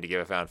you're willing to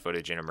give a found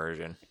footage in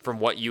immersion from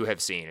what you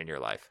have seen in your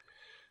life?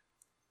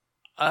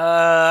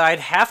 I'd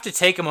have to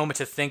take a moment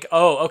to think.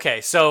 Oh,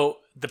 okay. So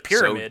the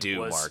pyramid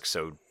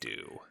So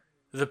do.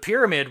 the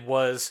pyramid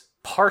was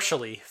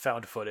partially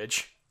found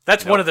footage.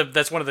 That's one of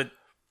the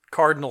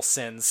cardinal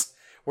sins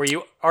where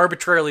you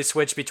arbitrarily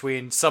switch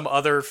between some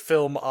other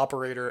film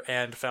operator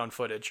and found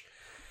footage.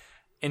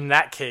 In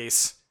that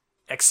case,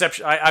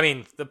 exception. I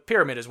mean, the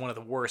pyramid is one of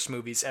the worst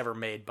movies ever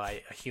made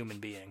by a human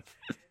being.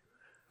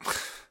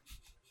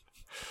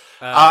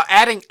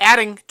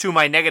 Adding to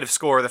my negative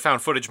score of the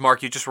found footage,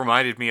 Mark, you just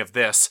reminded me of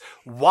this.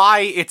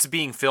 Why it's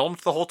being filmed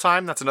the whole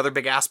time, that's another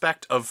big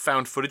aspect of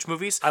found footage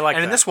movies. I like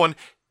And in that. this one,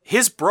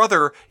 his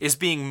brother is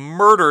being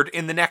murdered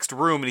in the next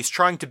room and he's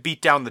trying to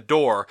beat down the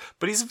door,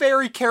 but he's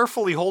very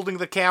carefully holding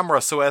the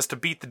camera so as to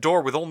beat the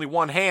door with only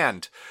one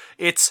hand.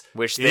 It's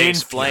Which they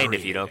explained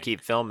if you don't infuriating.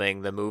 keep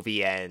filming, the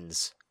movie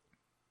ends.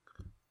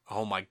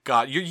 Oh my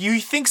god. You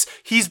thinks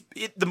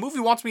the movie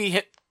wants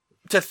me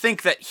to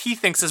think that he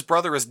thinks his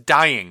brother is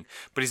dying,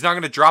 but he's not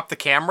going to drop the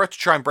camera to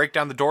try and break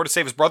down the door to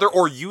save his brother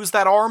or use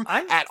that arm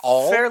I'm at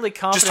all. fairly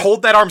confident- Just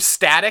hold that arm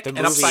static and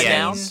movie upside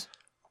down. ends.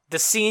 The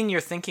scene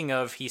you're thinking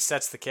of, he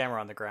sets the camera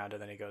on the ground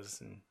and then he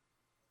goes and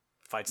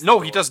fights. No,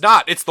 the he door. does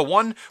not. It's the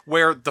one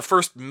where the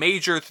first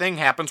major thing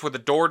happens where the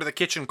door to the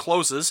kitchen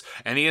closes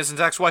and he and his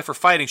ex-wife are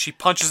fighting. She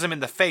punches him in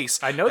the face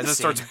I know and the then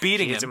scene. starts She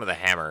beating hits him him. with a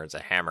hammer. It's a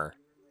hammer.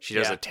 She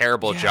does Yeah. a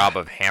terrible Yeah. job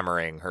of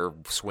hammering. Her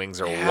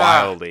swings are Yeah.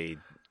 wildly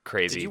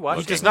crazy. Did you watch He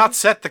looking. does not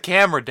set the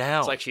camera down.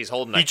 It's like she's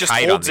holding He a just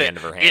kite on holds the it. end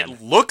of her hand.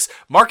 It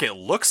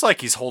looks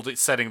like he's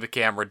setting the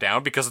camera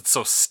down because it's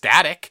so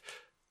static.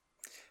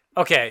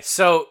 Okay,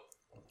 so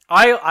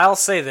I'll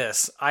say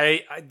this.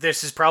 I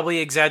this is probably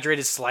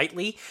exaggerated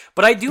slightly,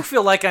 but I do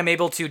feel like I'm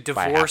able to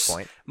By a half divorce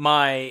point.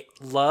 my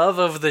love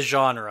of the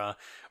genre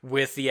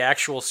with the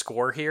actual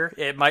score here.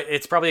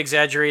 It's probably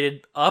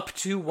exaggerated up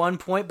to 1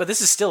 point, but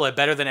this is still a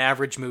better than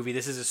average movie.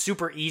 This is a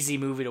super easy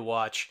movie to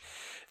watch.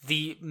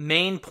 The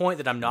main point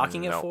that I'm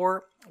knocking it No.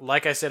 for,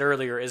 like I said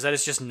earlier, is that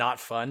it's just not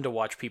fun to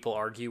watch people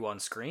argue on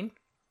screen.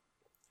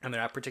 And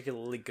they're not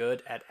particularly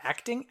good at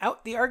acting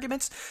out the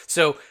arguments.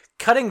 So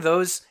cutting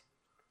those,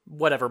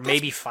 whatever,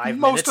 maybe 5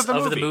 most minutes of the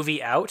of the movie.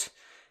 movie out,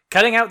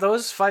 cutting out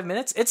those 5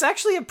 minutes, it's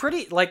actually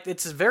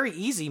it's a very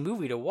easy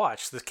movie to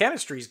watch. The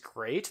chemistry's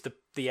great.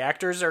 The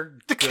actors are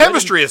The good.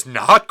 chemistry is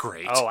not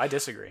great. Oh, I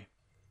disagree.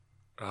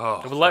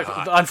 Oh,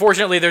 God.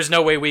 Unfortunately, there's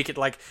no way we could,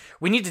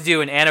 we need to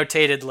do an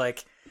annotated,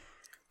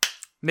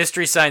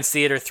 Mystery Science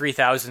Theater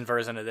 3000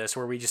 version of this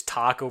where we just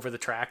talk over the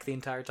track the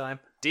entire time.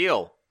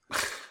 Deal.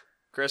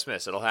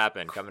 Christmas, it'll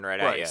happen. Coming right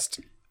at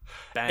Christ.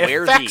 Bang. you.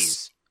 Wear Effects.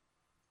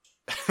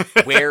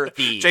 these. Wear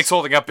these. Jake's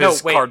holding up No,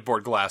 his wait.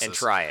 cardboard glasses. and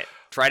try it.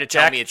 Try to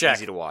tell Jack, me it's Jack.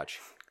 easy to watch.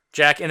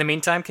 Jack, in the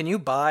meantime, can you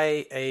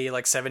buy a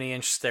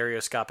 70-inch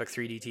stereoscopic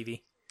 3D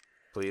TV?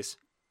 Please.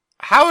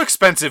 How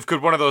expensive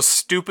could one of those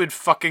stupid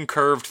fucking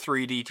curved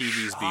 3D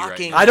TVs be right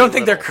Shocking. now? I don't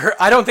think Little.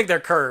 I don't think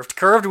they're curved.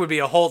 Curved would be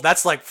a whole.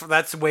 That's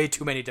way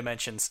too many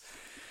dimensions.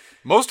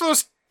 Most of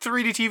those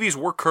 3D TVs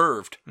were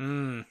curved.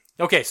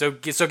 Okay, so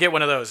get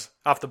one of those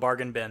off the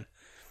bargain bin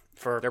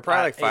for They're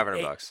probably like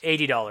 $500.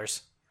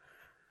 $80.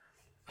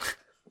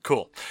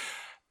 Cool.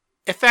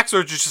 Effects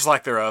are just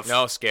like thereof.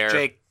 No, Scare.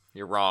 Jake,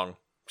 You're wrong.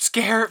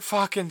 Scare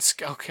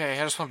okay,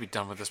 I just want to be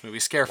done with this movie.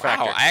 Scare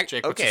Factor.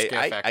 Jake, what's your Okay,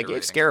 Scare Factor I gave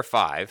rating? Scare a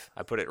 5.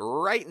 I put it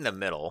right in the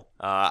middle.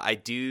 I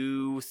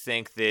do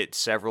think that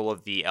several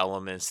of the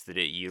elements that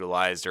it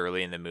utilized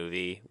early in the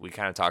movie, we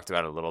kind of talked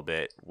about a little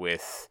bit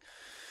with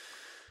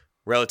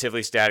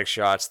relatively static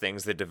shots,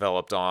 things that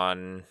developed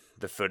on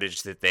the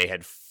footage that they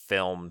had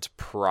filmed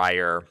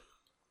prior.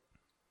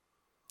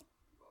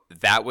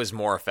 That was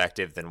more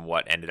effective than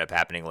what ended up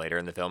happening later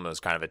in the film. It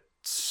was kind of a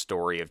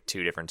story of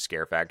two different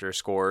Scare Factor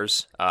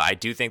scores. I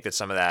do think that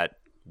some of that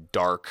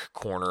dark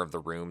corner of the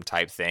room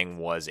type thing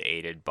was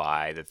aided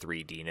by the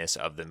 3D-ness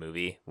of the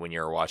movie when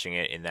you're watching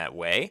it in that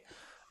way.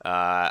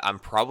 I'm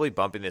probably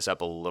bumping this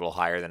up a little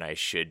higher than I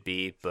should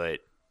be,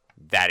 but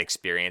that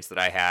experience that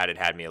I had, it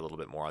had me a little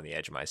bit more on the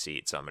edge of my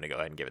seat, so I'm going to go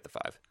ahead and give it the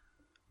 5.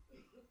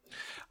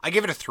 I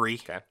give it a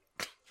 3.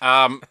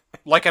 Okay.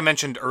 Like I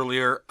mentioned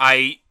earlier,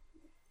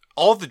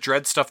 all the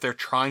dread stuff they're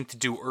trying to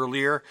do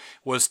earlier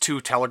was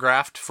too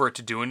telegraphed for it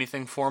to do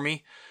anything for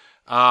me.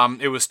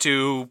 It was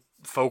too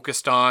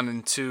focused on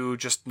and too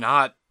just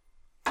not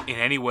in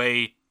any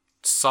way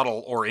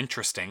subtle or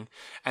interesting.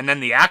 And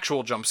then the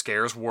actual jump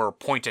scares were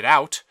pointed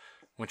out,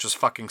 which was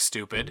fucking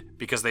stupid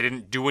because they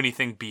didn't do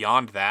anything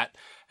beyond that.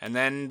 And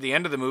then the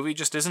end of the movie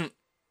just isn't...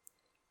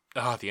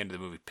 Oh, the end of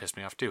the movie pissed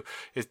me off too.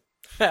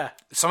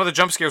 Some of the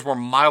jump scares were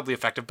mildly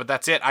effective, but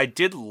that's it. I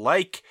did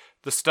like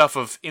the stuff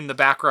of in the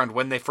background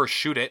when they first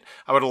shoot it.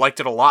 I would have liked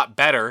it a lot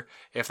better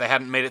if they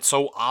hadn't made it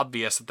so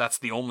obvious that that's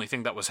the only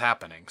thing that was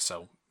happening.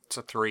 So it's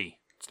a 3.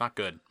 It's not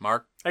good.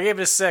 Mark? I gave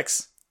it a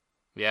 6.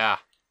 Yeah.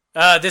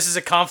 This is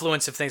a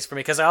confluence of things for me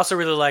because I also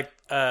really like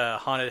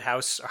haunted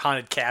house or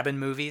haunted cabin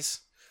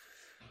movies.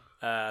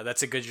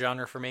 That's a good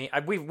genre for me.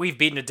 We've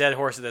beaten a dead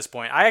horse at this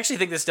point. I actually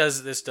think this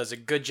does a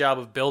good job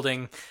of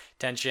building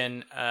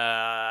tension.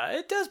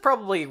 It does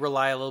probably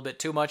rely a little bit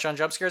too much on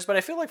jump scares, but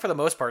I feel like for the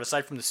most part,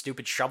 aside from the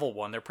stupid shovel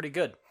one, they're pretty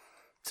good.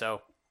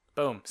 So,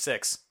 boom,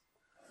 6.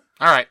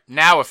 All right,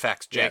 now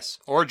effects, Jake, Yes.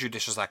 or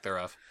judicious lack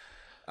thereof.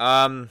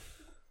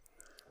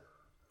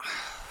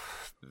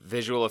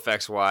 Visual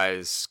effects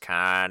wise,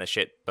 kind of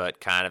shit, but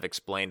kind of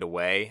explained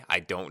away. I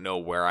don't know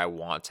where I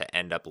want to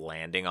end up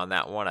landing on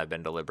that one. I've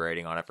been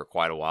deliberating on it for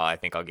quite a while. I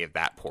think I'll give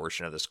that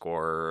portion of the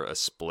score a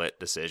split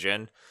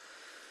decision.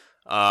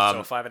 So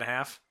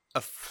 5.5.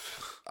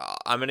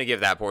 I'm going to give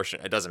that portion.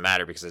 It doesn't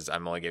matter because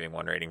I'm only giving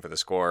one rating for the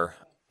score.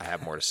 I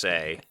have more to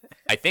say.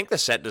 I think the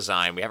set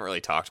design, we haven't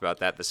really talked about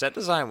that. The set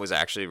design was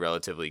actually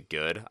relatively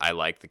good. I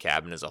like the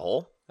cabin as a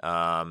whole.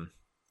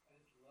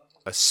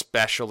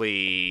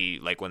 Especially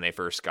like when they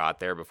first got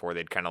there before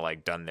they'd kind of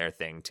like done their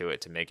thing to it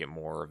to make it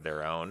more of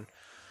their own.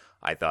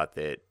 I thought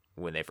that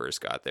when they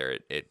first got there,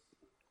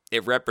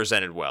 it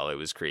represented well. It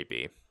was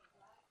creepy.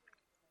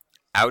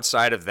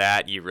 Outside of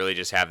that, you really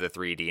just have the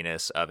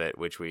 3D-ness of it,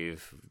 which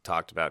we've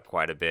talked about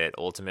quite a bit.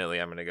 Ultimately,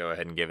 I'm going to go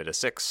ahead and give it a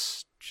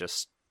 6,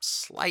 just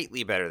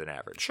slightly better than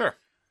average.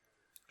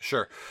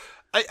 Sure.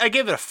 I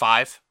gave it a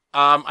 5.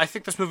 I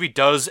think this movie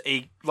does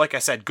like I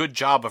said, good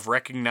job of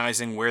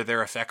recognizing where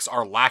their effects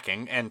are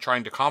lacking and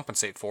trying to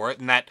compensate for it.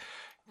 And that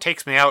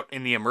takes me out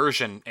in the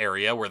immersion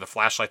area where the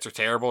flashlights are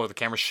terrible or the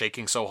camera's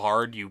shaking so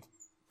hard you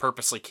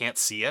purposely can't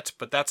see it.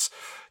 But that's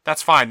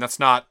fine. That's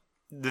not...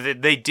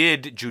 They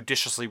did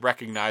judiciously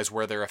recognize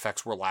where their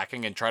effects were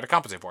lacking and try to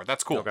compensate for it.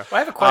 That's cool. Okay. Well,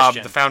 I have a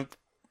question.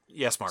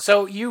 Yes, Mark.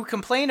 So you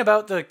complain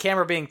about the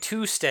camera being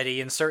too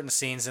steady in certain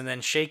scenes and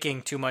then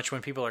shaking too much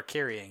when people are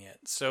carrying it.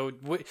 So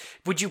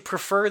would you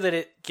prefer that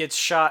it gets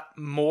shot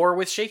more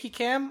with shaky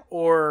cam,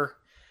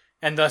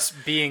 and thus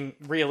being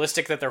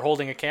realistic that they're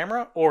holding a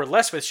camera, or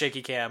less with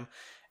shaky cam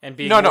and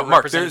being more Mark,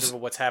 representative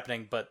of what's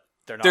happening, but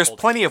they're not? There's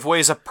holding plenty of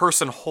ways a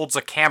person holds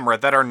a camera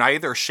that are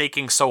neither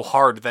shaking so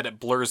hard that it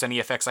blurs any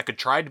effects I could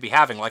try to be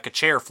having, like a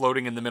chair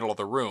floating in the middle of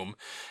the room,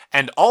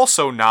 and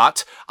also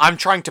not, I'm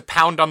trying to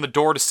pound on the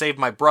door to save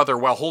my brother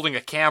while holding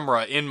a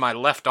camera in my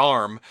left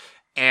arm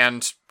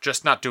and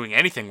just not doing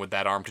anything with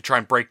that arm to try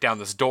and break down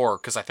this door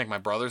because I think my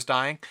brother's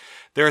dying.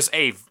 There's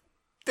a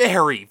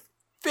very,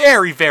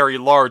 very, very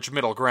large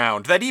middle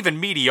ground that even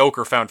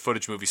mediocre found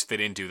footage movies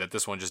fit into that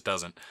this one just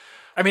doesn't.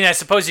 I mean, I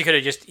suppose you could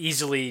have just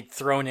easily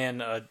thrown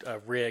in a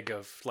rig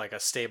of like a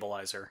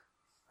stabilizer,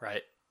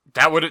 right?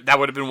 That would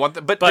have been one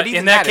thing, but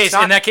even in that it's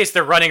not, in that case,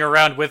 they're running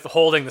around with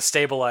holding the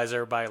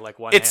stabilizer by like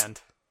one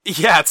hand.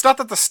 Yeah, it's not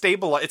that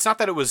it's not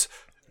that it was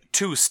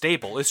too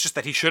stable. It's just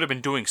that he should have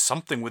been doing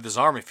something with his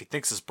arm if he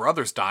thinks his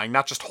brother's dying,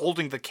 not just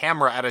holding the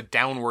camera at a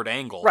downward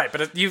angle. Right,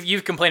 but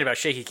you've complained about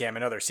shaky cam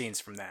in other scenes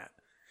from that.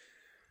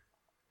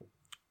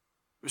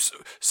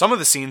 Some of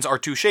the scenes are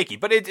too shaky,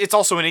 but it's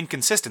also an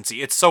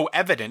inconsistency. It's so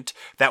evident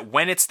that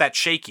when it's that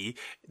shaky,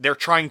 they're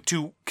trying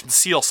to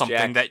conceal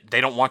something Jack, that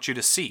they don't want you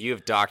to see. You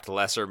have docked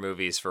lesser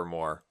movies for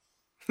more.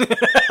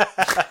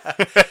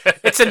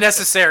 It's a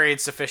necessary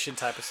and sufficient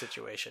type of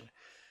situation.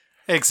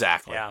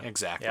 Exactly. Yeah.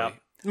 Exactly. Yeah.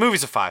 The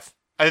movie's a 5.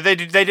 They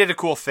did a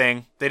cool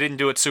thing. They didn't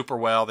do it super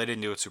well. They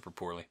didn't do it super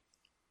poorly.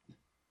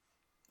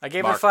 I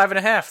gave Mark. it a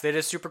 5.5. They did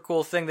a super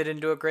cool thing. They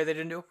didn't do it great. They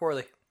didn't do it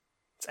poorly.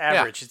 It's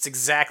average. It's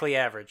exactly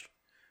average.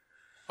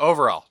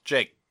 Overall,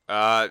 Jake.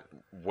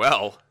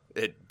 Well,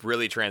 it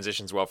really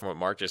transitions well from what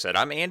Mark just said.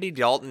 I'm Andy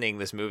Daltoning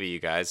this movie, you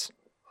guys.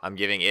 I'm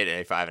giving it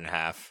a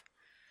 5.5.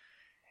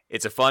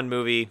 It's a fun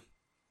movie.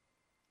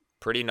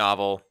 Pretty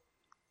novel.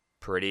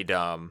 Pretty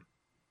dumb.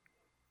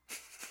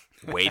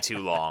 Way too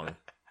long.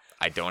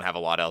 I don't have a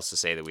lot else to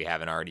say that we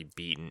haven't already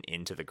beaten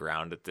into the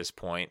ground at this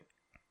point.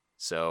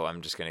 So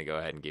I'm just going to go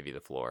ahead and give you the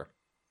floor.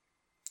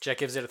 Jack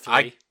gives it a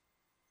 3.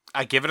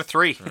 I give it a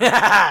 3.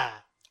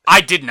 I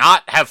did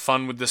not have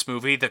fun with this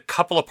movie. The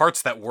couple of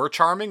parts that were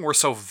charming were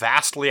so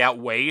vastly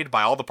outweighed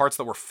by all the parts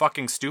that were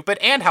fucking stupid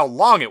and how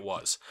long it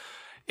was.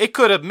 It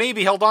could have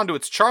maybe held on to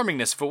its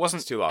charmingness if it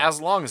wasn't too long.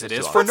 as long as it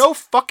is long. for no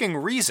fucking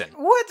reason.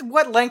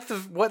 What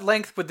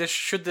length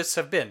should this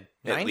have been?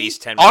 At 90?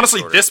 least 10 minutes Honestly,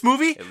 shorter. this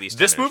movie, At least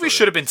 10 this minutes movie shorter.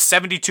 should have been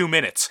 72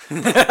 minutes.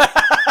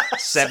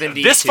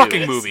 72 This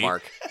fucking minutes, movie,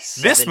 Mark.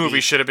 this movie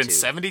should have been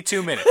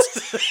 72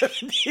 minutes.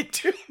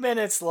 72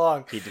 minutes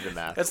long. He did the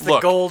math. That's the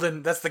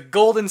Look. That's the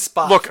golden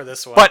spot Look, for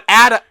this one. but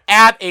at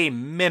a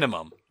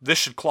minimum, this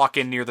should clock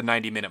in near the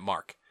 90-minute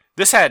mark.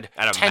 This had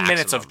At a 10 minutes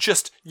maximum. of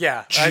just Yeah,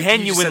 you just said the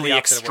genuinely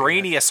opposite of what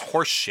you meant. extraneous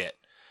horse shit.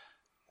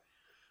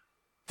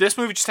 This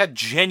movie just had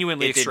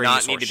genuinely It did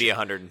extraneous not need horse to be shit.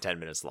 110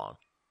 minutes long.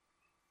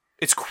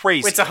 It's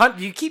crazy. It's 100.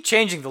 You keep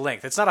changing the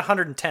length. It's not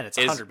 110. It's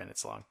Is- 100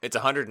 minutes long. It's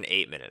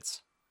 108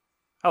 minutes.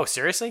 Oh,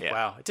 seriously? Yeah.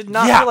 Wow, it did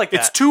not yeah, feel like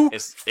that. it's too.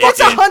 It's It's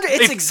it- 100.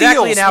 It's it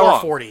exactly an feels hour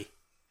long. 40.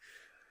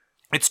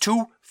 It's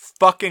too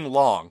fucking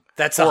long.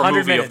 That's for a 100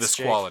 movie minutes, of this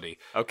Jake. quality.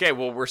 Okay,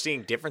 well, we're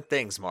seeing different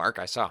things, Mark.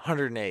 I saw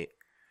 108.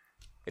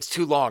 It's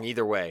too long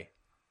either way.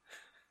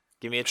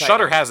 Give me a tight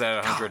Shutter number. has it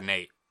at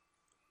 108.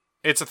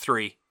 It's a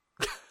 3.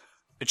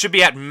 It should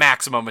be at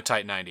maximum a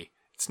tight 90.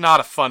 It's not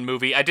a fun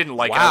movie. I didn't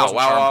like it. I Wow, wasn't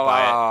wow, charmed wow,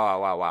 by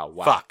it.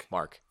 wow. Fuck.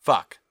 Mark.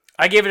 Fuck.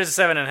 I gave it a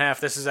 7.5.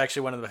 This is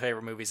actually one of my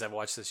favorite movies I've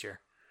watched this year.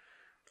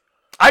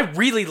 I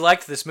really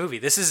liked this movie.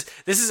 This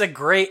is a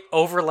great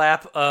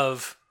overlap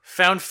of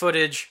found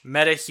footage,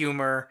 meta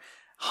humor,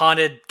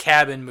 haunted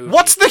cabin movie.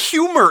 What's the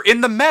humor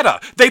in the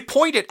meta? They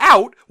point it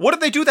out. What do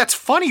they do that's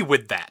funny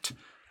with that?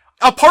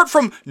 Apart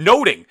from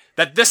noting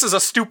that this is a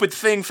stupid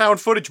thing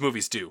found footage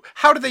movies do,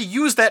 how do they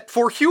use that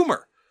for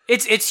humor?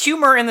 It's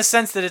humor in the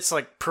sense that it's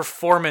like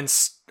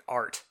performance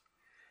art.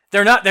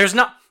 There's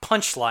not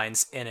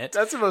punchlines in it.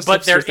 That's the most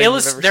but they're hipster thing you've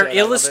ever said. I love it.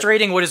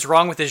 illustrating what is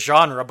wrong with the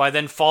genre by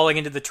then falling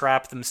into the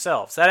trap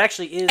themselves. That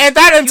actually is And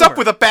that ends humor. up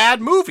with a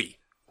bad movie.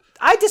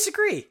 I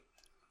disagree.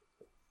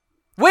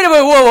 Wait a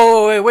minute,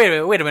 whoa,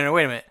 wait a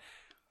minute.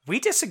 We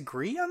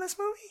disagree on this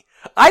movie?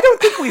 I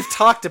don't think we've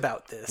talked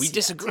about this. We yet.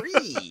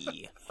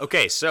 disagree.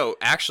 Okay, so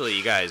actually,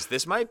 you guys,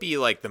 this might be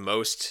like the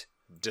most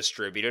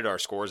distributed our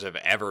scores have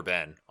ever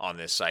been on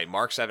this site.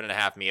 Mark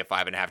 7.5, me a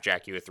 5.5,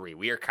 Jack you a 3.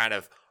 We are kind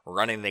of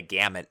running the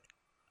gamut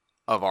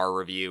of our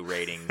review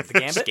rating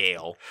gambit?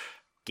 scale.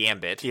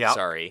 Gambit, Yep.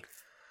 sorry.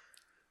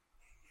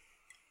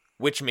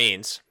 Which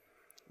means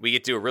we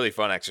get to do a really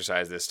fun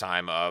exercise this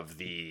time of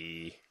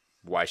the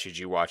why should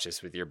you watch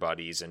this with your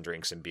buddies and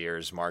drink some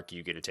beers. Mark,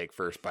 you get to take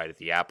first bite at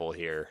the apple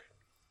here.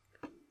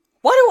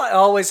 Why do I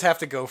always have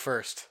to go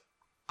first?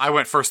 I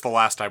went first the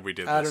last time we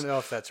did this. I don't know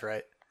if that's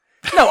right.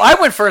 No, I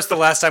went first the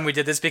last time we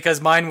did this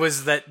because mine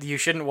was that you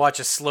shouldn't watch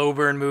a slow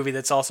burn movie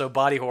that's also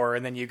body horror,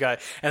 and then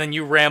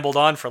you rambled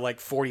on for like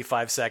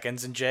 45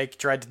 seconds, and Jake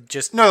tried to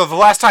just. No, the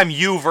last time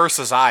you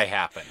versus I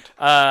happened.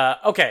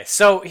 Okay,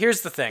 so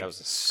here's the thing. That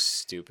was a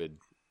stupid.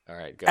 All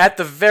right, go. At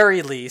the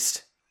very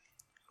least,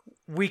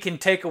 we can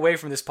take away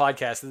from this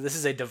podcast that this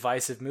is a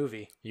divisive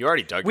movie. You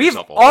already dug We've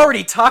yourself a hole.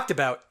 already talked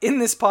about in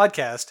this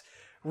podcast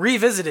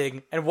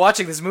revisiting and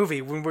watching this movie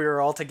when we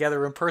were all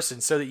together in person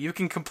so that you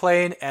can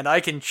complain and I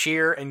can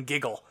cheer and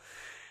giggle.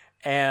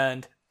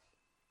 And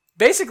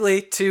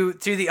basically, to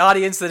the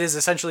audience that is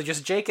essentially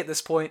just Jake at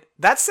this point,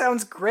 that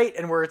sounds great,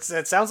 and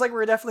it sounds like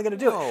we're definitely going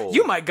to do No. it.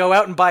 You might go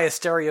out and buy a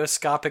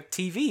stereoscopic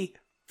TV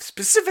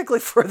specifically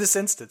for this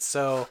instance.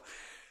 So,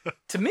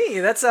 to me,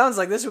 that sounds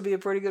like this would be a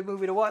pretty good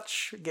movie to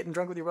watch, getting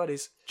drunk with your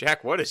buddies.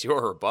 Jack, what is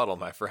your rebuttal,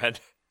 my friend?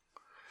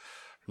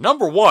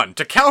 Number one,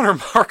 to counter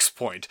Mark's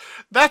point,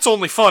 that's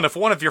only fun if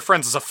one of your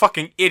friends is a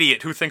fucking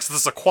idiot who thinks this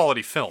is a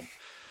quality film.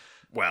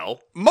 Well,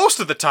 Most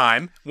of the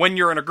time, when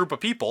you're in a group of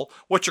people,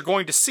 what you're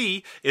going to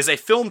see is a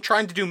film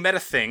trying to do meta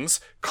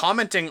things,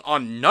 commenting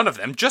on none of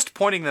them, just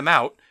pointing them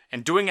out,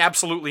 and doing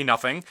absolutely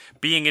nothing,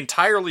 being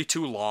entirely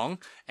too long,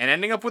 and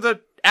ending up with a,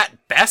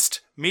 at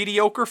best,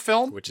 mediocre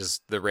film. which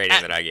is the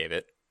rating that I gave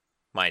it,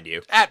 mind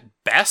you. At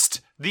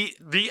best,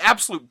 the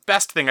absolute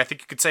best thing I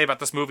think you could say about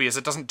this movie is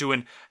it doesn't do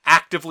an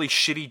actively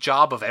shitty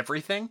job of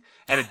everything,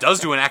 and it does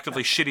do an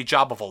actively shitty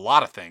job of a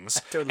lot of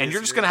things, totally and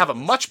you're just disagree going to have a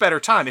much better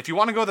time. If you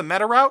want to go the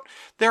meta route,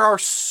 there are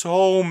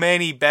so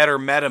many better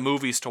meta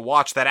movies to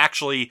watch that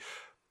actually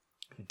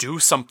do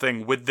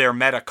something with their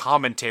meta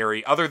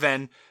commentary, other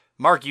than,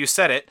 Mark, you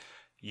said it,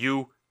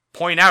 you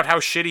point out how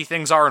shitty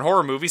things are in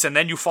horror movies, and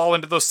then you fall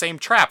into those same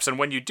traps, and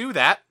when you do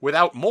that,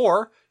 without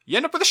more, You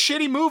end up with a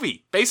shitty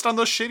movie based on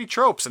those shitty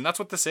tropes, and that's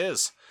what this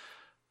is.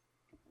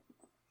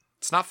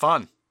 It's not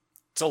fun.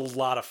 It's a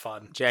lot of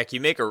fun. Jack,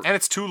 And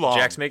it's too long.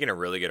 Jack's making a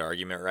really good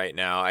argument right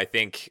now. I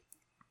think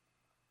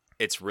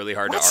it's really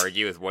hard to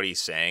argue with what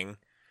he's saying.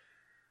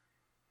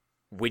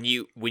 When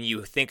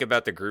you think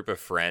about the group of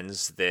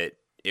friends that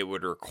it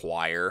would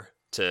require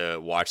to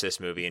watch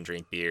this movie and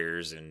drink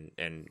beers and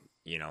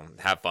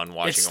have fun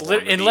watching a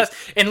horror movie.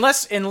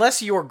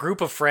 Unless your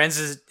group of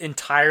friends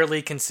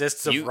entirely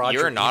consists of Roger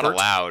You're not Ebert.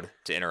 allowed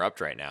to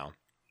interrupt right now.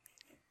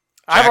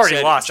 I've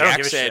already lost. I don't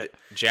give a shit.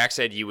 Jack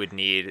said you would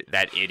need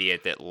that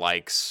idiot that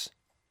likes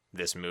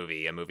this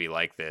movie, a movie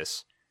like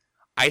this.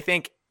 I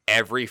think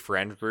every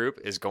friend group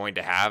is going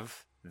to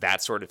have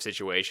that sort of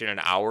situation, and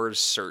ours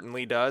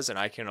certainly does, and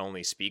I can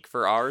only speak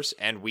for ours.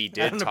 And we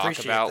did talk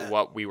about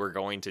what we were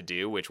going to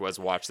do, which was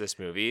watch this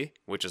movie,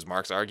 which is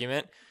Mark's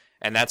argument.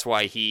 And that's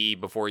why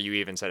before you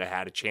even said I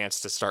had a chance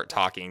to start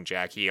talking,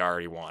 Jack, he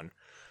already won.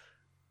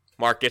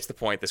 Mark gets the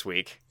point this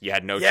week. You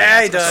had no chance.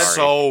 Yeah, he does.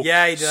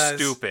 He does.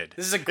 Stupid.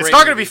 This is a great It's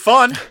not going to movie. be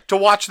fun to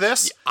watch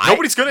this.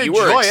 Nobody's going to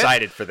enjoy it. You were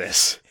excited for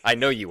this. I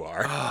know you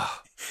are.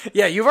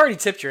 Yeah, you've already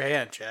tipped your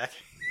hand, Jack.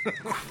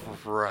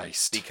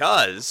 Christ.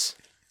 Because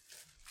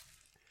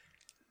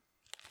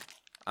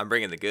I'm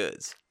bringing the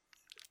goods.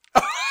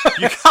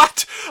 You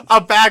got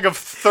a bag of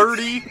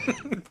 30. It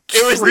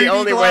was the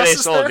only way they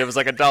glasses sold. there? It was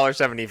like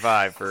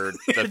 $1.75 for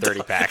the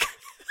 30 pack.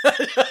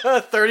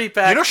 30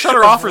 pack. You know Shudder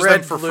of offers them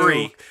Red for Blue.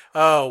 free.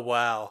 Oh,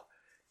 wow.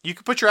 You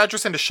can put your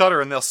address into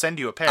Shudder and they'll send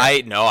you a pair.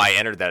 I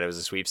entered that. It was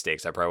a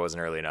sweepstakes. I probably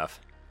wasn't early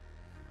enough.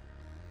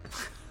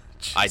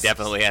 I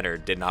definitely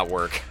entered. Did not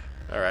work.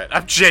 All right,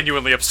 I'm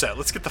genuinely upset.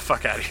 Let's get the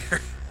fuck out of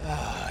here.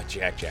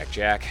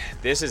 Jack.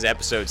 This is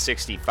episode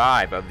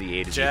 65 of the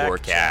A to Z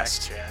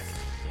Horrorcast. Jack.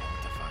 Yeah,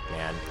 what the fuck,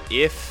 man?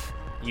 If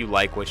you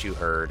like what you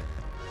heard,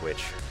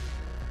 which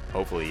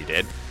hopefully you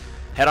did,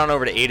 head on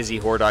over to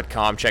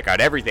atozhorror.com, check out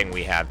everything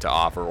we have to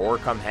offer, or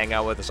come hang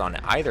out with us on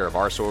either of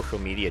our social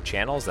media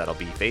channels. That'll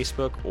be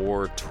Facebook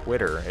or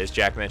Twitter. As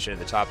Jack mentioned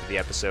at the top of the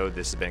episode,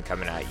 this has been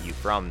coming at you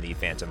from the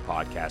Phantom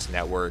Podcast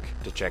Network.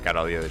 To check out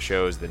all the other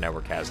shows the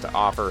network has to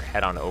offer,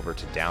 head on over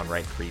to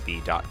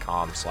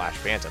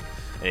downrightcreepy.com/phantom.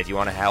 And if you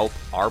want to help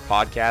our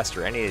podcast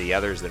or any of the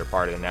others that are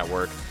part of the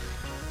network,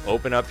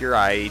 open up your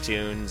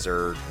iTunes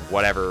or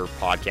whatever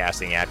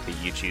podcasting app that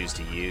you choose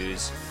to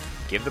use.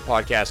 Give the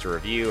podcast a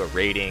review, a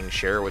rating,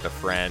 share it with a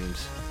friend,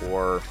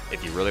 or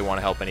if you really want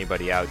to help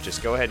anybody out,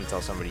 just go ahead and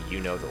tell somebody you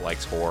know that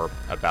likes horror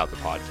about the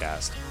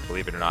podcast.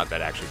 Believe it or not,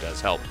 that actually does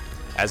help.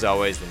 As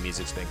always, the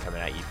music's been coming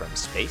at you from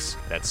space.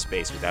 That's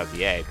space without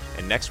the A.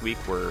 And next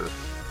week, we're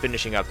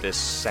finishing up this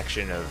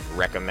section of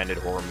recommended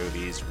horror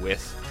movies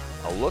with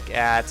a look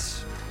at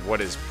what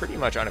is pretty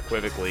much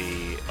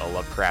unequivocally a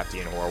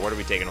Lovecraftian horror. What are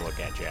we taking a look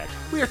at, Jack?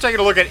 We are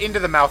taking a look at Into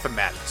the Mouth of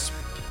Madness.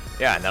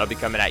 Yeah, and that'll be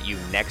coming at you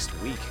next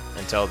week.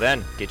 Until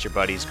then, get your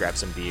buddies, grab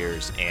some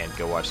beers, and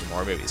go watch some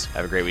more movies.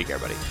 Have a great week,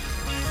 everybody.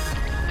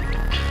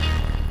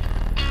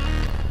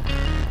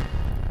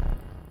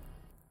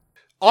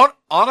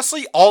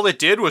 Honestly, all it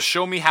did was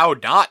show me how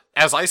not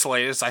as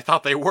isolated as I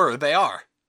thought they were. They are.